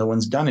immoral. No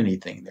one's done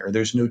anything there.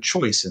 There's no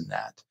choice in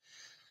that.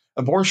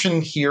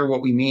 Abortion here,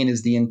 what we mean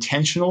is the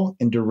intentional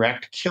and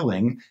direct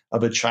killing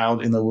of a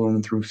child in the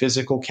womb through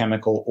physical,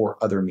 chemical, or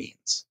other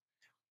means.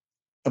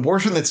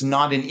 Abortion that's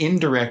not an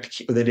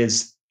indirect,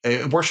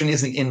 abortion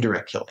isn't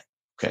indirect killing.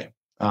 Okay.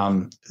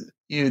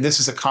 This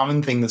is a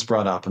common thing that's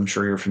brought up. I'm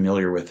sure you're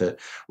familiar with it,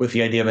 with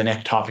the idea of an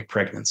ectopic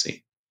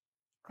pregnancy,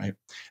 right?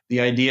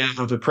 The idea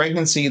of a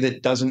pregnancy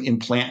that doesn't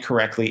implant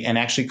correctly and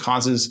actually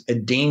causes a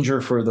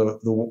danger for the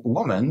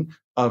woman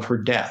of her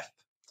death.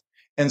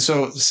 And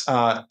so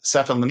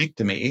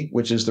cephalenectomy,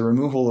 which is the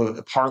removal of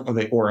a part of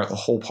or a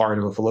whole part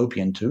of a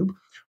fallopian tube,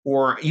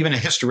 or even a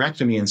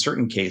hysterectomy in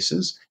certain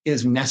cases,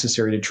 is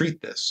necessary to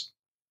treat this,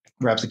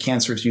 perhaps a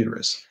cancerous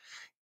uterus.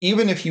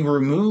 Even if you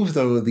remove,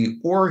 though, the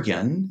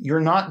organ, you're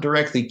not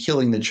directly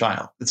killing the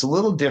child. It's a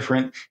little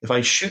different if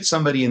I shoot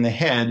somebody in the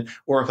head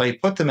or if I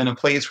put them in a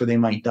place where they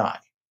might die,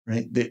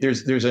 right?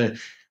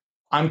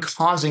 I'm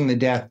causing the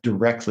death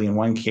directly in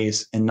one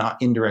case and not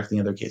indirectly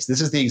in the other case.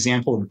 This is the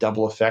example of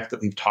double effect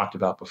that we've talked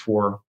about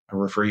before. I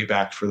refer you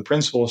back for the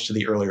principles to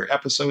the earlier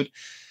episode.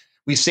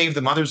 We save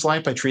the mother's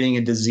life by treating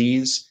a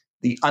disease.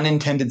 The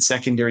unintended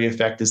secondary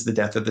effect is the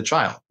death of the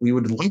child. We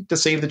would like to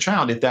save the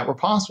child if that were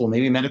possible.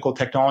 Maybe medical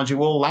technology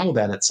will allow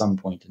that at some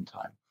point in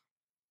time.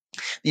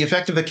 The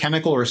effect of a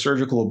chemical or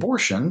surgical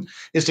abortion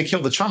is to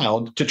kill the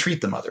child to treat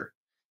the mother.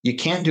 You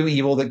can't do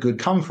evil that good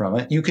come from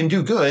it. You can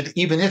do good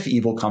even if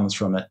evil comes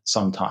from it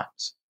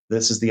sometimes.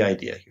 This is the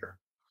idea here.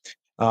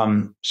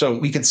 So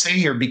we could say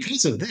here,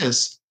 because of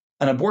this,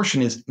 an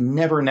abortion is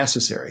never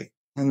necessary.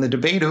 And the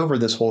debate over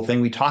this whole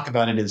thing, we talk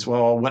about it as,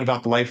 well, what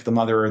about the life of the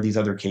mother or these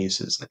other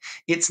cases?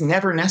 It's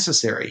never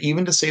necessary,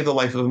 even to save the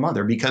life of a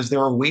mother, because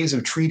there are ways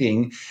of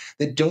treating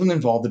that don't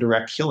involve the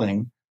direct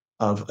killing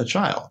of a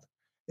child.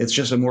 It's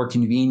just a more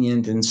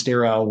convenient and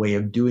sterile way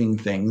of doing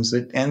things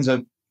that ends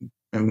up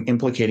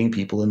implicating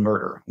people in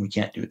murder. We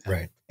can't do that.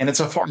 Right. And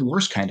it's a far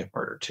worse kind of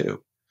murder,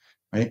 too.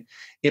 Right?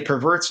 It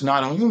perverts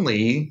not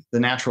only the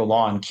natural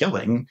law in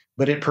killing,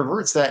 but it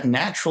perverts that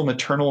natural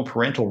maternal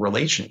parental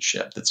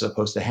relationship that's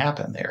supposed to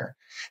happen there.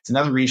 It's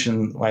another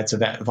reason why it's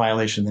a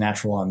violation of the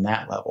natural law on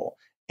that level.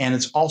 And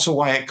it's also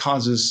why it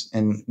causes,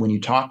 and when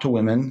you talk to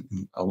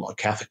women,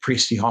 Catholic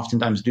priests who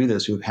oftentimes do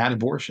this, who have had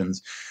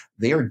abortions,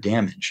 they are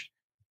damaged,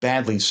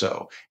 badly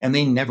so, and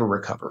they never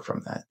recover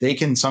from that. They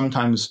can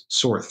sometimes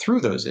sort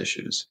through those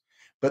issues,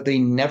 but they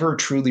never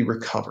truly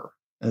recover.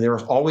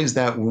 There's always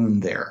that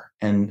wound there.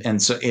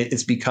 And so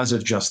it's because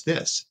of just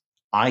this.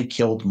 I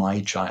killed my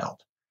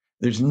child.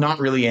 There's not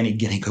really any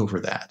getting over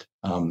that.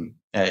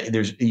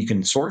 You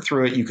can sort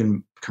through it. You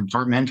can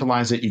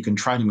compartmentalize it. You can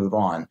try to move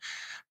on,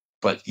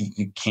 but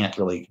you can't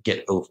really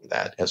get over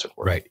that, as it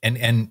were. Right.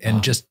 And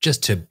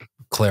just to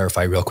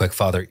clarify real quick,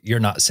 Father, you're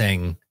not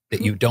saying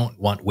that you don't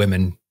want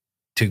women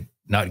to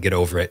not get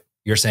over it.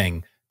 You're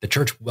saying the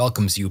church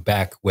welcomes you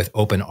back with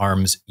open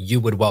arms. You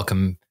would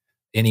welcome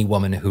any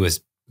woman who has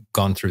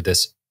gone through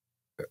this,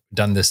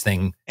 done this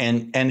thing,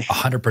 and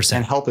 100%,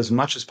 and help as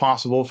much as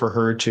possible for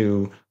her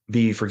to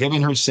be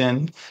forgiven her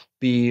sin,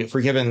 be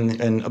forgiven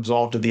and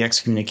absolved of the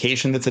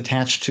excommunication that's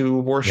attached to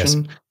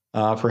abortion,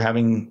 for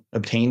having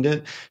obtained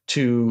it,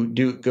 to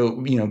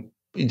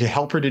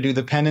help her to do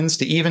the penance,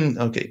 to even,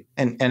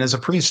 and as a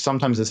priest,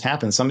 sometimes this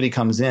happens. Somebody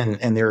comes in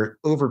and they're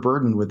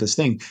overburdened with this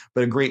thing,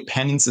 but a great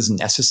penance is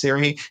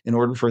necessary in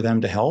order for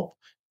them to help.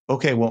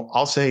 Okay, well,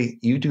 I'll say,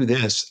 you do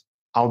this,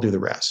 I'll do the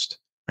rest.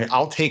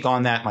 I'll take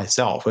on that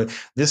myself.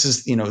 This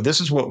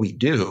is what we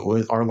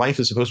do. Our life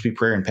is supposed to be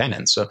prayer and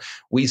penance. So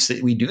we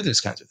do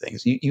these kinds of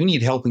things. You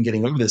need help in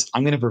getting over this.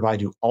 I'm going to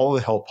provide you all the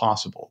help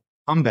possible.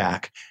 Come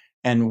back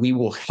and we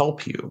will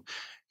help you.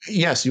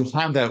 Yes, you'll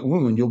have that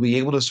wound. You'll be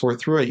able to sort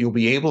through it. You'll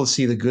be able to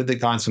see the good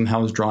that God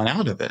somehow has drawn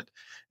out of it.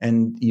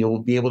 And you'll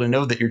be able to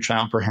know that your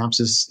child perhaps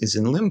is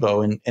in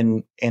limbo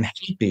and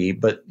happy,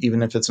 but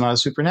even if it's not a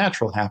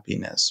supernatural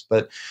happiness,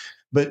 but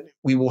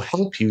we will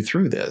help you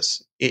through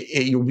this.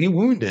 You'll be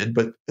wounded,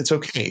 but it's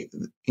okay.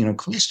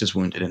 Christ is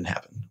wounded in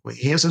heaven.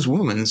 He has his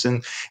wounds,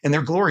 and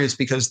they're glorious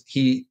because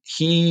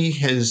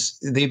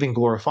they've been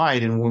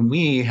glorified. And when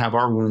we have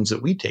our wounds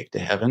that we take to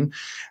heaven,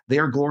 they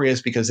are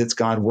glorious because it's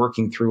God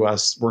working through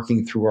us,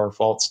 working through our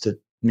faults to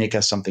make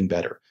us something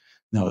better.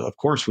 No, of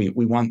course we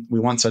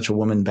want such a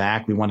woman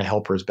back. We want to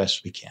help her as best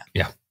as we can.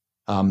 Yeah.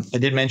 I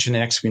did mention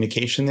an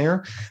excommunication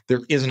there. There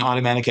is an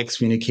automatic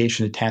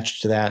excommunication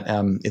attached to that.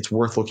 It's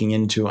worth looking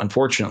into.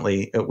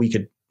 Unfortunately, we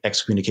could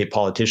excommunicate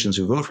politicians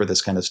who vote for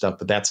this kind of stuff,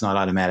 but that's not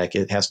automatic.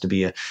 It has to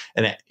be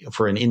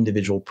for an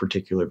individual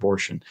particular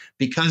abortion.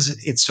 Because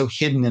it's so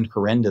hidden and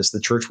horrendous, the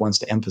church wants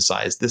to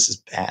emphasize this is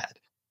bad.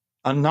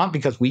 Not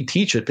because we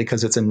teach it,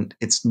 because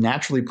it's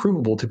naturally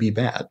provable to be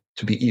bad,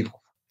 to be evil.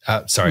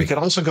 Sorry. We could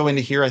also go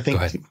into here, I think.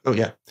 Oh,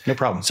 yeah, no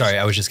problem. Sorry,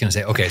 I was just going to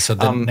say, okay, so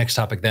the next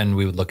topic then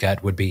we would look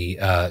at would be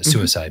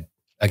suicide.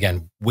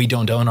 Again, we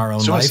don't own our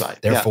own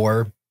life,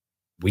 therefore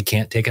we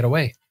can't take it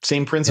away.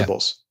 Same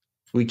principles. Yeah.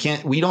 We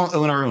don't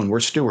own our own.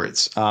 We're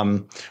stewards.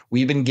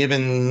 We've been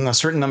given a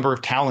certain number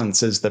of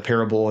talents, as the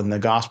parable in the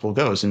gospel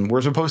goes, and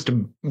we're supposed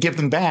to give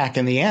them back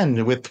in the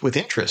end with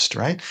interest,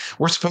 right?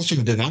 We're supposed to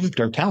have developed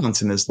our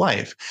talents in this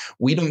life.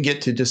 We don't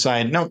get to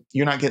decide, no,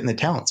 you're not getting the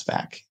talents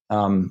back.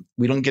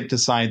 We don't get to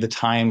decide the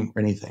time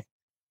or anything.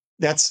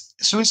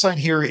 Suicide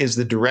here is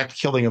the direct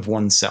killing of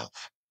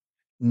oneself,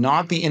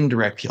 not the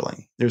indirect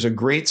killing. There's a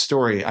great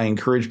story. I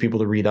encourage people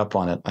to read up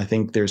on it. I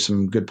think there's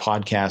some good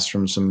podcasts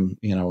from some,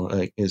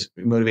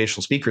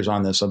 motivational speakers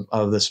on this,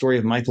 of the story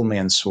of Michael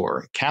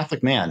Mansour,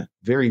 Catholic man,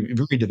 very,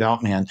 very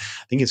devout man.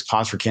 I think his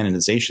cause for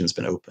canonization has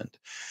been opened.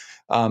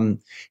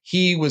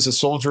 He was a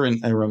soldier in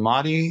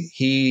Ramadi.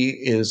 He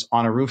is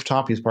on a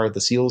rooftop. He's part of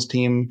the SEALs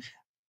team.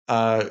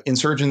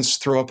 Insurgents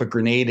throw up a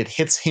grenade. It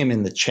hits him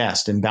in the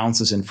chest and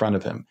bounces in front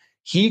of him.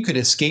 He could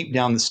escape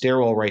down the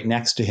stairwell right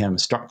next to him.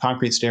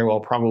 Concrete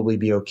stairwell, probably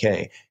be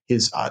okay.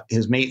 His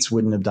mates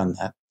wouldn't have done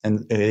that,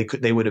 and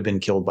they would have been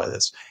killed by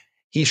this.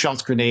 He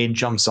shouts grenade,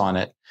 jumps on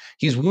it.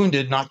 He's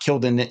wounded, not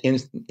killed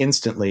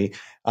instantly,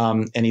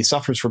 and he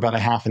suffers for about a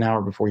half an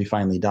hour before he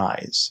finally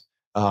dies.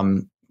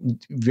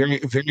 Very,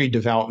 very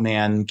devout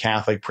man,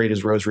 Catholic, prayed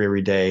his rosary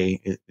every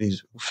day.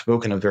 He's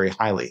spoken of very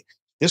highly.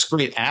 This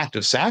great act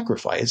of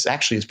sacrifice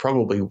actually is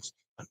probably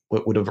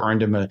what would have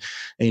earned him a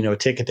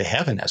ticket to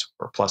heaven, as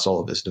plus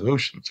all of his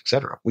devotions,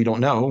 etc. We don't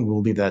know.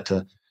 We'll leave that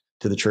to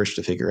the church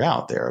to figure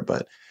out there.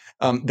 But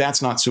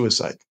that's not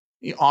suicide.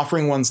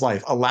 Offering one's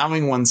life,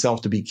 allowing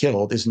oneself to be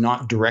killed, is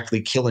not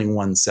directly killing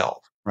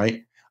oneself,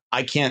 right?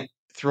 I can't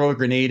throw a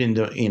grenade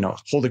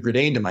hold a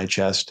grenade to my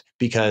chest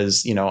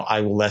because,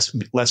 I will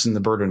lessen the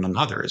burden on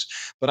others,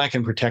 but I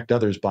can protect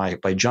others by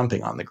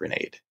jumping on the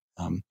grenade.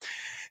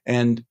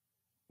 And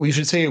we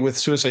should say with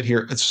suicide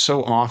here, it's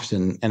so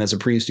often, and as a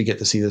priest, you get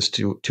to see this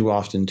too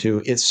often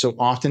too. It's so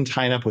often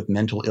tied up with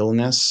mental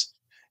illness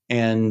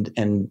and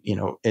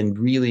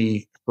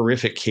really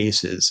horrific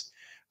cases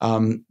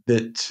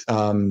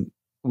that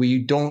we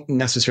don't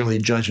necessarily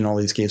judge in all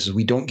these cases.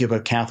 We don't give a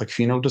Catholic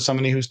funeral to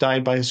somebody who's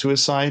died by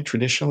suicide,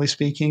 traditionally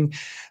speaking,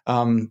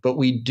 but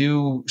we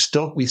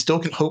still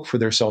can hope for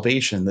their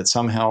salvation, that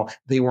somehow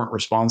they weren't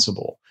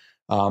responsible.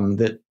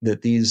 That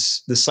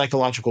the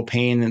psychological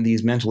pain and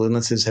these mental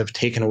illnesses have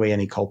taken away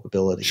any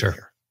culpability. Sure.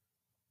 Here.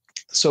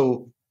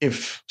 So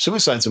if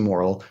suicide's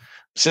immoral,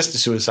 assisted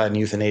suicide and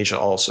euthanasia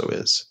also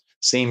is.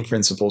 Same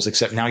principles,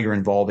 except now you're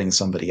involving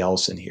somebody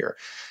else in here.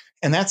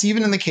 And that's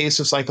even in the case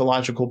of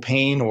psychological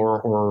pain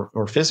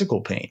or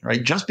physical pain,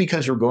 right? Just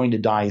because you're going to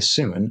die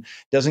soon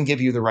doesn't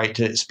give you the right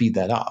to speed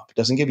that up. It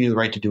doesn't give you the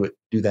right to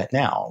do that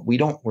now.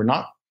 We're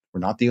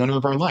not the owner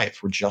of our life.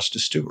 We're just a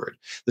steward.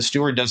 The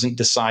steward doesn't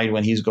decide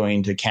when he's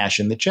going to cash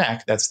in the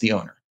check. That's the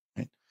owner.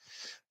 Right?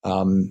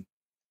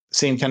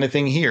 Same kind of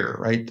thing here,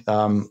 right?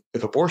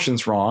 If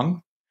abortion's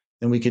wrong,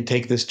 then we could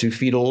take this to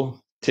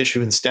fetal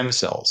tissue and stem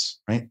cells,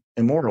 right?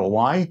 Immoral.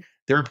 Why?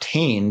 They're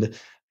obtained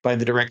by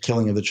the direct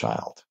killing of the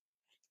child.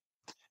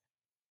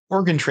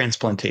 Organ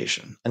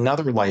transplantation,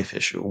 another life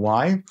issue.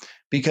 Why?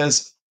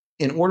 Because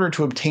in order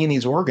to obtain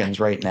these organs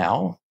right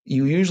now,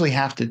 you usually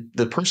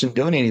the person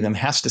donating them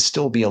has to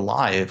still be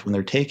alive when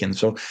they're taken.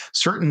 So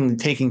certainly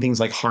taking things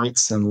like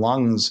hearts and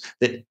lungs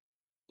that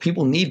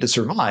people need to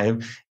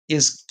survive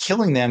is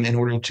killing them in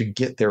order to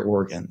get their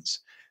organs.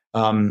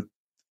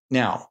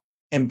 Now,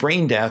 and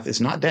brain death is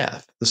not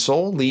death. The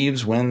soul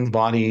leaves when the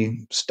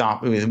body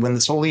stops. When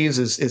the soul leaves,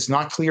 it's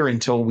not clear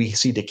until we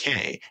see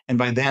decay. And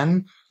by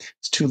then,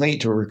 it's too late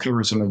to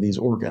recover some of these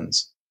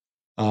organs.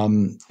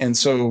 And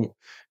so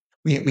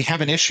we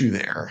have an issue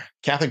there.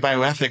 Catholic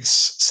bioethics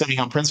setting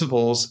out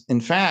principles, in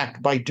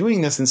fact, by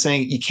doing this and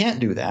saying you can't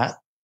do that,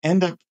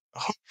 end up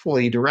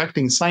hopefully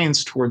directing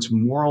science towards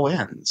moral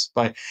ends.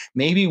 But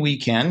maybe we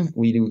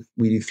do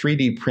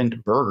 3D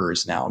print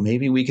burgers now.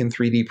 Maybe we can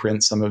 3D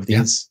print some of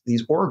these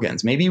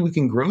organs. Maybe we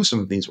can grow some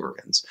of these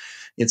organs.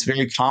 It's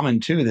very common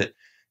too that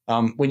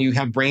when you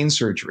have brain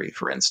surgery,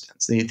 for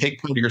instance, they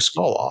take part of your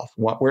skull off.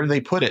 Where do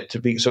they put it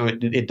so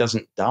it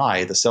doesn't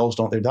die? The cells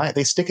don't die.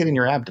 They stick it in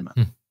your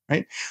abdomen.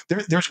 Right?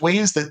 There's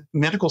ways that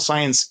medical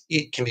science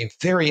can be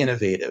very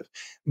innovative,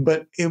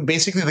 but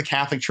basically the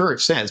Catholic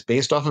Church says,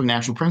 based off of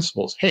natural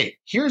principles, hey,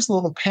 here's the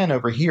little pen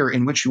over here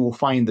in which you will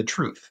find the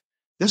truth.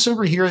 This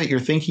over here that you're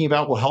thinking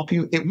about will help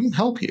you. It won't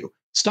help you.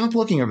 Stop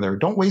looking over there.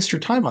 Don't waste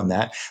your time on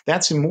that.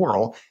 That's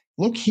immoral.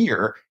 look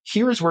here.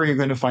 Here's where you're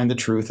going to find the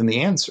truth and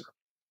the answer.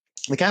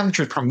 The Catholic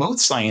Church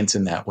promotes science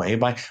in that way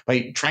by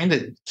trying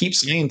to keep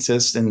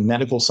scientists and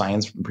medical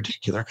science in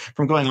particular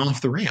from going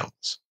off the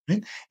rails.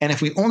 Right? And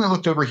if we only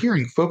looked over here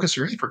and focused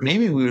our effort,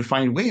 maybe we would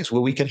find ways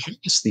where we could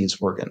harness these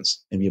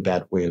organs. Maybe a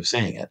bad way of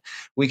saying it.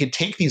 We could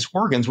take these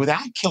organs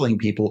without killing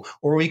people,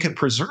 or we could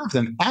preserve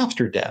them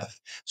after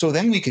death. So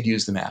then we could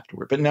use them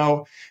afterward. But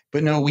no,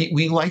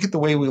 we like it the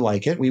way we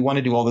like it. We want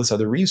to do all this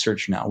other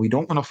research now. We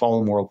don't want to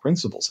follow moral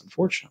principles,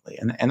 unfortunately.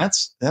 And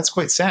that's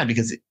quite sad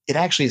because it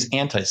actually is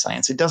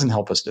anti-science. It doesn't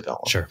help us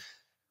develop. Sure.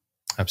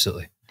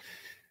 Absolutely.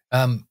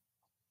 One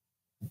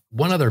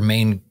other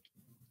main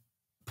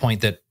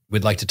point that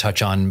we'd like to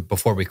touch on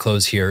before we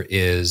close here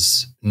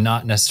is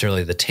not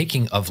necessarily the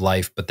taking of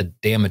life, but the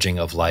damaging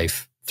of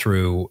life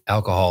through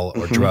alcohol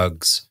or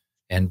drugs.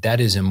 And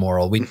that is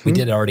immoral. We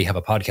did already have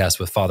a podcast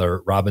with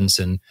Father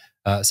Robinson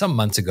some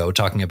months ago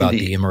talking about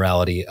the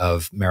immorality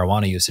of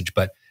marijuana usage.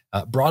 But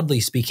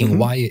broadly speaking,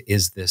 why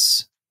is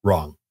this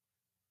wrong?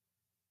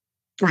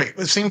 Right.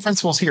 The same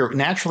principles here.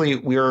 Naturally,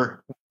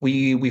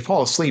 we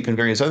fall asleep and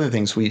various other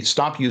things. We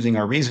stop using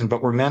our reason,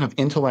 but we're men of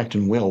intellect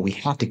and will. We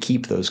have to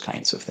keep those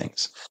kinds of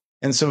things.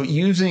 And so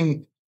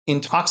using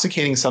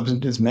intoxicating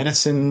substances,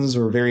 medicines,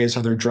 or various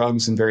other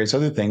drugs and various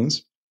other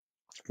things,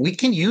 we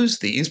can use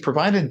these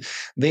provided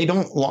they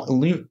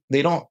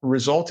don't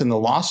result in the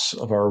loss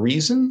of our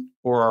reason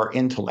or our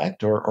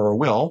intellect or our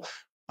will,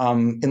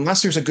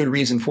 unless there's a good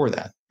reason for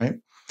that, right?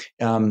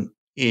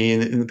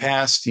 In the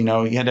past, you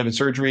had to have a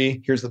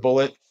surgery. Here's the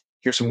bullet.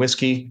 Here's some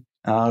whiskey.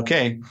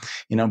 Okay,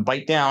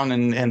 bite down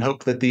and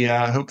hope that the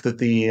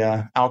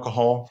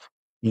alcohol,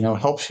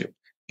 helps you.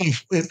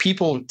 If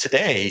people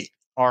today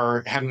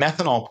have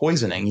methanol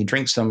poisoning, you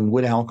drink some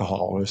wood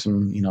alcohol or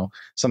some,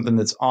 something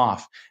that's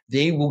off,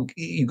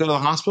 you go to the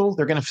hospital,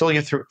 they're going to fill you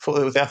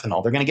with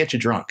ethanol. They're going to get you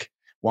drunk.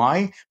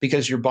 Why?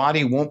 Because your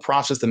body won't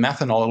process the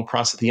methanol. It'll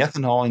process the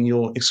ethanol and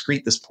you'll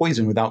excrete this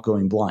poison without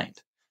going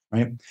blind.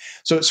 Right.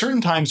 So at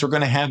certain times, we're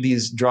going to have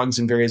these drugs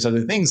and various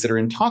other things that are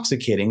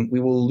intoxicating. We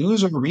will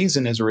lose our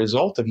reason as a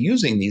result of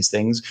using these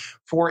things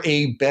for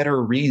a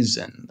better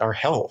reason, our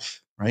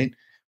health. Right.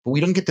 But we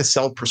don't get to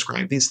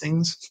self-prescribe these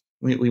things.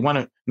 We want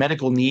a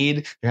medical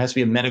need. There has to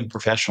be a medical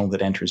professional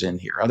that enters in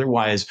here.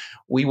 Otherwise,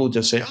 we will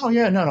just say, "Oh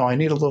yeah, no, I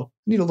need a little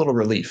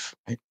relief."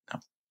 Right? No.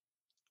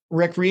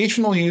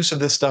 Recreational use of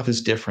this stuff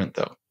is different,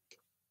 though.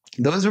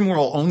 Those are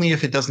moral only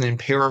if it doesn't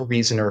impair our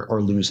reason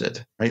or lose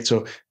it. Right.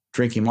 So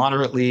drinking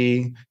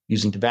moderately,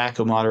 using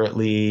tobacco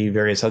moderately,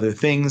 various other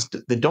things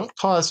that don't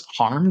cause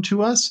harm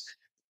to us,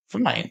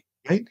 fine,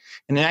 right?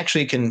 And it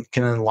actually can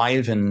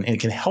enliven and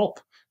can help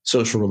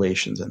social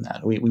relations in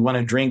that. We want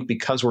to drink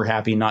because we're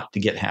happy, not to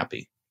get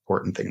happy.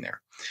 Important thing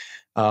there.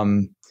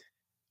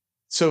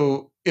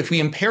 So if we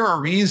impair our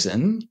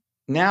reason,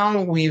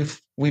 now we've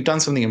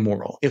done something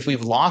immoral. If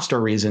we've lost our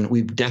reason,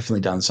 we've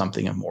definitely done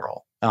something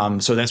immoral.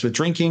 So that's with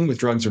drinking, with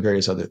drugs, or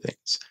various other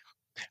things.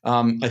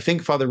 I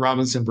think Father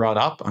Robinson brought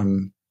up, I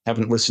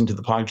haven't listened to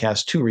the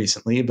podcast too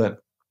recently,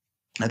 but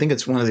I think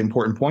it's one of the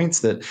important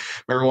points that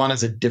marijuana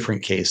is a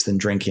different case than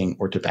drinking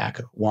or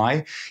tobacco.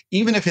 Why?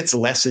 Even if it's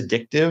less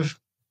addictive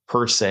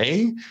per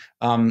se,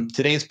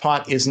 today's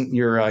pot isn't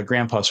your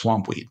grandpa's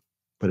swamp weed,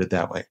 put it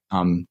that way.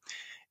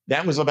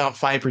 That was about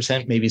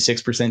 5%, maybe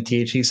 6%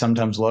 THC,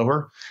 sometimes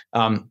lower.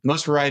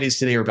 Most varieties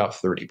today are about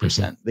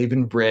 30%. They've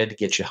been bred to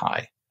get you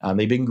high.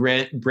 They've been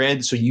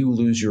bred so you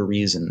lose your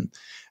reason.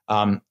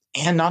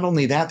 And not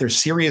only that, there's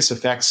serious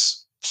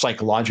effects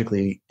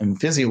psychologically and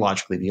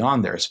physiologically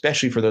beyond there,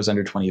 especially for those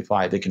under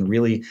 25. It can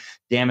really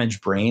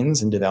damage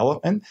brains and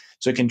development.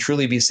 So it can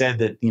truly be said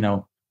that,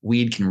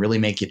 weed can really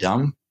make you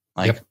dumb,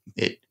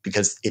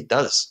 because it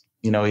does.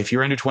 If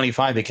you're under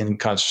 25, it can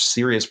cause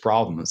serious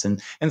problems.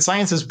 And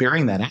science is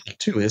bearing that out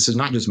too. This is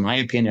not just my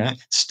opinion.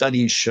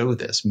 Studies show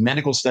this.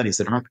 Medical studies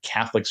that aren't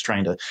Catholics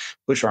trying to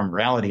push our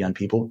morality on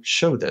people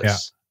show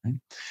this. Yeah.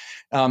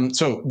 Right?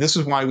 So this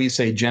is why we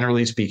say,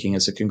 generally speaking,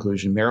 as a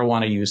conclusion,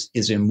 marijuana use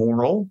is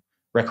immoral,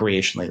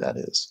 recreationally, that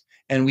is.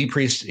 And we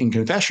priests in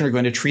confession are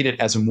going to treat it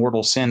as a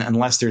mortal sin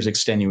unless there's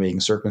extenuating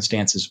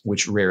circumstances,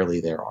 which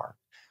rarely there are.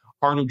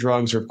 Harder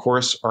drugs, of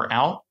course, are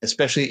out,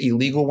 especially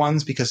illegal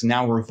ones, because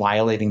now we're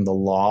violating the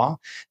law.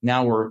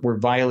 Now we're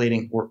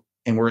violating,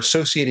 we're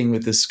associating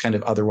with this kind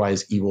of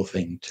otherwise evil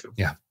thing too.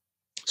 Yeah.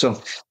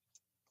 So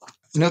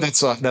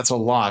that's a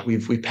lot.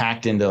 We've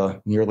packed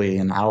into nearly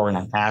an hour and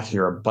a half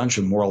here, a bunch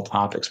of moral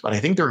topics, but I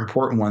think they're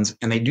important ones,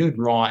 and they do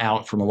draw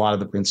out from a lot of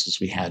the principles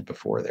we had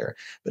before there.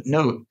 But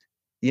note,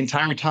 the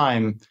entire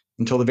time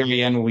until the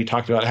very end, when we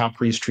talked about how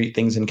priests treat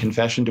things in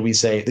confession, do we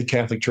say the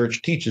Catholic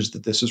Church teaches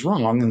that this is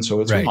wrong, and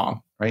so it's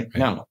wrong, right?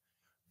 No.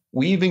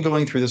 We've been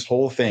going through this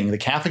whole thing, the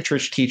Catholic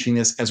Church teaching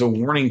this as a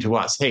warning to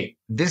us. Hey,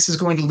 this is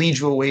going to lead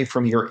you away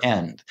from your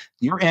end.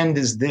 Your end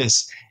is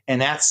this, and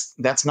that's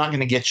not going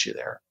to get you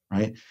there,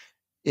 right?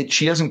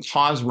 She doesn't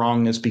cause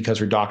wrongness because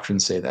her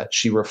doctrines say that.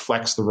 She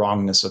reflects the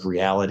wrongness of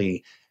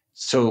reality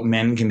so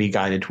men can be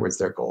guided towards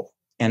their goal.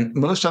 And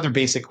most other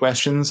basic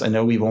questions, I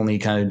know we've only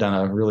kind of done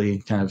a really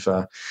kind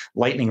of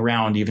lightning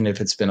round, even if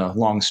it's been a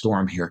long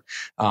storm here,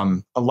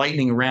 a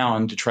lightning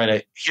round to try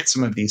to hit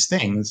some of these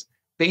things.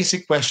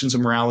 Basic questions of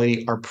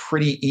morality are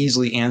pretty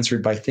easily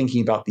answered by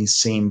thinking about these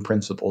same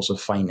principles of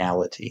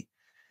finality.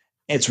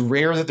 It's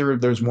rare that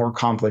there's more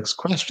complex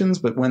questions,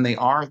 but when they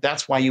are,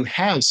 that's why you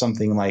have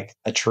something like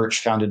a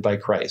church founded by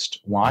Christ.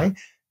 Why?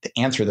 To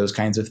answer those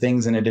kinds of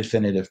things in a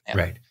definitive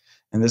manner. Right.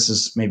 And this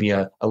is maybe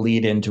a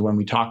lead into when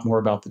we talk more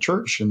about the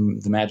church and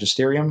the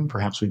magisterium.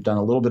 Perhaps we've done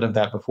a little bit of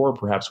that before.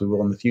 Perhaps we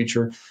will in the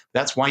future.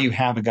 That's why you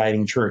have a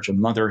guiding church, a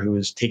mother who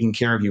is taking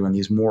care of you in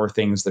these more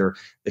things that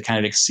kind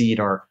of exceed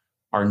our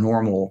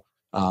normal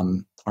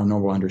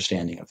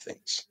understanding of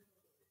things.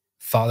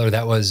 Father,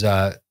 that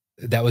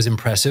was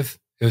impressive.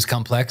 It was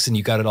complex, and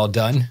you got it all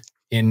done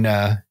in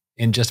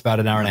just about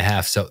an hour and a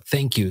half. So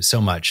thank you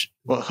so much.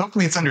 Well,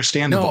 hopefully it's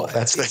understandable.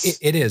 No,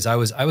 it is. I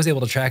was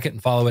able to track it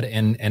and follow it.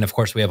 And of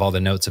course, we have all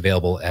the notes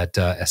available at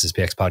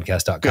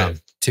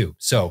sspxpodcast.com too.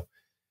 So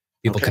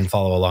people can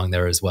follow along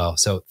there as well.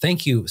 So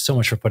thank you so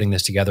much for putting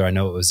this together. I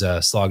know it was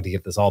a slog to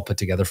get this all put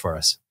together for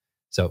us.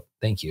 So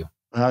thank you.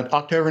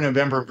 October and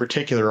November in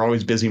particular are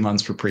always busy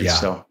months for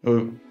priests. Yeah.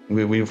 So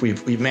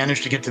we've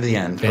managed to get to the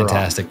end.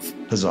 Fantastic.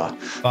 Huzzah.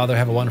 Father,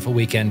 have a wonderful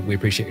weekend. We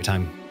appreciate your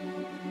time.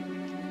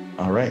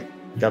 All right.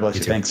 God bless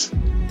you. Thanks.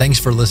 Thanks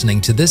for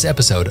listening to this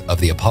episode of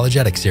the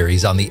Apologetics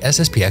series on the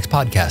SSPX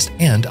Podcast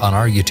and on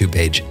our YouTube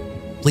page.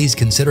 Please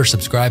consider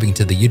subscribing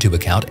to the YouTube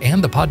account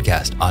and the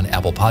podcast on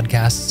Apple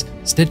Podcasts,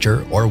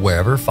 Stitcher, or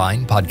wherever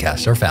fine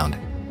podcasts are found.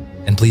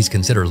 And please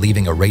consider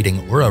leaving a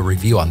rating or a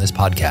review on this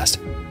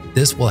podcast.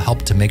 This will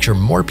help to make sure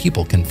more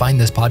people can find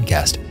this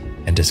podcast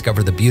and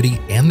discover the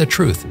beauty and the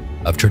truth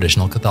of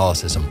traditional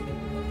Catholicism.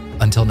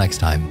 Until next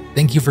time,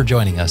 thank you for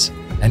joining us,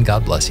 and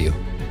God bless you.